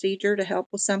actually a procedure to help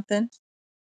with something.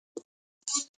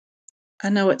 I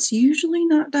know it's usually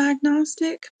not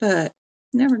diagnostic, but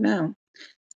you never know.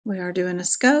 We are doing a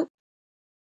scope,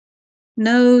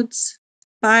 nodes,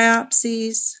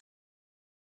 biopsies.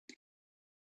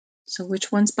 So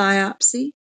which one's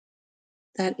biopsy?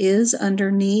 That is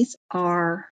underneath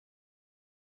our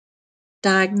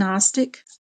diagnostic.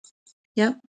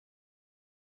 Yep.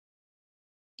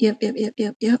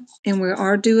 Yep. And we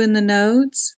are doing the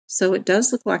nodes, so it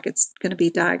does look like it's going to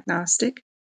be diagnostic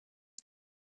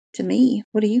to me.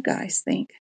 What do you guys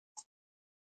think?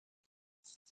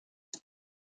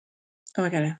 Oh, I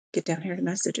got to get down here to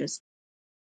messages.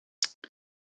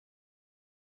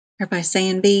 Everybody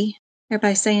saying B?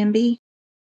 Everybody saying B?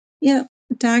 Yep.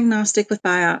 Diagnostic with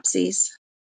biopsies.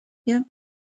 Yep.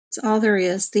 That's all there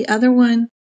is. The other one,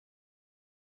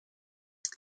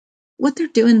 what they're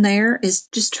doing there is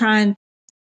just trying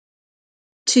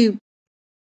to,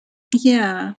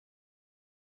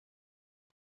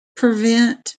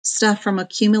 prevent stuff from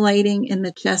accumulating in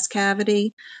the chest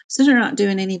cavity. So they're not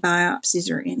doing any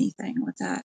biopsies or anything with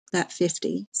that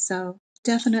 50. So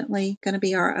definitely going to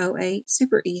be our 08.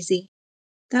 Super easy.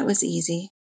 That was easy.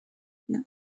 Yeah.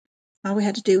 All we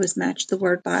had to do was match the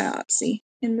word biopsy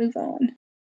and move on.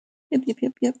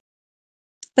 Yep.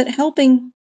 But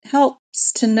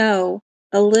helps to know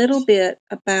a little bit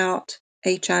about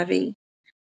HIV.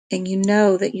 And you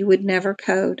know that you would never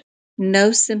code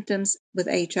no symptoms with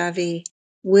HIV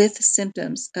with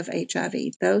symptoms of HIV.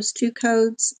 Those two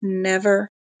codes never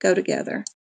go together.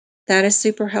 That is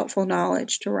super helpful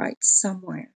knowledge to write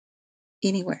somewhere,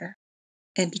 anywhere,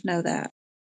 and to know that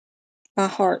by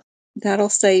heart. That'll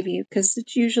save you because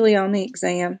it's usually on the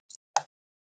exam.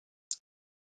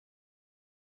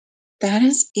 That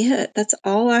is it. That's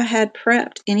all I had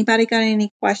prepped. Anybody got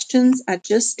any questions? I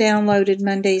just downloaded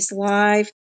Monday's live.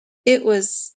 It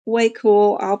was way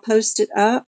cool. I'll post it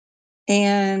up.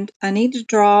 And I need to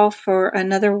draw for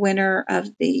another winner of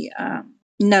the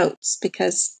notes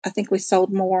because I think we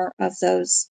sold more of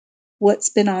those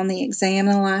what's been on the exam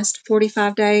in the last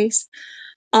 45 days.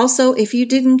 Also, if you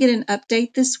didn't get an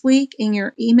update this week in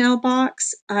your email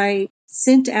box, I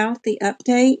sent out the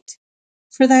update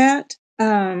for that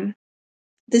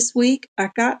this week. I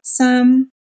got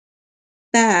some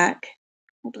back.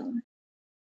 Hold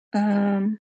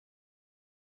on.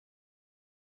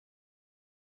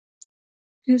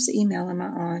 Whose email am I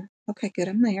on? Okay, good.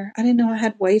 I'm there. I didn't know I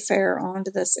had Wayfair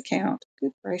onto this account.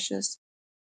 Good gracious.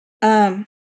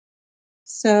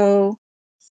 So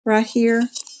right here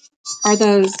are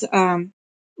those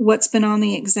what's been on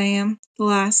the exam.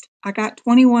 I got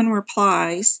 21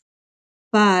 replies,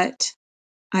 but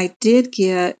I did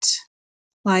get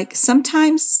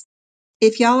sometimes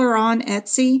if y'all are on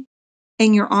Etsy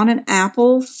and you're on an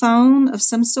Apple phone of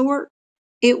some sort,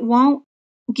 it won't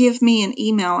give me an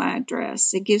email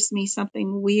address. It gives me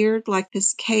something weird like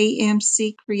this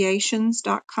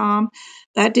kmccreations.com.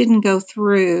 That didn't go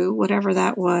through, whatever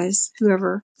that was,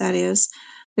 whoever that is.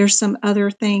 There's some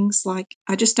other things like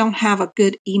I just don't have a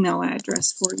good email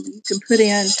address for you. You can put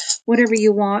in whatever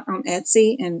you want on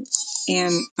Etsy and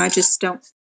I just don't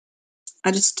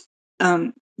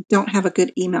have a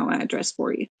good email address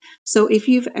for you. So if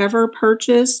you've ever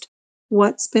purchased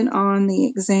what's been on the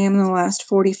exam in the last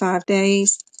 45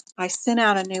 days, I sent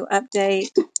out a new update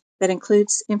that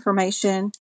includes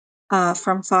information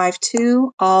from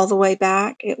 5/2 all the way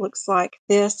back. It looks like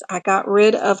this. I got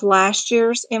rid of last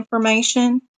year's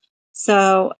information.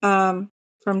 So from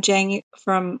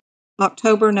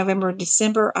October, November,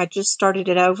 December, I just started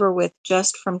it over with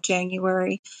just from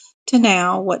January to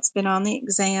now what's been on the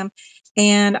exam.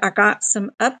 And I got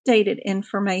some updated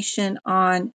information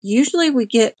on, usually we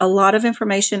get a lot of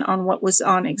information on what was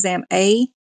on exam A,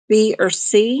 B, or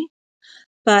C.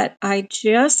 But I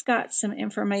just got some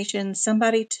information.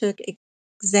 Somebody took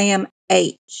exam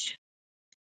H.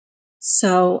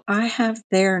 So I have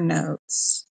their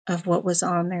notes of what was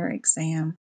on their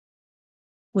exam,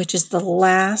 which is the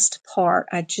last part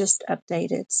I just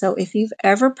updated. So if you've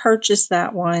ever purchased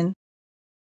that one,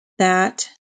 that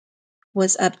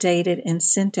was updated and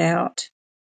sent out.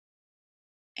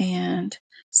 And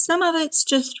some of it's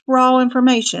just raw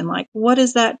information, like what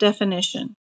is that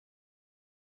definition?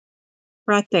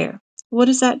 Right there. What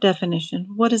is that definition?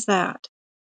 What is that?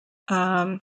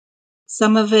 Some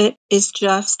of it is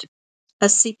just a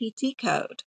CPT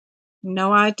code.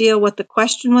 No idea what the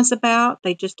question was about.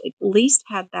 They just at least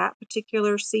had that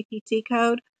particular CPT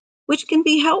code, which can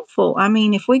be helpful. I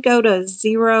mean, if we go to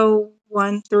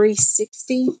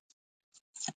 01360,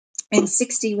 and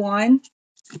 61,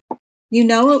 you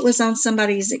know it was on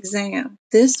somebody's exam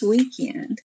this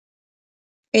weekend.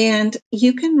 And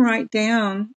you can write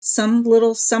down some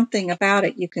little something about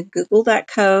it. You can Google that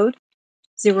code,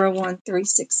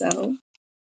 01360.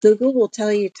 Google will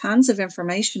tell you tons of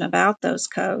information about those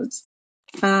codes.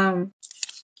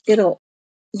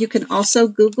 You can also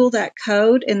Google that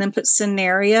code and then put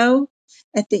scenario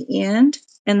at the end,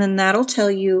 and then that'll tell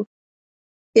you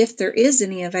if there is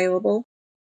any available,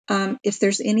 if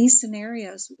there's any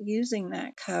scenarios using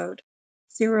that code.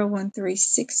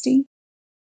 01360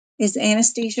 is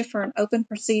anesthesia for an open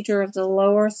procedure of the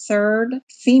lower third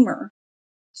femur.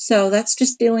 So that's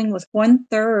just dealing with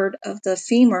 1/3 of the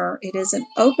femur. It is an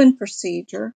open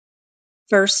procedure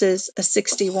versus a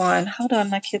 61. Hold on,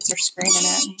 my kids are screaming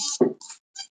at me.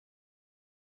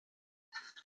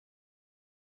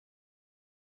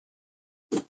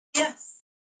 Yes.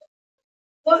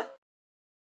 What?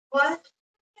 What?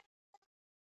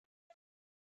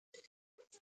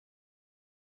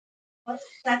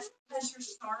 That's because you're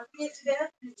starving it to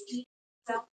death and it's eating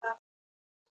itself up.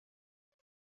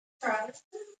 Travis,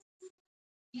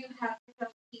 you have to go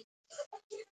eat.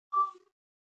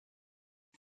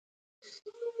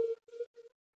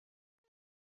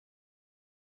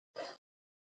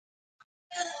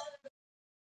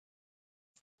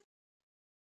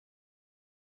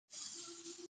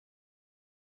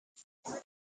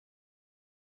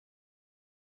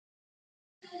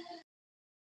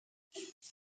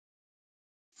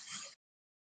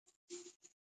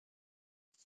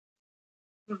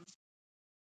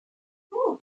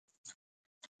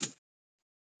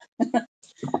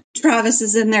 Travis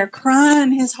is in there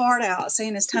crying his heart out,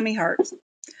 saying his tummy hurts.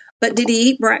 But did he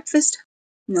eat breakfast?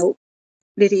 Nope.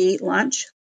 Did he eat lunch?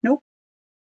 Nope.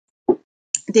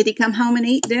 Did he come home and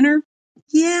eat dinner?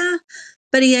 Yeah,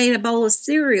 but he ate a bowl of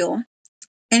cereal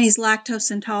and he's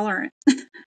lactose intolerant.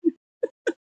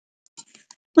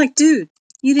 Like, dude,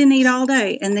 you didn't eat all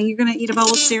day and then you're going to eat a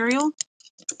bowl of cereal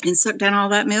and suck down all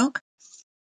that milk?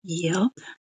 Yep.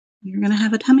 You're going to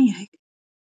have a tummy ache.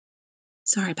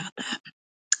 Sorry about that.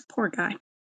 Poor guy.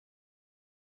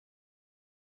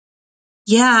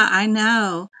 Yeah, I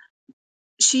know.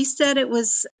 She said it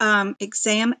was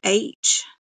exam H.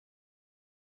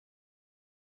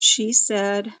 She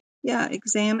said, yeah,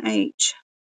 exam H.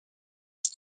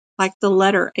 Like the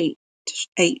letter H.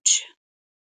 H.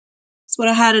 That's what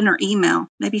I had in her email.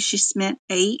 Maybe she meant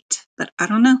 8, but I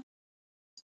don't know.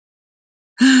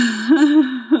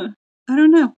 I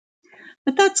don't know.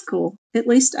 But that's cool. At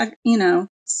least,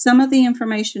 some of the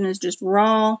information is just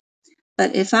raw.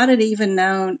 But if I'd have even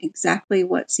known exactly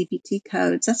what CPT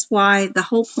codes, that's why the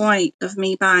whole point of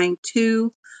me buying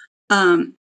 2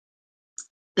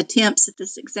 attempts at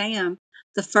this exam,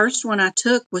 the first one I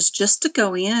took was just to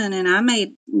go in, and I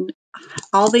made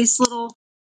all these little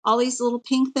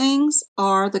pink things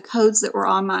are the codes that were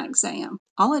on my exam.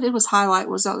 All I did was highlight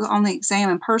was on the exam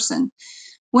in person.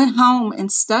 Went home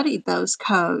and studied those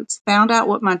codes, found out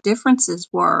what my differences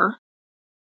were,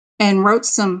 and wrote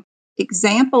some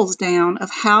examples down of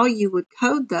how you would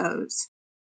code those.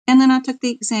 And then I took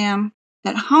the exam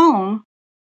at home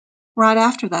right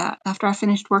after that, after I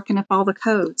finished working up all the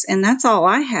codes. And that's all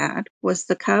I had was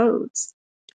the codes.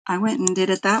 I went and did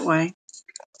it that way.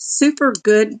 Super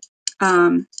good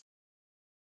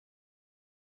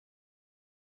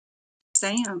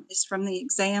exam is from the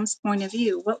exam's point of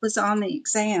view. What was on the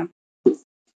exam? Let's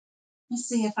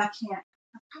see if I can't.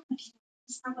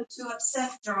 He's probably too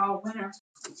upset to draw a winner.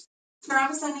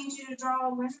 Travis, I need you to draw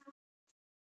a winner.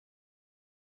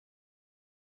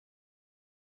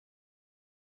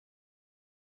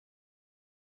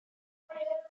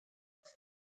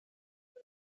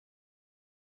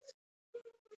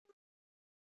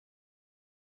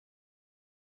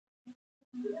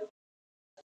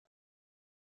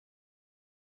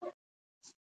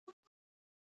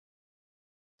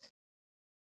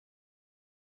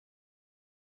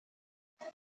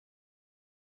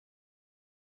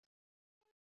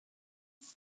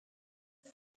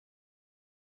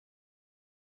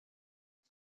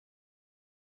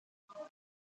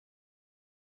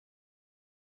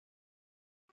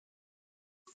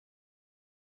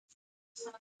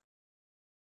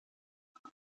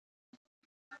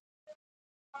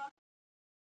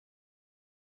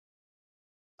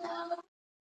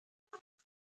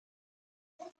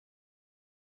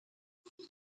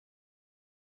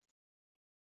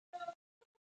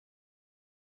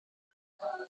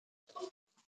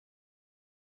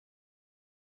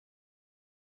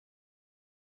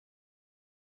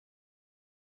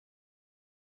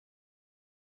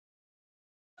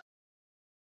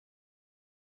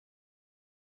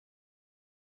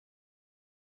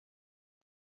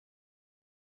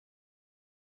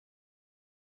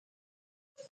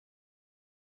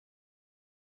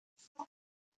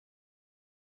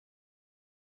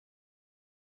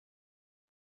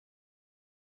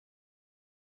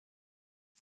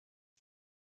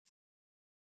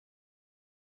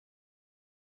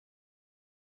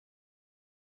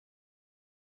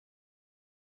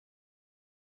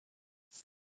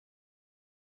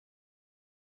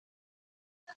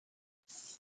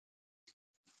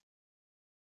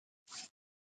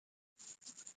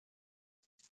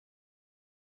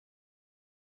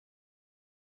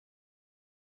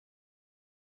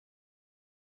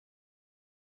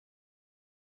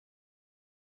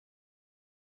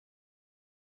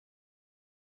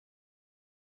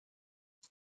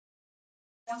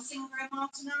 Y'all seen Grandma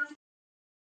tonight?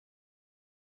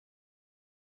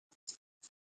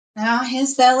 Now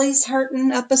his belly's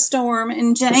hurting up a storm,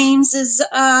 and James is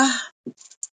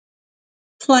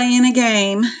playing a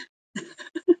game.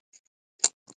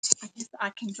 I guess I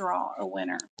can draw a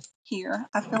winner here.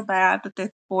 I feel bad that the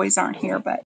boys aren't here,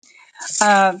 but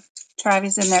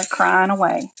Travis in there crying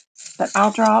away. But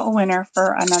I'll draw a winner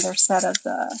for another set of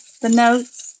the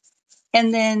notes.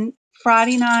 And then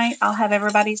Friday night, I'll have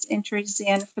everybody's entries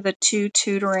in for the 2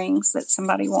 tutorings that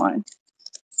somebody won.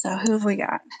 So who have we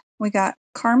got? We got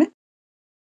Carmen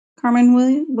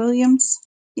Williams.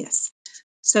 Yes.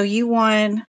 So you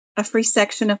won a free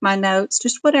section of my notes,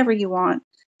 just whatever you want.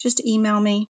 Just email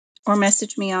me or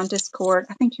message me on Discord.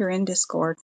 I think you're in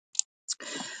Discord.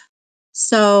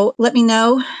 So let me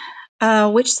know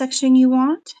which section you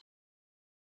want.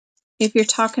 If you're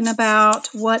talking about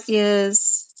what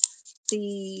is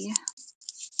the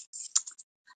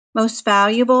most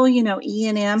valuable,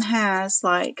 E&M has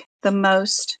like the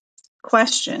most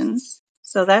questions.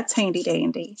 So that's handy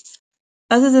dandy.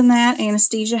 Other than that,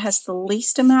 anesthesia has the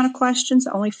least amount of questions,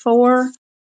 only 4.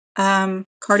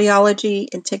 Cardiology,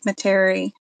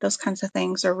 integumentary, those kinds of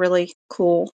things are really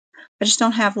cool. I just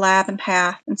don't have lab and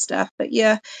path and stuff. But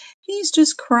yeah, he's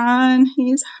just crying.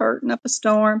 He's hurting up a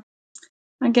storm.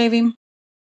 I gave him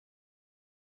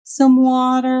some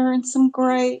water and some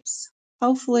grapes.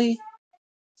 Hopefully.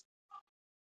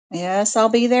 Yes, I'll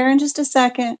be there in just a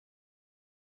second.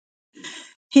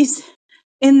 He's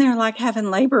in there like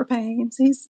having labor pains.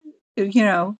 He's,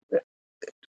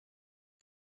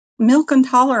 milk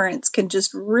intolerance can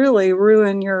just really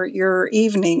ruin your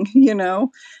evening,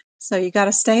 So you got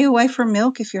to stay away from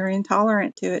milk if you're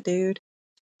intolerant to it, dude.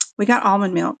 We got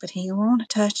almond milk, but he won't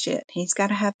touch it. He's got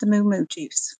to have the moo moo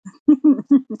juice.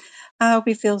 I hope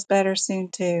he feels better soon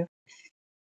too.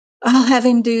 I'll have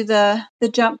him do the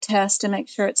jump test to make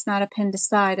sure it's not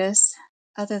appendicitis.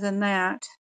 Other than that,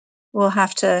 we'll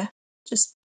have to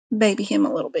just baby him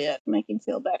a little bit, make him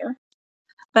feel better.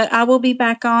 But I will be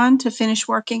back on to finish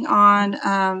working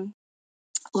on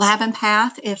lab and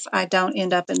path if I don't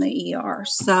end up in the ER.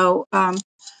 So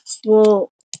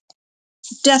we'll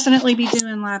definitely be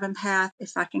doing lab and path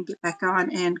if I can get back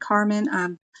on. And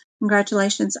Carmen,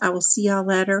 congratulations. I will see y'all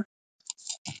later.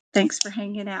 Thanks for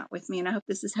hanging out with me, and I hope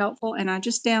this is helpful. And I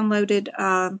just downloaded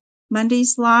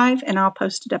Monday's live, and I'll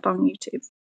post it up on YouTube.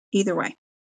 Either way.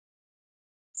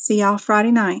 See y'all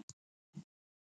Friday night.